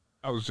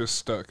 I was just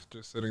stuck,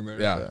 just sitting there.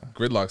 Yeah.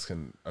 Gridlocks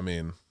can. I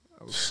mean,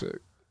 I was sick.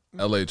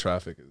 LA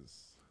traffic is.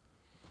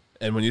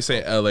 And when you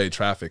say LA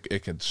traffic,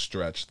 it can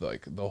stretch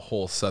like the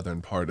whole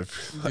southern part of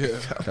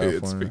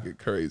it's freaking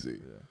crazy.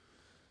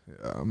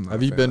 Yeah,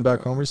 Have you been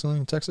back home recently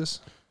in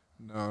Texas?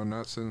 No,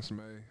 not since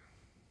May.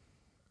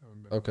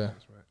 Okay.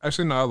 Since May.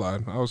 Actually, no, I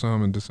lied. I was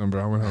home in December.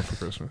 I went home for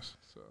Christmas.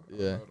 So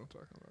yeah. I know what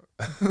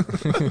I'm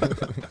talking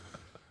about.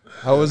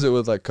 How was it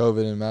with like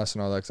COVID and masks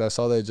and all that? Because I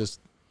saw they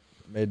just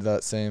made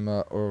that same,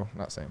 or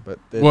not same, but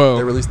they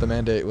released the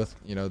mandate with,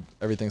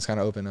 everything's kind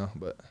of open now.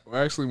 But I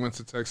actually went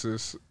to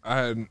Texas. I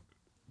had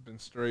been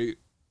straight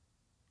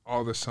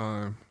all this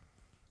time,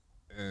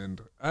 and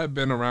I had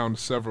been around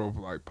several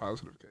like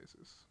positive cases.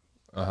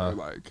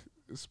 Like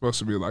it's supposed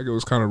to be like it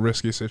was kind of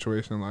risky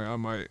situation. Like I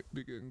might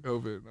be getting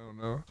COVID. I don't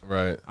know.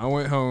 Right. I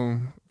went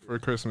home for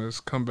Christmas.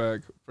 Come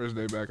back first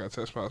day back. I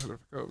test positive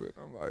for COVID.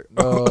 I'm like,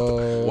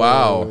 oh,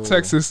 wow.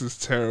 Texas is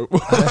terrible.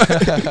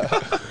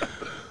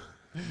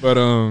 But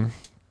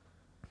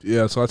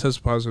yeah. So I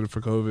tested positive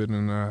for COVID,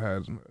 and I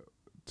had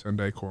a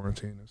 10-day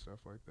quarantine and stuff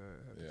like that.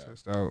 I had to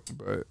test out,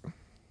 but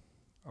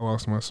I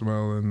lost my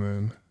smell and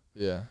then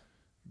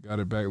got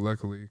it back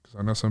luckily because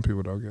I know some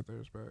people don't get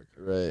theirs back.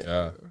 Right.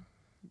 Yeah.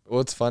 Well,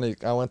 it's funny.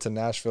 I went to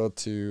Nashville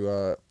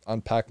to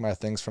unpack my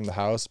things from the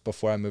house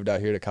before I moved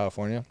out here to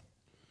California.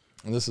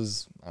 And this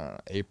is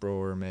April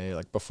or May,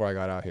 like before I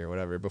got out here,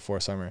 whatever, before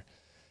summer.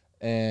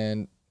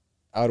 And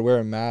I would wear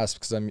a mask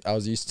because I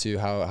was used to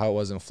how it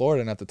was in Florida,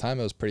 and at the time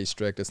it was pretty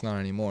strict. It's not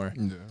anymore.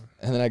 Yeah.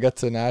 And then I got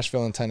to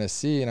Nashville in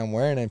Tennessee, and I'm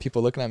wearing it, and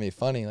people looking at me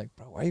funny, like,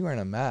 bro, why are you wearing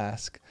a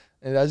mask?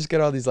 And I just get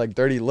all these like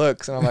dirty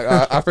looks, and I'm like,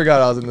 I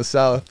forgot I was in the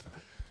South.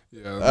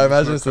 Yeah, I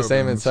imagine it's the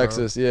same in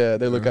Texas. Yeah,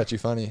 they look at you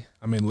funny.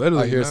 I mean,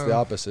 literally, I hear it's the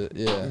opposite.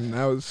 Yeah.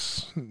 Now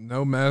it's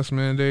no mask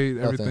mandate,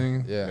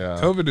 everything. Yeah.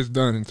 COVID is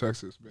done in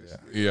Texas,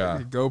 basically. Yeah.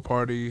 You go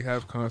party,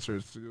 have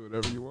concerts, do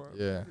whatever you want.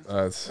 Yeah.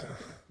 That's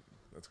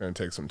going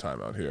to take some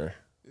time out here.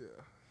 Yeah.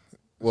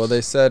 Well,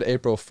 they said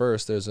April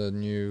 1st there's a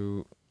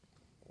new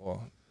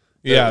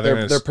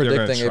they're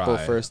predicting April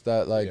 1st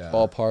that like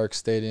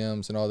ballparks,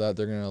 stadiums and all that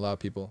they're going to allow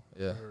people.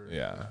 Yeah.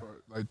 Yeah.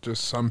 Like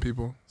just some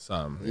people.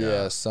 Some.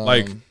 Yeah, some.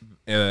 Like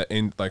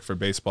like for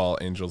baseball,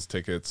 Angels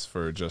tickets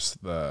for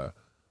just the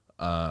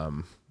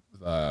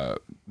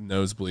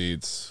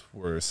nosebleeds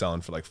were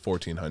selling for like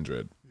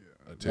 $1,400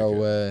 a ticket. No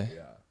way.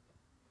 Yeah.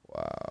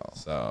 Wow.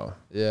 So.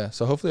 Yeah.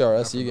 So hopefully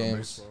our SC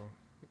games.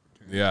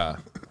 Yeah.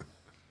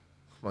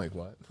 Like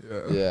what?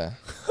 Yeah.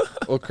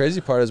 Well,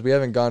 crazy part is we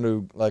haven't gone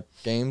to like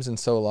games in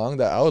so long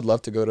that I would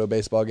love to go to a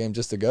baseball game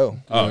just to go.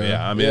 Oh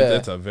yeah, I mean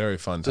it's a very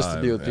fun time just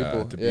to be with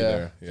people. To be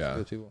there. Yeah. Just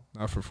with people.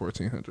 Not for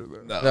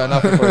 $1,400 though. No,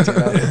 not for 14.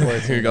 Not for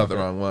 14. You got the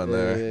wrong one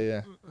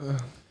there. Yeah.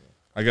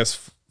 I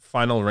guess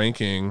final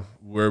ranking.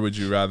 Where would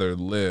you rather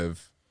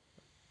live?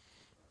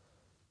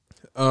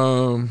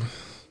 It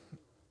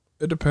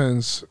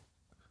depends.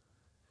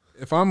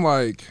 If I'm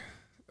like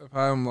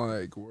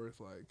worth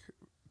like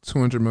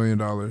 $200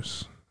 million,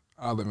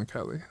 I live in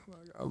Cali.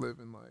 Like I live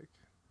in like.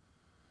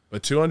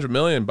 But $200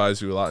 million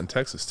buys you a lot in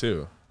Texas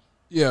too.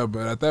 Yeah,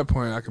 but at that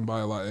point, I can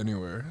buy a lot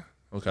anywhere.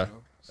 Okay,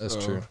 that's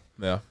true.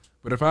 Yeah.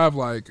 But if I have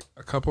like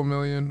a couple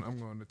million, I'm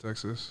going to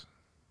Texas.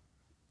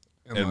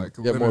 And like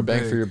get more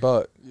bang for your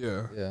buck.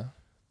 Yeah. Yeah.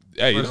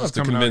 Yeah, you don't have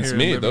to convince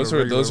me. Those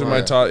are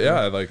my thoughts.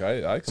 Yeah, like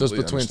I. So it's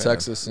between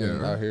Texas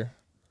and out here.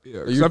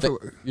 Yeah.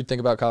 You think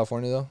about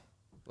California though,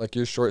 like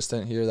your short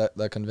stint here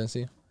that convinced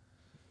you.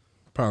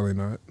 Probably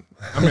not.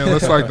 I mean,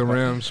 unless like the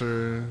Rams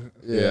or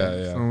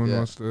someone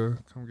wants to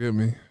come get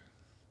me,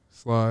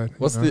 slide.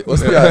 What's the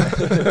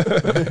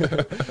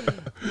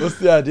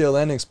ideal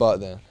landing spot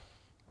then?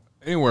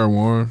 Anywhere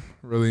warm,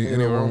 really.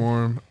 Anywhere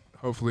warm.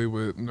 Hopefully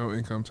with no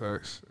income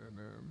tax. And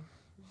then.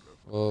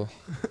 Well.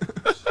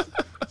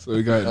 So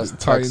we got Texas,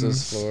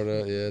 Titans,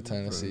 Florida,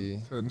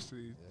 Tennessee,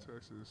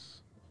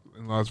 Texas,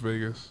 and Las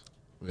Vegas.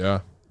 Yeah.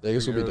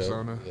 Vegas would be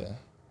Arizona. dope. Yeah.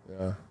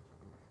 Yeah.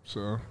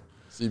 So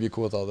you'd be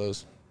cool with all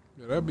those.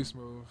 Yeah, that'd be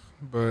smooth.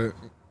 But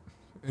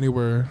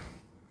anywhere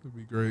would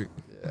be great.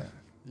 Yeah.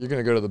 You're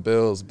going to go to the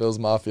Bills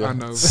Mafia. I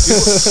know.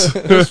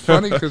 It's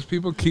funny because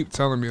people keep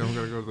telling me I'm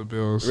going to go to the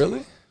Bills.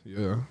 Really?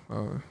 Yeah.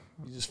 You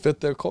just fit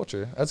their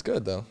culture. That's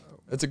good, though.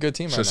 It's a good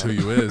team right now. Just who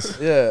you is.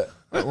 Yeah.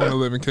 I want to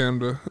live in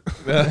Canada.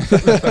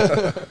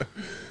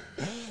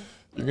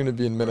 You're going to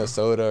be in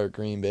Minnesota or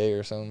Green Bay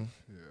or something.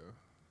 Yeah.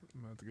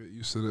 I'm going to have to get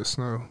used to the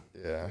snow.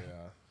 Yeah.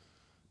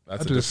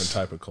 That's a different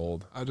type of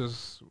cold. I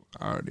just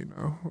I already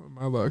know.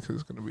 My luck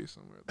is gonna be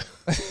somewhere.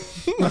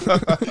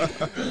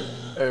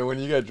 Hey, when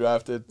you get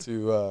drafted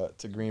to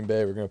Green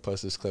Bay, we're gonna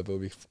post this clip. It'll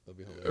be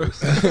hilarious.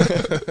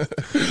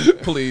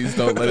 Please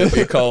don't let it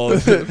be called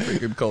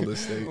freaking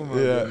coldest state. Oh my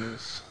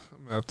goodness.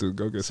 I'm gonna have to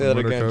go get Say some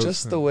that again, coats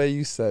just the way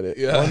you said it.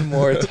 Yeah. One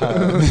more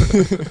time.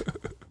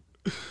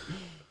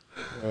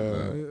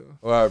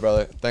 All right,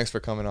 brother. Thanks for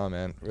coming on,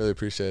 man. Really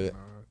appreciate it.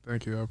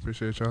 Thank you. I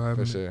appreciate y'all having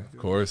me. For sure. Of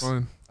course.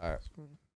 Fun. All right.